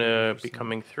 I'm gonna be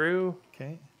coming through.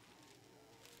 Okay.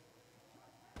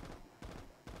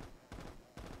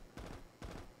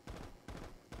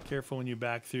 Careful when you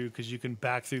back through, because you can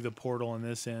back through the portal on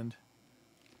this end.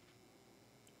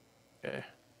 Okay.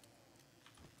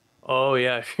 Oh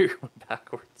yeah, if you're going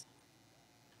backwards.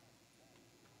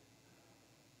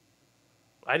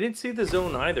 I didn't see the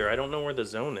zone either. I don't know where the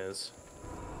zone is.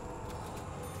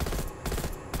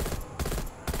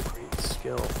 Great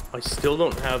skill. I still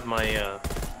don't have my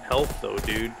health though,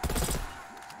 dude.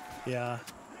 Yeah.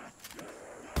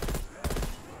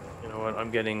 You know what?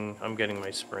 I'm getting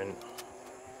my sprint.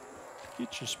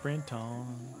 Get your sprint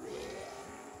on.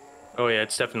 Oh yeah,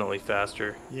 it's definitely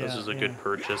faster. Yeah, this is a good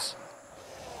purchase.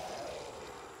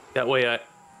 That way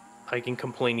I can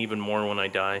complain even more when I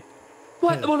die.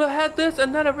 What? Well, I had this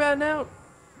and then I ran out.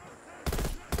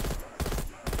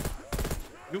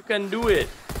 You can do it.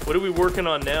 What are we working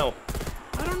on now?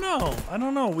 I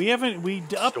don't know. We upped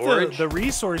the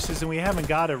resources and we haven't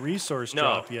got a resource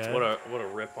drop yet. What a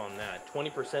rip on that.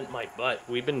 20% my butt.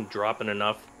 We've been dropping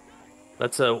enough.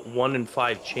 That's a 1 in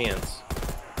 5 chance.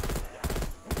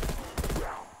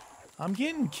 I'm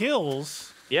getting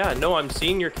kills. Yeah, no, I'm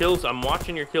seeing your kills. I'm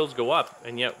watching your kills go up,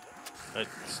 and yet it's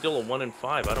still a 1 in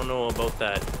 5. I don't know about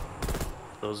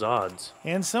those odds.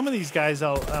 And some of these guys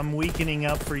I'm weakening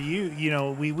up for you. You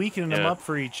know, we weaken them up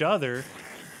for each other.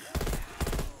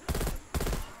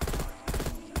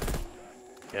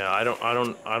 Yeah, I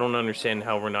don't understand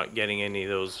how we're not getting any of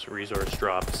those resource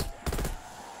drops.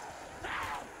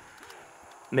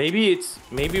 Maybe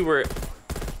we're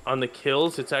on the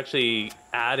kills. It's actually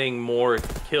adding more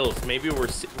kills. Maybe we're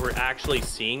actually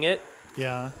seeing it.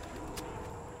 Yeah.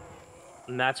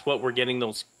 And that's what we're getting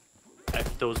those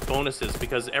bonuses,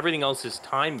 because everything else is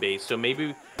time based. So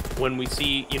maybe when we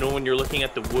see, you know, when you're looking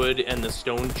at the wood and the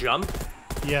stone jump.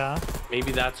 Yeah.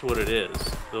 Maybe that's what it is.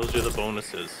 Those are the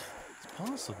bonuses. It's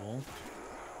possible.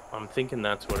 I'm thinking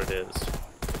that's what it is.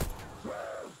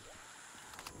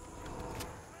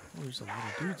 There's a lot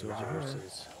of dudes over here.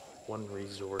 One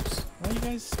resource. Why are you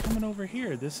guys coming over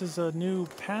here? This is a new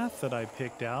path that I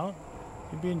picked out.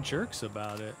 You're being jerks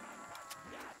about it.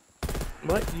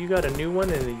 What? You got a new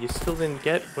one and you still didn't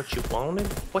get what you wanted?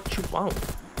 What you want?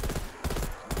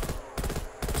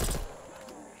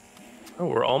 Oh,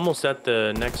 we're almost at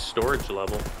the next storage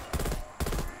level.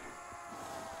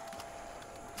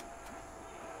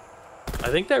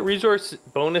 I think that resource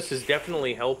bonus is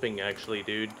definitely helping, actually,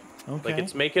 dude. Okay. Like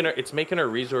it's making our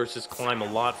resources climb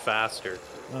a lot faster.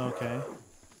 Okay.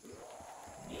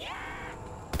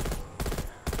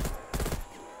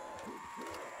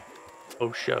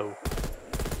 Oh, show.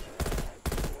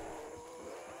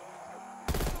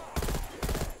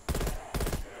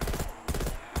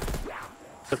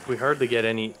 Look, we hardly get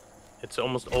any. It's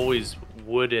almost always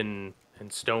wood and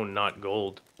stone, not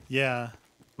gold. Yeah.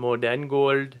 More than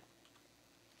gold.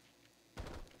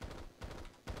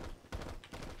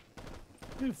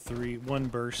 I have one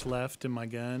burst left in my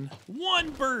gun. One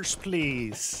burst,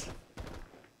 please.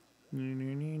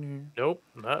 Nope,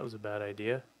 that was a bad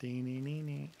idea.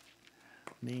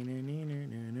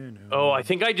 Oh, I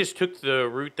think I just took the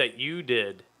route that you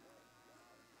did.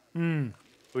 Where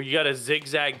you got to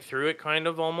zigzag through it, kind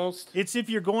of, almost. It's if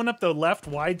you're going up the left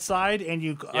wide side and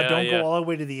you don't go all the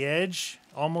way to the edge,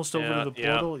 almost over to the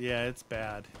portal. Yeah, it's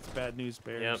bad. It's bad news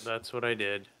bears. Yep, that's what I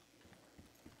did.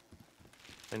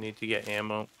 I need to get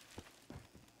ammo.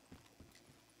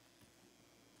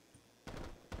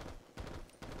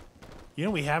 You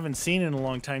know, we haven't seen in a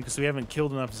long time because we haven't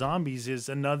killed enough zombies is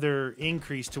another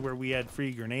increase to where we had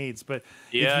free grenades. But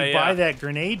if you buy that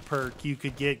grenade perk, you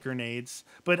could get grenades.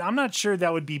 But I'm not sure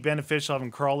that would be beneficial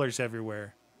having crawlers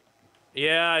everywhere.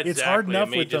 Yeah, exactly. It's hard enough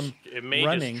with them It may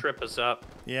running. just trip us up.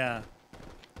 Yeah.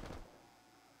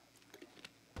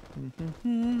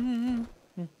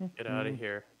 Get out of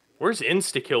here. Where's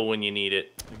insta-kill when you need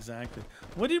it? Exactly.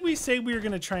 What did we say we were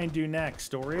going to try and do next?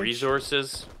 Storage?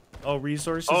 Resources. Oh,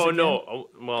 resources Oh, again? no. Oh,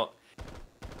 well,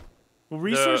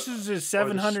 resources is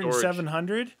 700 and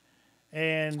 700.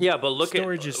 And yeah, but look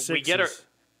storage at is we get our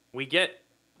we get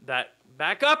that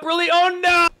back up really.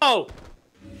 Oh no!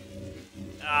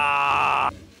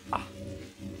 Ah!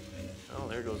 Oh,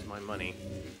 there goes my money.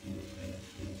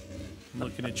 I'm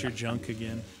looking at your junk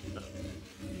again.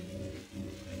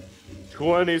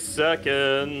 20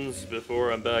 seconds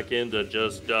before I'm back in to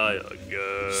just die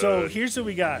again. So here's what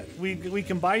we got. We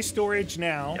can buy storage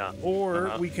now,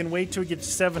 or we can wait till we get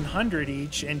 700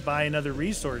 each and buy another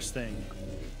resource thing.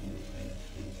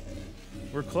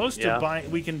 We're close to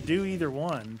buying. We can do either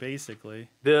one, basically.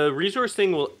 The resource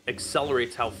thing will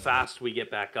accelerate how fast we get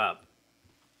back up.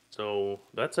 So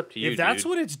that's up to you, if that's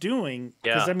what it's doing,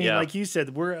 because I mean, like you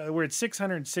said, we're at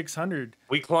 600, 600.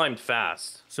 We climbed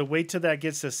fast. So wait till that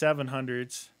gets to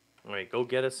 700s. All right, go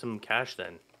get us some cash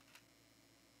then.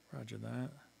 Roger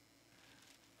that.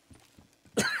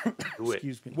 Do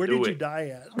Excuse it. me. Where did you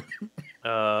die at?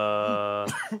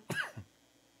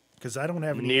 Because I don't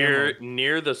have any ammo.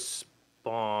 Near the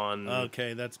spawn.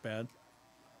 Okay, that's bad.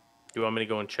 You want me to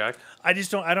go and check? I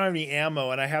don't have any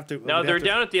ammo, and I have to. No, they're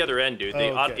down at the other end, dude.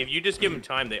 They okay. If you just give them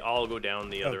time, they all go down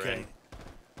the other end.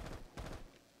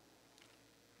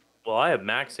 Well, I have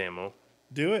max ammo.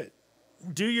 Do it.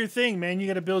 Do your thing, man. You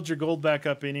got to build your gold back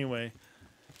up anyway.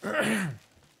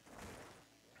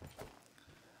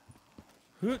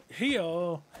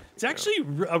 It's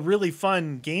actually a really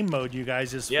fun game mode, you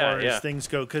guys, as far as things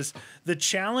go, because the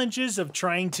challenges of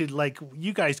trying to, like,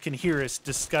 you guys can hear us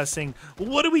discussing, well,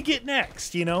 what do we get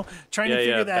next, you know? Trying to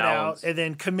figure that out, and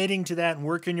then committing to that and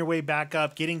working your way back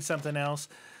up, getting something else.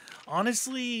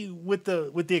 Honestly, with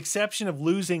the exception of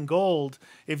losing gold,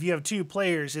 if you have two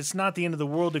players, it's not the end of the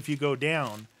world if you go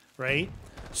down, right?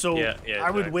 So I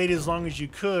would wait as long as you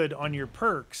could on your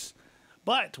perks.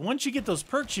 But once you get those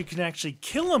perks, you can actually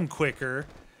kill them quicker,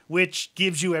 which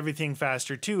gives you everything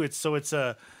faster too. It's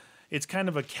kind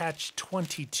of a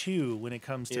catch-22 when it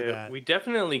comes to that. We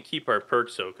definitely keep our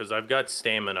perks though, because I've got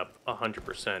stamina up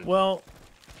 100%. Well,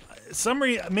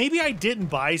 maybe I didn't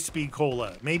buy Speed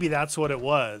Cola. Maybe that's what it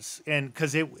was, and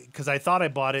because I thought I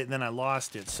bought it and then I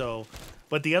lost it. So,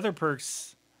 but the other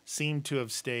perks seem to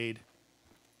have stayed.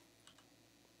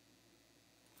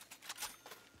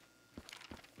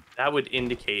 That would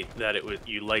indicate that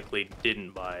you likely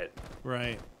didn't buy it.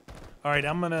 Right. All right,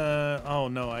 I'm gonna. Oh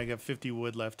no, I got 50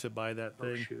 wood left to buy that thing.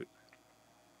 Oh shoot.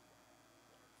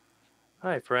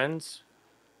 Hi, friends.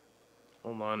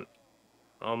 Hold on.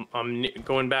 I'm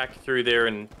going back through there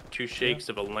in 2 shakes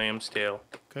of a lamb's tail.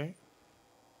 Okay.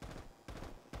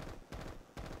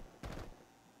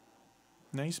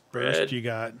 Nice burst you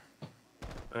got.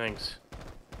 Thanks.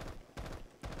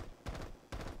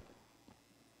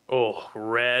 Oh,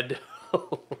 red.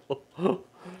 Red.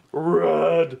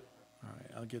 All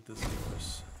right, I'll get this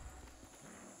horse.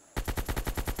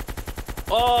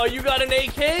 Oh, you got an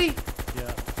AK?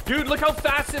 Yeah. Dude, look how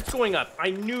fast it's going up.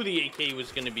 I knew the AK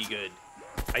was going to be good.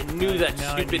 I knew that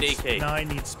stupid AK. Now I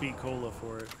need Speed Cola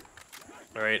for it.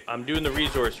 All right, I'm doing the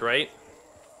resource, right?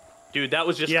 Dude, that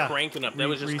was just cranking up. That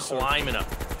was just climbing up.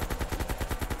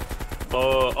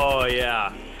 Oh,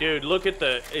 yeah. Dude, look at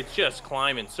it's just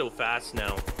climbing so fast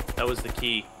now. That was the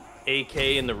key. AK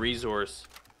and the resource.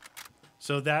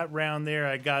 So that round there,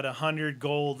 I got 100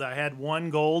 gold. I had 1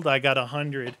 gold. I got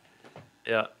 100.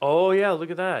 Yeah. Oh, yeah,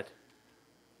 look at that.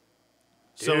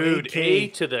 So dude, AK, A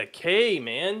to the K,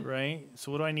 man. Right.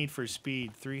 So what do I need for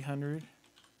speed? 300?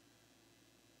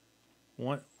 I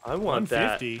want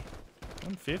 150. that.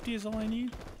 150 is all I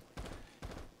need?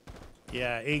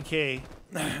 Yeah, AK.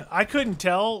 I couldn't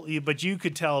tell, but you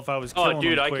could tell if I was killing them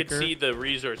quicker. I could see the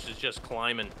resources just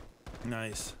climbing.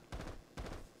 Nice.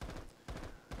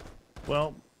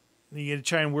 Well, you got to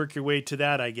try and work your way to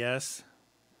that, I guess.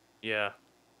 Yeah,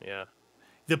 yeah.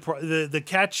 The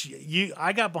catch,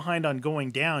 I got behind on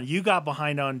going down. You got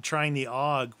behind on trying the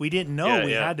AUG. We didn't know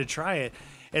we had to try it,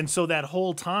 and so that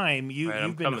whole time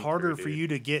you've been harder for you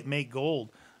to make gold.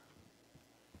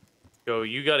 Yo,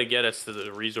 you got to get us to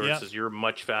the resources. Yep. You're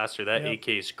much faster. That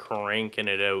AK's cranking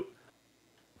it out.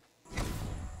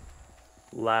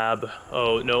 Lab.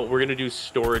 Oh no, we're gonna do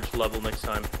storage level next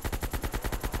time.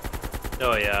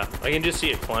 Oh yeah, I can just see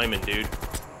it climbing, dude.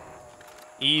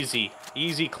 Easy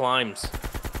climbs.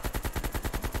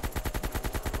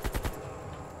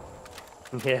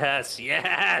 Yes,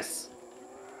 yes!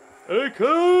 AK!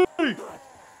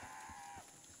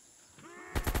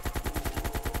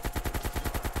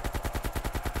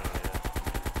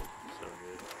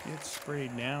 Get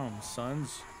sprayed down,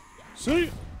 sons.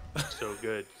 See? So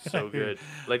good, so good.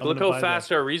 Like, look how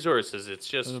fast our resources. It's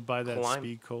just I'm gonna buy that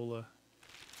Speed Cola.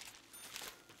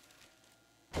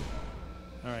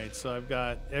 All right, so I've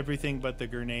got everything but the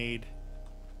grenade.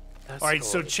 All right,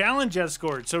 so challenge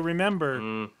escort. So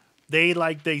remember,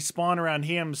 they spawn around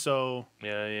him, so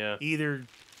Yeah. either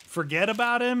forget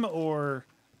about him or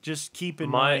just keep in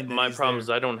My mind that my he's problem there. is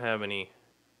I don't have any.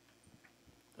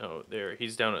 Oh, there.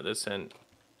 He's down at this end.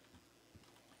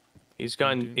 He's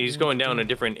going down a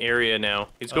different area now.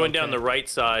 He's going down the right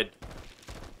side.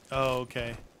 Oh,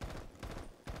 okay.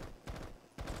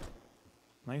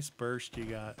 Nice burst you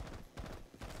got.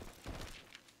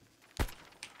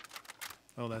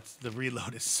 Oh, the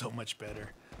reload is so much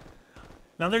better.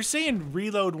 Now they're saying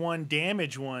reload 1,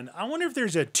 damage 1. I wonder if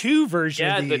there's a 2 version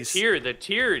of these. Yeah, the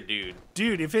tier, dude.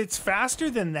 Dude, if it's faster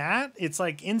than that, it's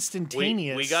like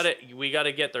instantaneous. We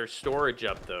gotta get their storage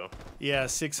up though. Yeah,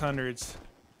 600s.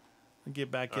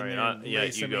 Get back in there. And yeah, lay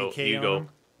you some go. AK You on go. them.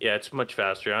 Yeah, it's much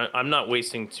faster. I'm not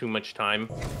wasting too much time,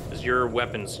 because your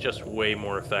weapon's just way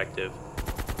more effective.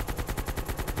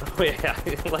 Oh yeah,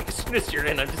 like as soon as you're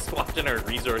in, I'm just watching our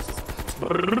resources.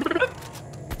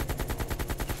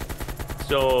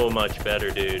 So much better,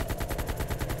 dude.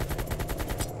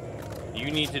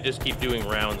 You need to just keep doing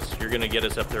rounds. You're gonna get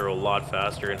us up there a lot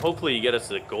faster, and hopefully you get us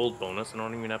the gold bonus. I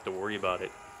don't even have to worry about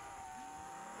it.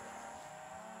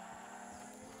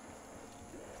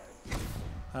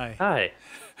 Hi. Hi.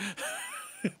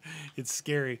 It's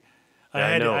scary.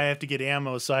 Yeah, I have to get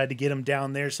ammo, so I had to get them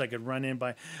down there so I could run in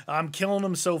by. I'm killing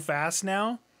them so fast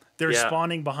now. They're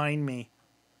spawning behind me.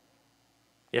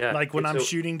 Yeah. Like when I'm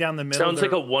shooting down the middle. Sounds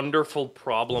like a wonderful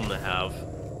problem to have.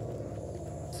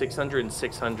 600 and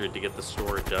 600 to get the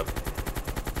storage up.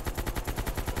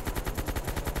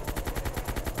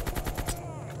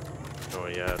 Oh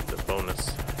yeah, the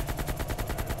bonus.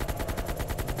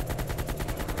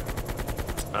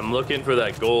 I'm looking for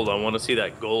that gold. I want to see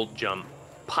that gold jump.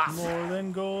 Pop. More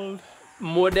than gold.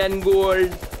 More than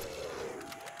gold.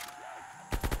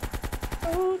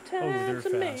 Oh, they're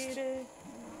fast.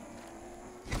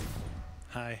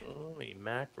 Hi. Holy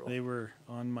mackerel. They were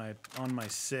on my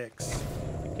 6.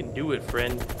 You can do it,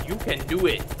 friend. You can do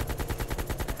it.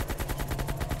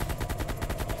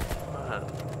 Come on.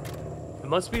 It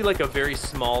must be like a very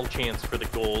small chance for the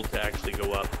gold to actually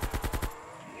go up.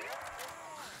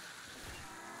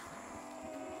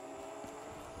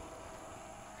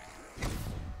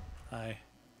 Hi.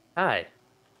 Hi.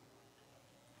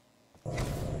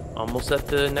 Almost at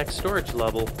the next storage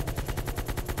level.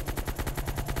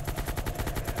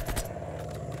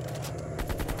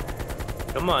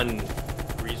 Come on,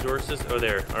 resources. Oh,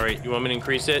 there. All right, you want me to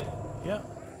increase it? Yeah.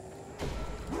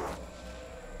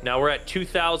 Now we're at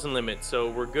 2,000 limit, so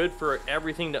we're good for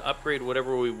everything to upgrade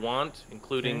whatever we want,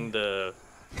 including the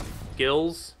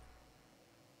skills.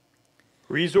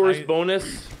 Resource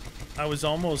bonus. I was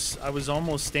almost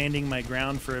standing my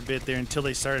ground for a bit there until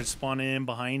they started spawning in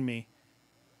behind me.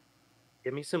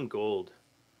 Get me some gold.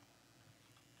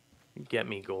 Get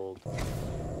me gold.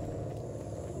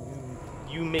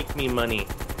 You make me money.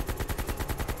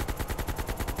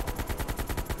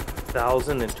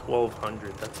 1,000 and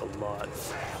 1,200. That's a lot.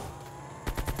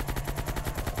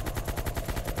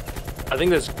 I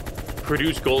think this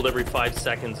produce gold every 5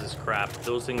 seconds is crap.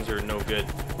 Those things are no good.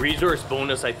 Resource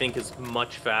bonus, I think, is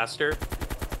much faster.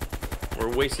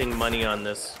 We're wasting money on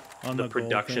this. On the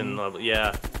production level.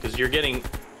 Yeah, because you're getting...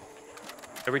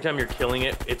 Every time you're killing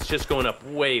it, it's just going up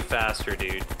way faster,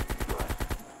 dude.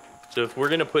 So if we're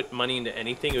going to put money into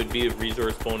anything, it would be a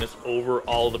resource bonus over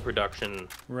all the production.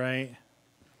 Right.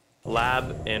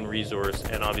 Lab and resource,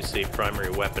 and obviously primary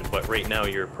weapon. But right now,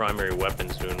 your primary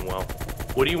weapon's doing well.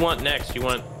 What do you want next? You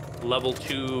want level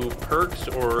 2 perks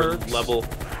or level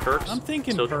perks? I'm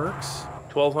thinking perks.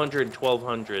 1,200,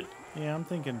 1,200. Yeah, I'm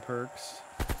thinking perks.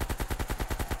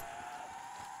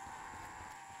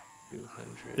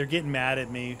 200. They're getting mad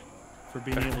at me for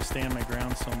being able to stand my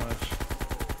ground so much.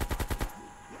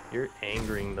 You're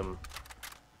angering them.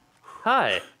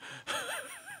 Hi.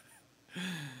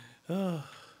 Oh.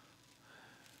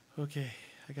 Okay,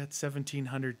 I got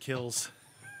 1,700 kills.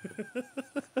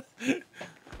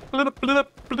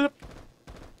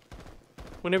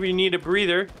 Whenever you need a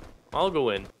breather, I'll go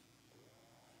in.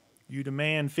 You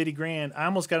demand 50 grand. I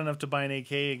almost got enough to buy an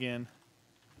AK again.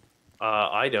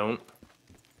 I don't.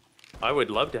 I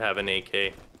would love to have an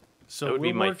AK. So that would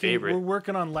be my favorite. We're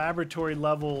working on laboratory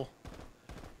level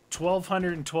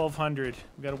 1,200 and 1,200.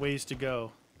 We got a ways to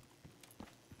go.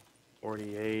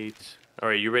 48. All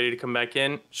right, you ready to come back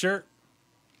in? Sure.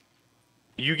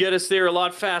 You get us there a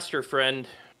lot faster, friend.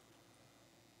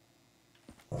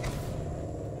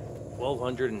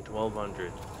 1,200 and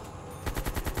 1,200.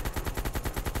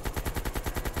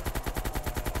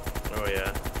 Oh,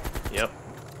 yeah. Yep.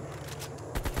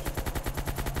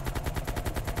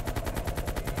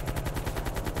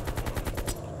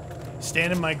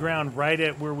 Standing my ground right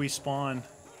at where we spawn.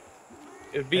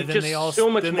 It'd be just so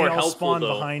much more helpful spawn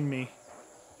though. behind me.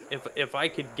 If I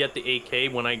could get the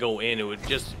AK when I go in, it would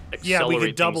just accelerate we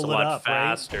could double things a it lot up,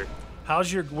 faster.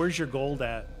 Right? Where's your gold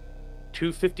at?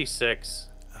 256.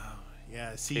 Oh,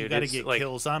 yeah. See, Dude, you got to get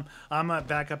kills. I'm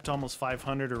back up to almost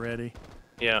 500 already.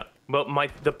 Yeah, but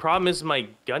the problem is my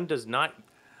gun does not.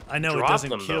 I know it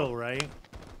doesn't kill, right?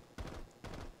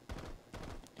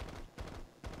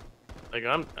 Like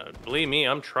believe me,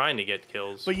 I'm trying to get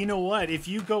kills. But you know what? If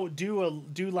you go do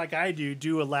like I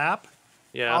do a lap,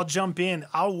 yeah, I'll jump in.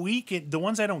 I'll weaken the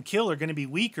ones I don't kill are going to be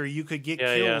weaker. You could get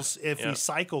kills if we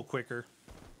cycle quicker.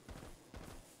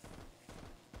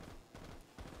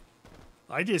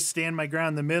 I just stand my ground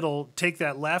in the middle, take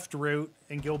that left route,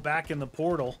 and go back in the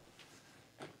portal.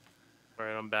 All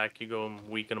right, I'm back. You go and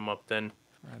weaken them up then.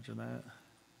 Roger that.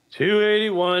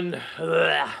 281.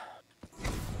 Ugh.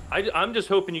 I'm just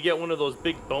hoping you get one of those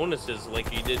big bonuses like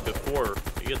you did before.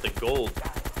 You get the gold.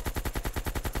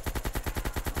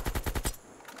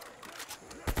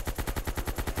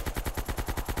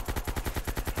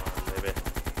 Maybe.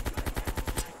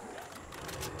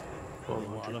 A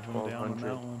lot of them down on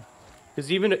that one.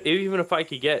 Because even if I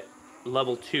could get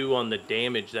level 2 on the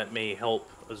damage, that may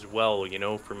help as well, you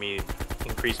know, for me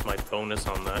increase my bonus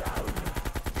on that.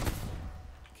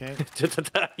 Okay.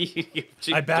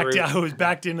 I was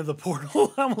backed into the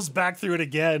portal. I almost backed through it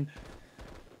again.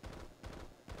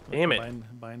 Damn it.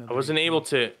 I wasn't able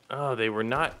to. Oh, they were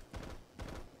not.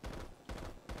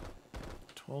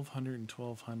 1200 and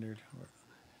 1200.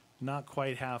 Not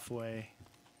quite halfway.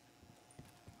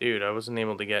 Dude, I wasn't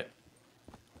able to get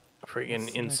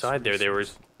freaking inside there. They were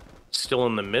still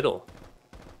in the middle.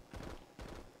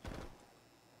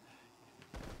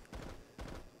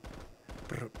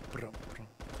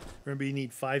 Remember, you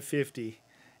need 550.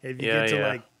 If you get to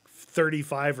like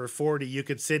 35 or 40, you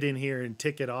could sit in here and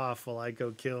tick it off while I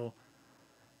go kill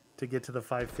to get to the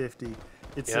 550.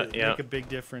 It's make a big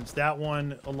difference. That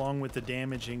one, along with the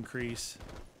damage increase.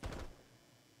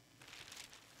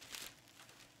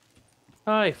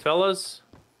 Hi, fellas.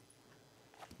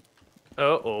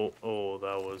 Oh,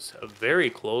 that was very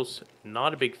close.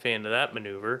 Not a big fan of that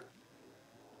maneuver.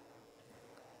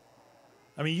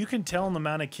 I mean, you can tell in the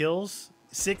amount of kills.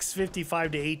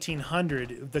 655 to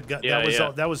 1800.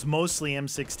 That was mostly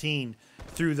M16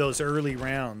 through those early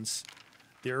rounds.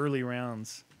 The early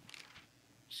rounds.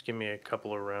 Just give me a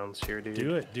couple of rounds here, dude.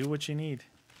 Do it. Do what you need.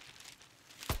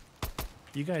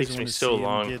 You guys want to see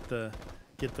him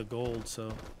get the gold,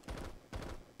 so.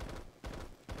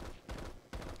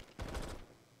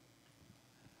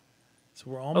 So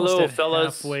we're almost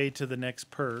halfway to the next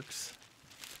perks.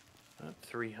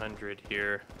 300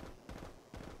 here.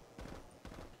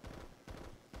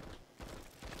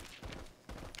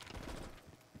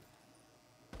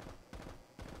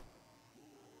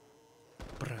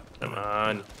 Come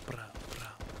on.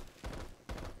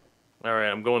 All right,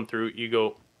 I'm going through. You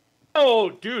go.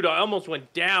 Oh, dude, I almost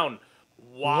went down.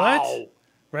 Wow. What?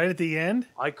 Right at the end?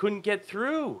 I couldn't get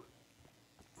through.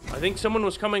 I think someone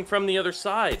was coming from the other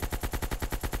side.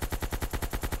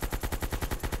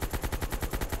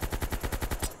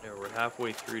 There, we're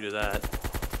halfway through to that.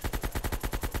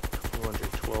 200,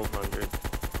 1200.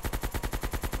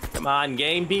 Come on,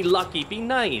 game. Be lucky. Be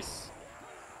nice.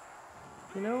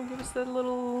 You know, give us that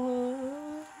little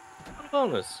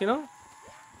bonus, you know?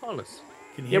 Bonus.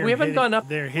 Yeah, we haven't gone up.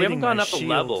 We haven't gone up a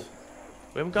level.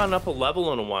 We haven't gone up a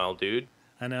level in a while, dude.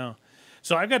 I know.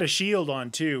 So I've got a shield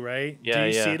on too, right? Yeah, Do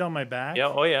you see it on my back? Yeah,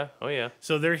 oh yeah.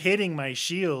 So they're hitting my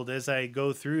shield as I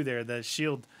go through there. The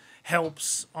shield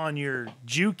helps on your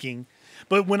juking.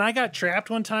 But when I got trapped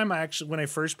one time, when I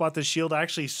first bought the shield, I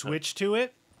actually switched to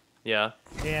it. Yeah.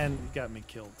 And it got me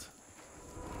killed.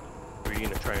 Were you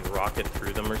gonna try and rocket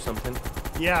through them or something?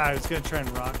 Yeah, I was gonna try and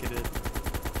rocket it.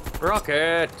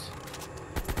 Rocket!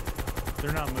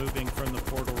 They're not moving from the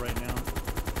portal right now.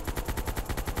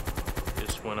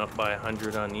 Just went up by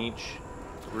 100 on each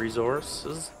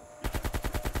resources.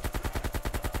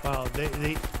 Wow, they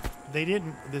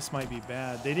didn't. This might be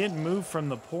bad. They didn't move from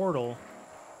the portal.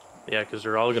 Yeah, because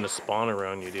they're all gonna spawn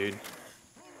around you, dude.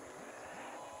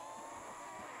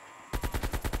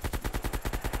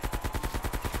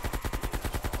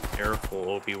 Careful,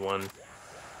 Obi-Wan.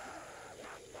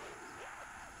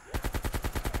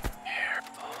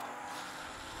 Careful.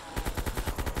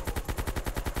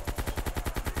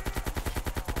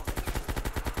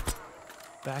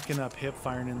 Backing up, hip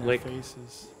firing in their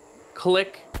faces.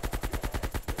 Click.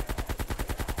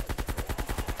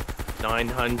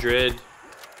 900.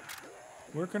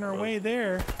 Working our way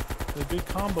there. The big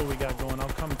combo we got going. I'll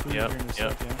come through here in a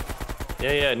second.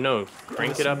 Yeah, no.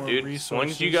 Crank it up, dude. As long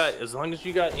as you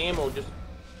got ammo, just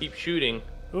keep shooting.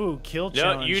 Ooh, kill No,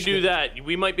 challenge. you do that.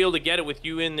 We might be able to get it with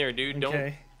you in there, dude. Okay.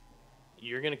 Don't.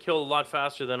 You're gonna kill a lot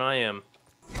faster than I am.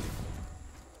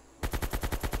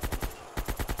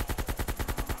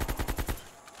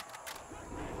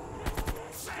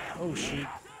 Oh shoot.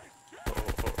 Oh.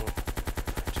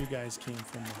 Two guys came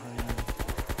from behind me.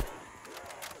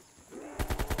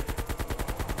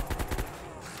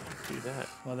 Do that.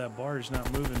 Well, that bar is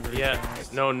not moving very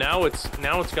fast. No, now it's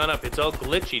gone up. It's all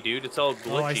glitchy, dude. It's all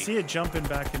glitchy. Oh, I see it jumping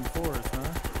back and forth,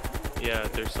 huh? Yeah,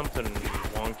 there's something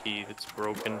wonky that's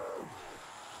broken.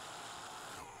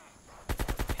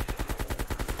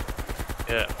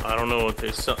 Yeah, I don't know.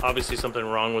 There's obviously something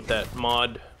wrong with that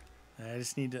mod. I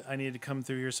need to come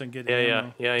through here so I can get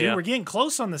ammo. Yeah. Dude, we're getting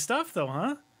close on the stuff though,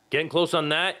 huh? Getting close on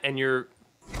that, and you're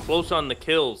close on the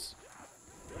kills.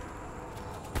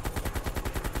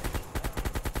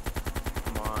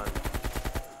 Come on.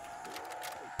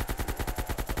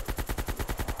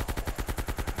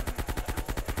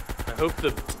 I hope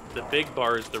the big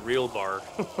bar is the real bar.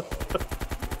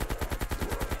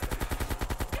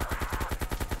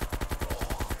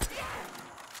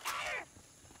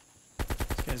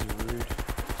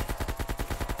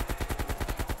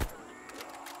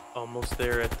 Almost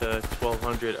there at the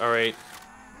 1200. All right.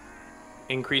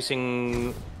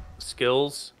 Increasing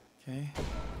skills. Okay.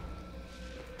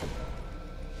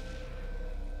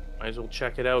 Might as well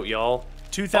check it out, y'all.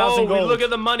 2,000 gold. Look at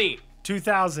the money.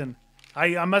 2,000.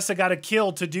 I must have got a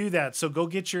kill to do that. So go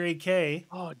get your AK.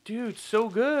 Oh, dude, so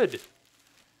good.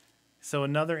 So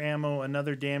another ammo,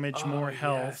 another damage, more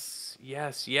health.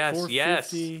 Yes.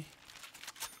 450.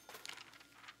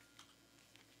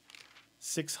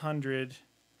 600.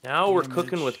 Now damage. we're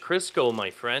cooking with Crisco, my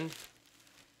friend.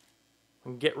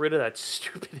 And get rid of that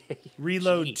stupid AUG.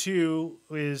 Reload 2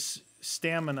 is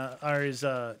stamina, or is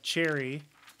cherry.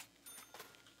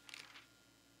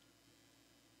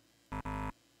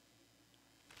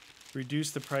 Reduce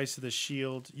the price of the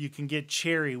shield. You can get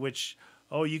cherry, which,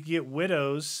 you can get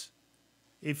widows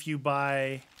if you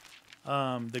buy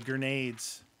the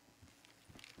grenades.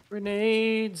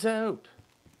 Grenades out.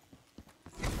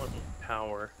 What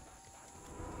power.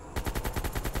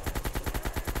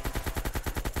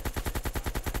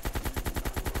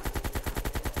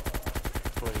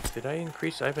 Wait, did I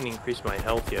increase? I haven't increased my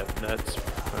health yet. That's...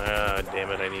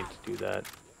 damn it, I need to do that.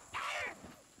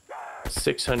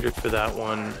 600 for that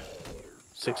one.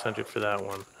 600 for that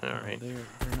one. All right. They're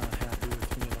not happy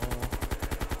with me at all.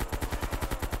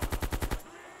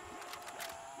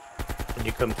 When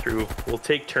you come through, we'll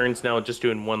take turns now just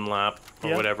doing one lap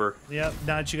or whatever. Yep,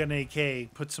 now that you got an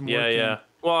AK, put some work in. Yeah.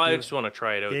 Well, I just want to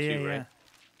try it out too, right?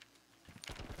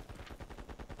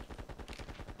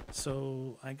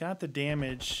 So I got the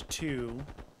damage 2.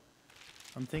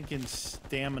 I'm thinking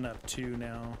stamina 2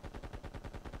 now.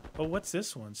 Oh, what's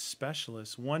this one?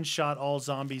 Specialist. One shot all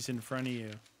zombies in front of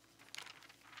you.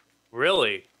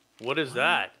 Really? What is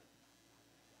that?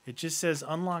 It just says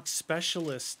unlock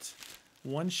specialist.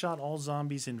 One shot all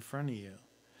zombies in front of you.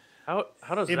 How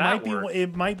does that work?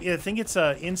 It might be. I think it's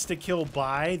a insta kill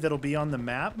buy that'll be on the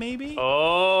map. Maybe.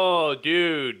 Oh,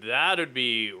 dude, that'd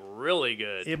be really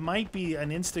good. It might be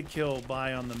an insta kill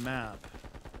buy on the map.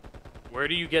 Where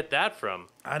do you get that from?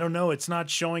 I don't know. It's not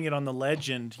showing it on the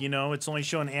legend. You know, it's only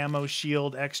showing ammo,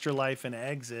 shield, extra life, and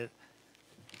exit.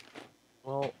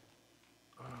 Well,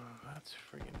 that's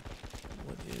friggin'.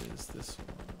 What is this one?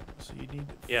 So you need.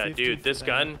 Yeah, dude, this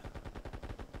gun.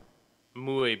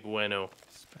 Muy bueno.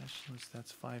 Specialist,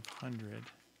 that's 500. What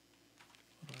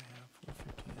do I have?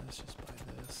 450. Let's just buy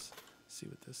this. See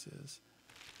what this is.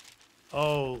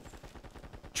 Oh.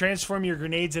 Transform your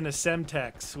grenades into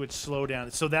Semtex, which slow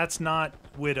down. So that's not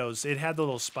Widows. It had the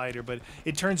little spider, but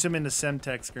it turns them into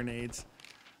Semtex grenades.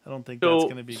 I don't think that's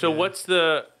going to be good. What's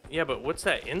the... Yeah, but what's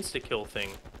that insta-kill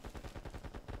thing?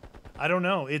 I don't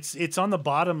know. It's on the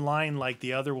bottom line like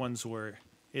the other ones were.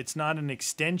 It's not an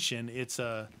extension. It's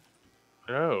a...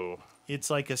 Oh. It's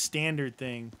like a standard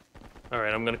thing. All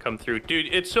right, I'm going to come through. Dude,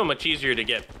 it's so much easier to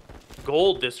get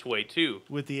gold this way, too.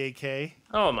 With the AK?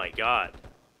 Oh, my God.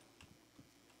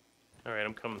 All right,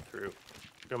 I'm coming through.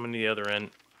 Coming to the other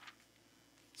end.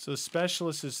 So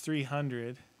specialist is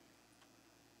 300.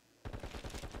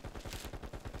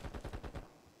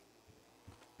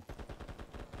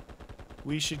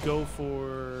 We should go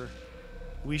for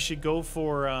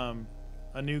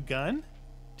a new gun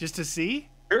just to see.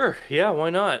 Sure. Yeah, why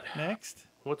not? Next.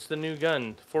 What's the new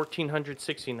gun? 1400,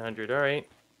 1600. All right.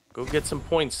 Go get some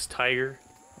points, Tiger.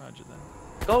 Roger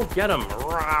that. Go get him.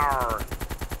 Rawr.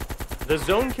 The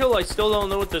zone kill, I still don't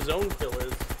know what the zone kill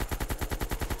is.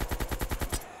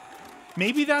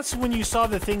 Maybe that's when you saw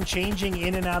the thing changing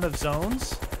in and out of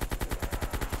zones.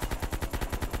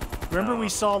 Remember we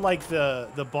saw like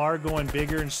the bar going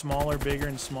bigger and smaller, bigger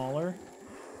and smaller?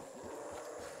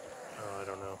 Oh, I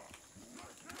don't know.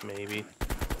 Maybe.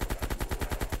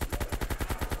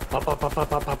 Pop, pop, pop, pop,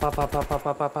 pop, pop, pop, pop, pop,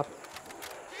 pop, pop, pop.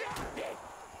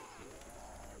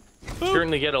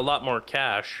 Certainly get a lot more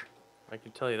cash. I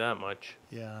can tell you that much.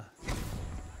 Yeah.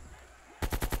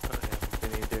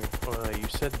 You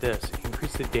said this.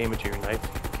 Increase the damage of your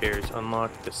knife carries.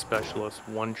 Unlock the specialist.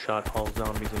 One-shot all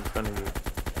zombies in front of you.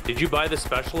 Did you buy the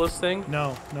specialist thing?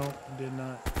 No, did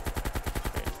not.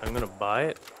 Okay, I'm gonna buy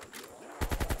it.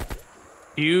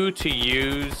 You to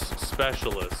use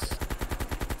specialist.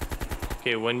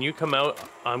 Okay, when you come out,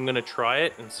 I'm gonna try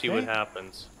it and see what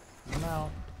happens. I'm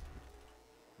out.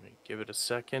 Give it a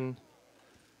second.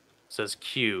 It says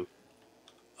Q.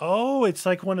 Oh, it's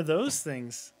like one of those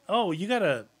things. Oh, you got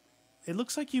a... It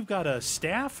looks like you've got a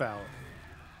staff out.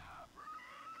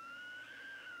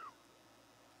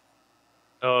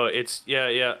 Oh, it's...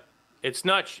 Yeah. It's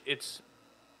not... It's...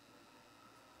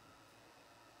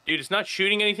 Dude, it's not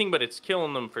shooting anything, but it's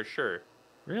killing them for sure.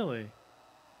 Really?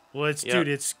 Well, it's... Dude,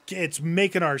 it's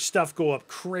making our stuff go up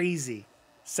crazy.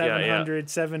 700,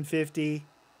 750.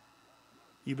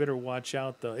 You better watch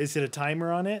out, though. Is it a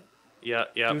timer on it? Yeah.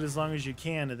 Do it as long as you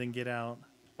can and then get out.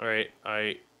 All right,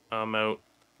 I'm out.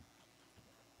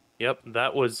 Yep,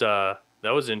 that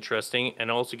was interesting, and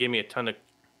also gave me a ton of.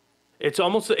 It's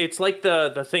like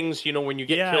the things, you know, when you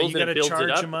get killed and it builds it up. Yeah, you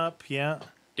gotta charge them up. Yeah.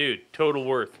 Dude, total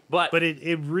worth. But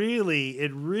it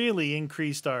really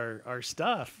increased our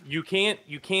stuff. You can't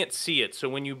see it. So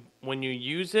when you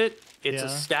use it, it's a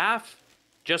staff.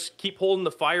 Just keep holding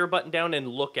the fire button down and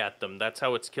look at them. That's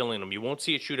how it's killing them. You won't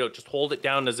see it shoot out. Just hold it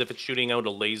down as if it's shooting out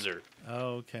a laser.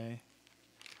 Oh, okay.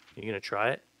 You gonna try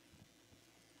it?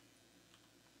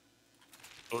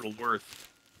 Total worth.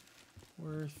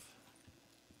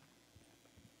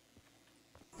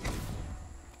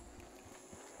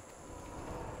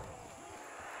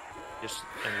 Just,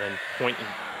 and then point and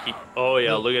keep... Oh,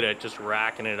 yeah, look at it. Just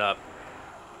racking it up.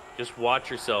 Just watch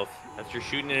yourself. As you're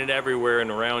shooting it everywhere and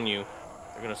around you,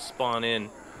 they're going to spawn in.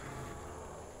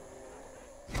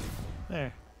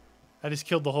 There. I just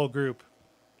killed the whole group.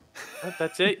 What,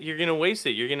 that's it? You're going to waste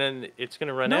it. It's going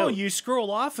to run out. No, you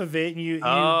scroll off of it, and you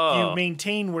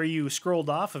maintain where you scrolled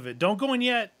off of it. Don't go in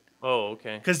yet. Oh,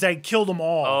 okay. Because I killed them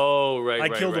all. Oh, right, I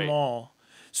killed them all.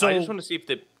 So I just want to see if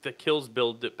the kills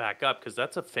build it back up, because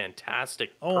that's a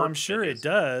fantastic Oh, I'm sure it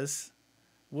does.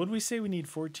 What did we say we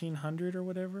need? 1,400 or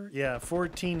whatever? Yeah,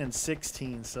 14 and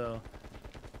 16, so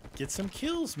get some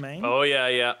kills, man. Oh,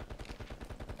 yeah.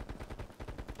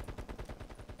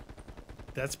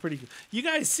 That's pretty good. You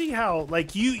guys see how,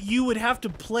 like, you would have to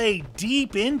play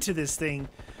deep into this thing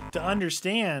to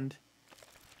understand,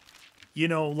 you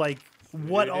know, like,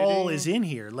 what all is in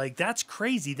here. Like, that's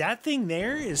crazy. That thing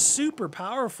there is super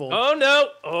powerful. Oh, no.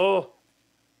 Oh.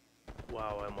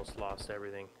 Wow, I almost lost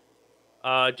everything.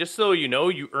 Just so you know,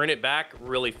 you earn it back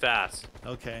really fast.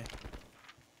 Okay.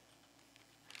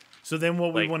 So then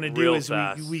what we want to do is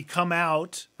we come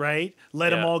out, right?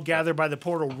 Let them all gather by the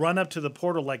portal, run up to the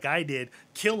portal like I did,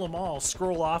 kill them all,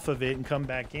 scroll off of it, and come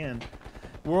back in.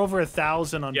 We're over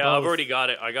 1,000 on both. Yeah, I've already got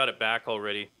it. I got it back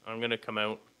already. I'm going to come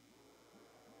out.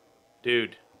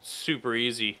 Dude, super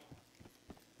easy.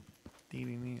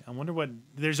 I wonder what...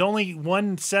 There's only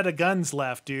one set of guns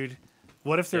left, dude.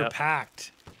 What if they're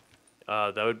packed?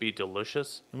 That would be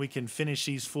delicious. And we can finish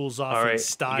these fools off in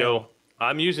style. Go.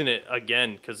 I'm using it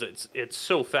again because it's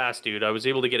so fast, dude. I was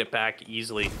able to get it back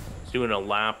easily. It's doing a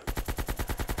lap.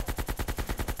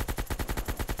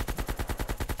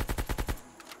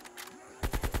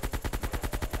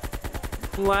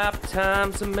 Lap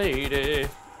times a matey.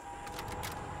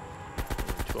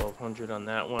 1,200 on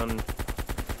that one.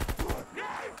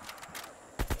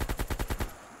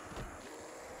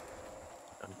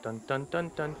 Dun dun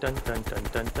dun dun dun dun dun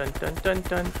dun dun dun dun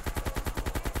dun.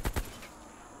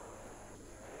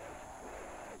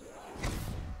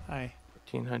 Hi.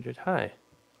 1,500. Hi.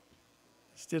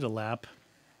 Just did a lap.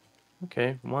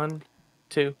 Okay. 1,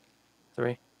 2,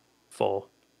 3, 4.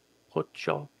 Put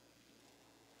your...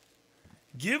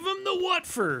 Give them the what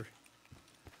for?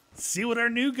 See what our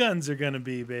new guns are gonna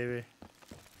be, baby.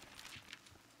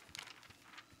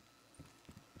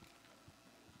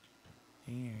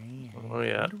 Oh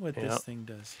yeah. I wonder what this thing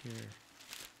does here.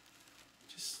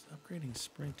 Just upgrading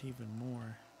sprint even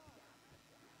more.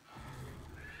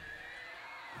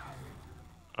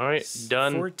 All right,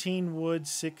 done. 14 wood,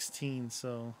 16.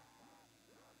 So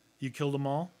you killed them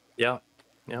all. Yeah.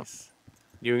 Yep. Nice.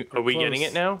 Are we getting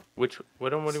it now? What do we?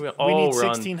 Oh, we need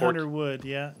 1,600 wood.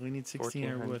 Yeah, we need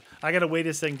 1,600 wood. I gotta wait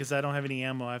a second because I don't have any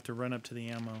ammo. I have to run up to the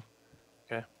ammo.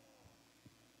 Okay.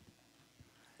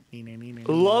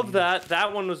 Love that.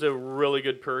 That one was a really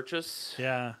good purchase.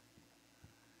 Yeah.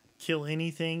 Kill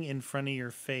anything in front of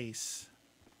your face.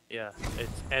 Yeah,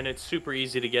 it's super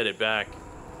easy to get it back.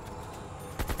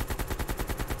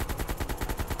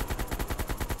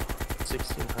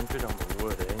 1600 on the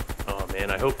wood, eh? Oh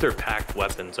man, I hope they're packed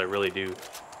weapons. I really do.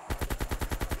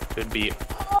 Could be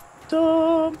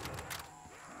awesome.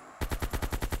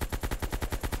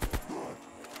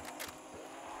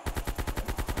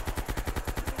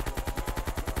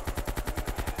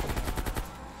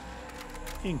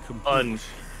 Incomplete.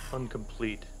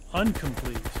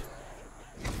 Incomplete.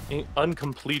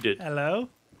 Uncompleted. Hello?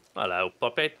 Hello,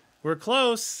 puppet. We're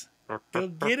close. Go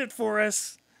get it for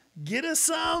us. Get us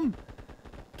some.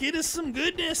 Get us some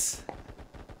goodness.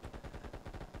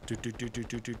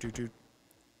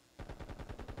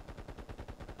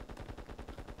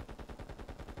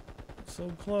 So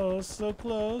close, so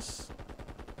close.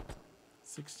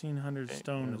 1,600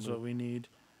 stone is what we need.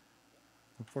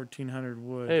 1,400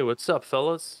 wood. Hey, what's up,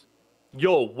 fellas?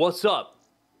 Yo, what's up?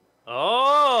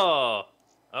 Oh!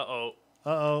 Uh-oh.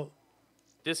 Uh-oh.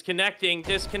 Disconnecting.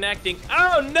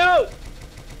 Oh, no!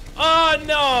 Oh,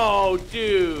 no,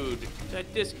 dude.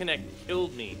 That disconnect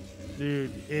killed me.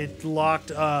 Dude, it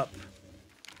locked up.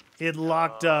 It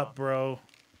locked up, bro.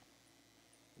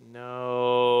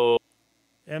 No.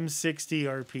 M60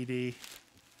 RPD.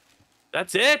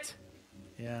 That's it?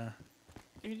 Yeah.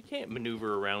 Dude, you can't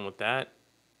maneuver around with that.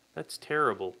 That's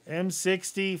terrible.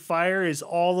 M60 fire is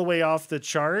all the way off the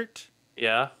chart.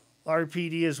 Yeah.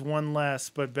 RPD is one less,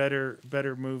 but better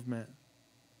movement.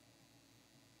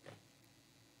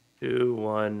 2,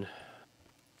 1.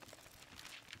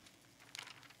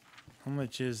 How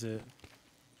much is it?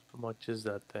 How much is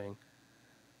that thing?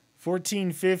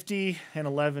 1450 and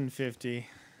 1150.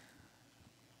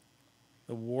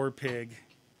 The war pig.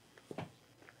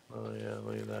 Oh yeah,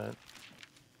 look at that.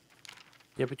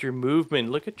 Yeah, but your movement,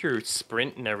 look at your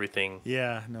sprint and everything.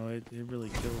 Yeah, no, it really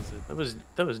kills it.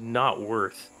 That was not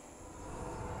worth.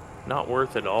 Not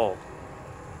worth at all.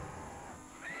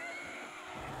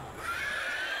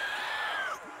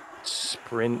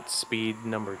 Sprint speed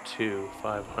number 2,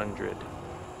 500.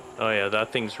 Oh yeah,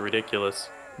 that thing's ridiculous.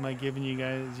 Am I giving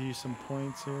you some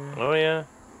points here? Oh yeah.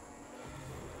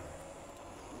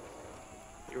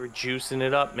 You were juicing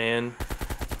it up, man.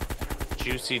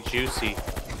 Juicy, juicy.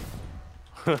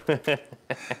 I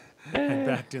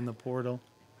backed in the portal.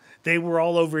 They were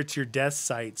all over at your death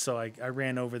site, so I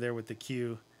ran over there with the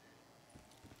queue.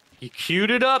 You queued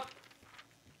it up?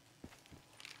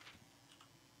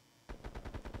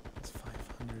 It's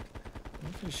 500. I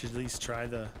think we should at least try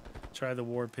the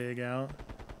war pig out.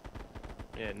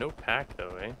 Yeah, no pack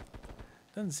though, eh?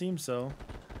 Doesn't seem so.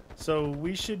 So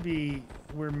we should be,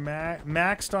 we're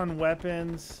maxed on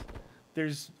weapons.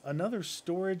 There's another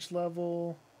storage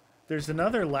level. There's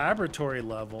another laboratory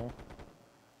level.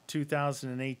 2,000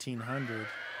 and 1,800.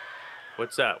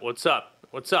 What's that? What's up?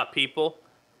 What's up, people?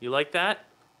 You like that?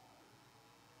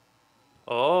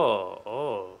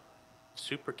 Oh.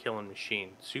 Super killing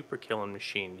machine. Super killing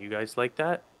machine. You guys like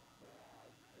that?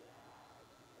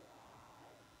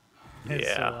 It's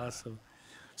yeah. so awesome.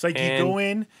 It's like you go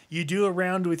in, you do a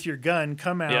round with your gun,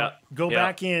 come out, go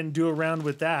back in, do a round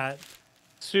with that.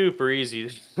 Super easy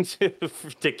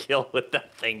to kill with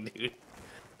that thing, dude.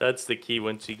 That's the key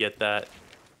once you get that.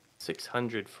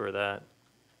 600 for that.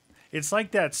 It's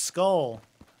like that skull.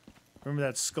 Remember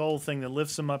that skull thing that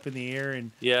lifts them up in the air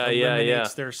and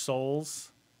eliminates their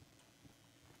souls?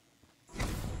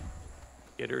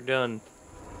 Get her done.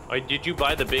 Oh, did you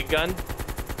buy the big gun?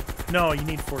 No, you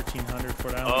need 1,400 for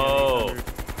it. I only need 800.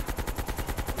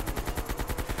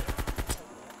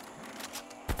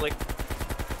 Like,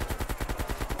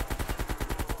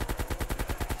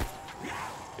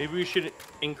 maybe we should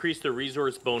increase the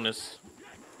resource bonus.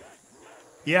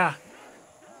 Yeah.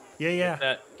 Get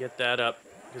that up,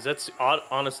 because that's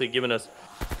honestly giving us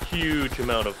huge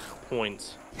amount of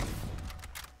points.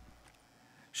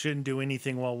 Shouldn't do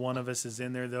anything while one of us is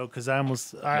in there though, because I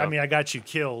mean, I got you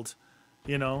killed,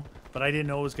 you know, but I didn't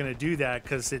know it was gonna do that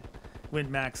because it went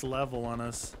max level on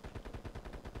us.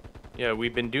 Yeah,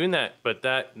 we've been doing that, but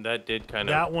that did kind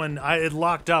of... That one, it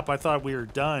locked up. I thought we were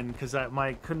done because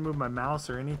I couldn't move my mouse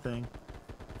or anything.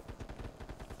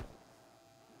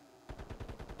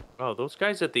 Oh, those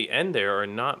guys at the end there are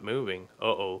not moving.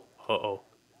 Uh-oh.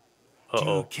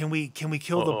 Dude, can we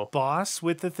kill the boss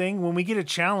with the thing? When we get a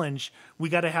challenge, we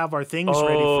got to have our things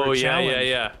ready for a challenge.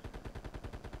 Yeah.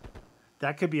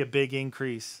 That could be a big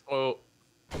increase. Oh.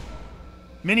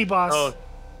 Mini boss. Oh,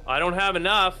 I don't have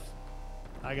enough.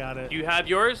 I got it. Do you have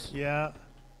yours? Yeah.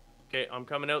 Okay, I'm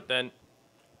coming out then.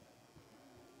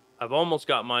 I've almost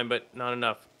got mine, but not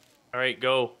enough. All right,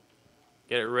 go.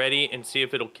 Get it ready and see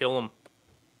if it'll kill him.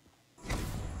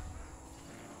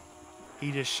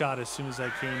 He just shot as soon as I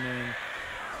came in.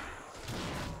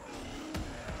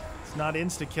 It's not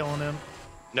insta-killing him.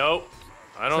 Nope.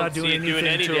 I don't see it doing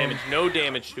any damage. No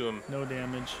damage to him. No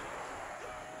damage.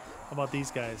 How about these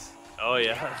guys? Oh,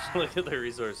 yeah. Look at the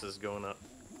resources going up.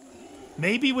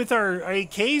 Maybe with our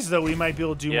AKs, though, we might be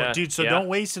able to do more. Dude, so don't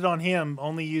waste it on him.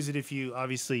 Only use it if you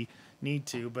obviously need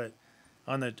to. But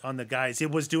on the guys, it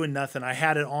was doing nothing. I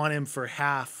had it on him for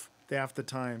half the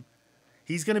time.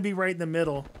 He's going to be right in the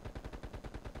middle.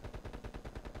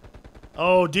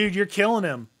 Oh, dude, you're killing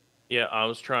him. Yeah, I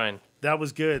was trying. That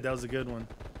was good. That was a good one.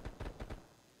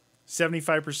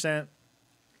 75%.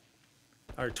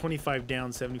 Or 25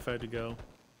 down, 75 to go.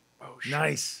 Oh, shit.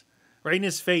 Nice. Right in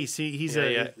his face. He's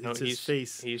it's his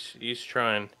face. He's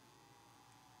trying.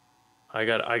 I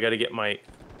gotta get my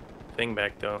thing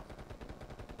back though.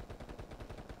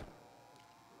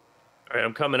 All right,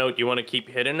 I'm coming out. You want to keep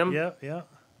hitting him? Yeah, yeah.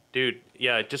 Dude,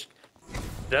 yeah,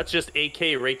 that's just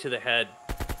AK right to the head.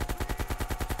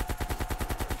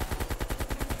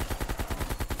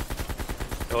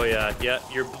 Oh yeah, yeah.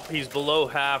 He's below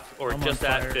half or just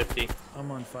at 50.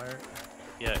 I'm on fire.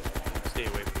 Yeah, stay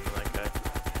away from that guy.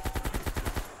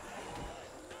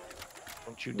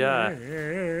 Don't you die.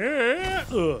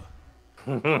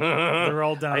 They're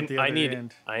all down at the other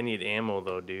end. I need ammo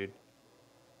though, dude.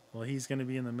 Well, he's gonna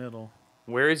be in the middle.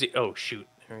 Where is he? Oh shoot,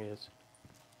 there he is.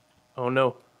 Oh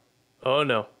no. Oh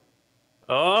no.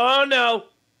 Oh no.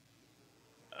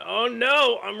 Oh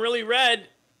no, I'm really red.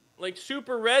 Like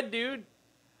super red, dude.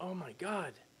 Oh my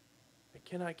god. I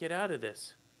cannot get out of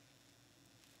this.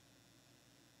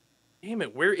 Damn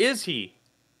it, where is he?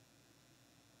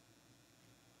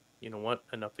 You know what?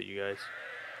 Enough of you guys.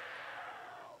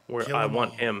 I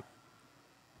want him.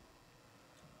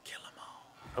 Kill them all.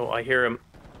 Oh, I hear him.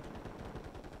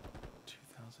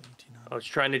 2018. I was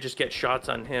trying to just get shots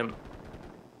on him.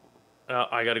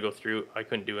 I gotta go through. I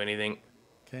couldn't do anything.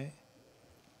 Okay.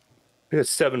 We had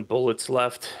 7 bullets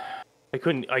left. I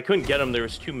couldn't get them. There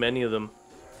was too many of them.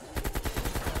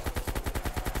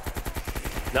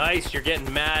 Nice, you're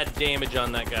getting mad damage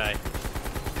on that guy.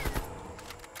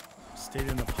 Stayed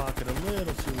in the pocket a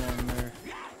little too long there.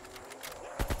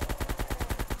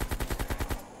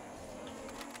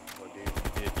 Oh,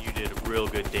 dude, you did real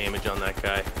good damage on that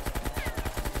guy.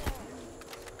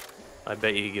 I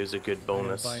bet you he gives a good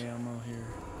bonus. Buy ammo here.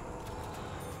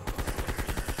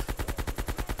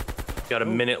 Got a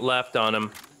minute left on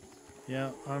him.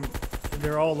 Yeah,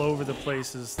 they're all over the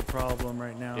place is the problem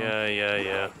right now.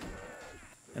 Yeah.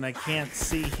 And I can't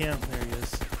see him. There he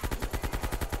is.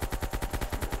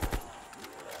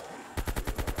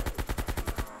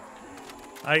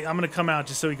 I'm gonna come out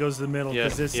just so he goes to the middle. Yeah,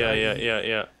 this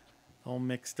yeah. All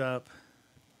mixed up.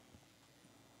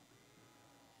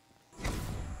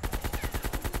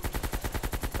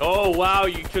 Oh wow,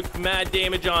 you took mad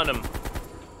damage on him.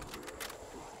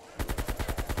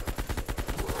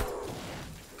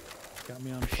 Got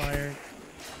me on fire.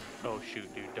 Oh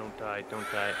shoot, dude, don't die, don't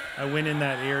die. I went in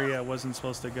that area I wasn't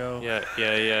supposed to go.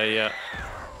 Yeah.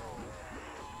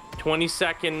 20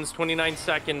 seconds, 29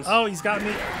 seconds. Oh, he's got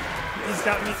me. He's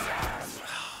got me.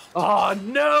 Oh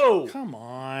no! Come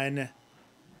on.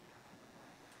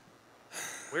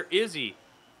 Where is he?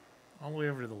 All the way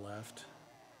over to the left.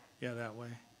 Yeah, that way.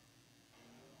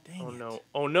 Dang it. No.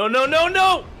 Oh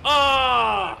no!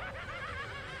 Ah!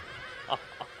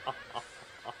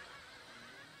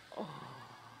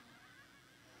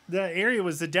 The area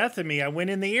was the death of me. I went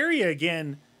in the area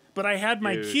again, but I had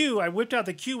my Q. I whipped out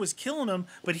the Q, was killing him,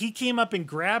 but he came up and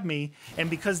grabbed me, and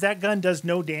because that gun does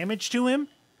no damage to him,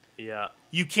 yeah,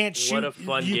 you can't shoot. What a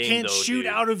fun you game, can't though, shoot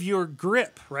dude. out of your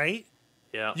grip, right?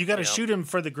 Yeah. You got to shoot him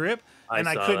for the grip, and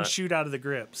I couldn't shoot out of the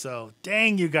grip. So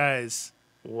dang, you guys.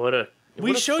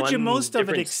 We showed you most of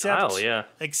it except style,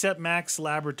 except Max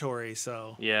Laboratory.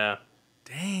 So yeah.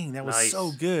 dang, that was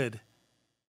so good.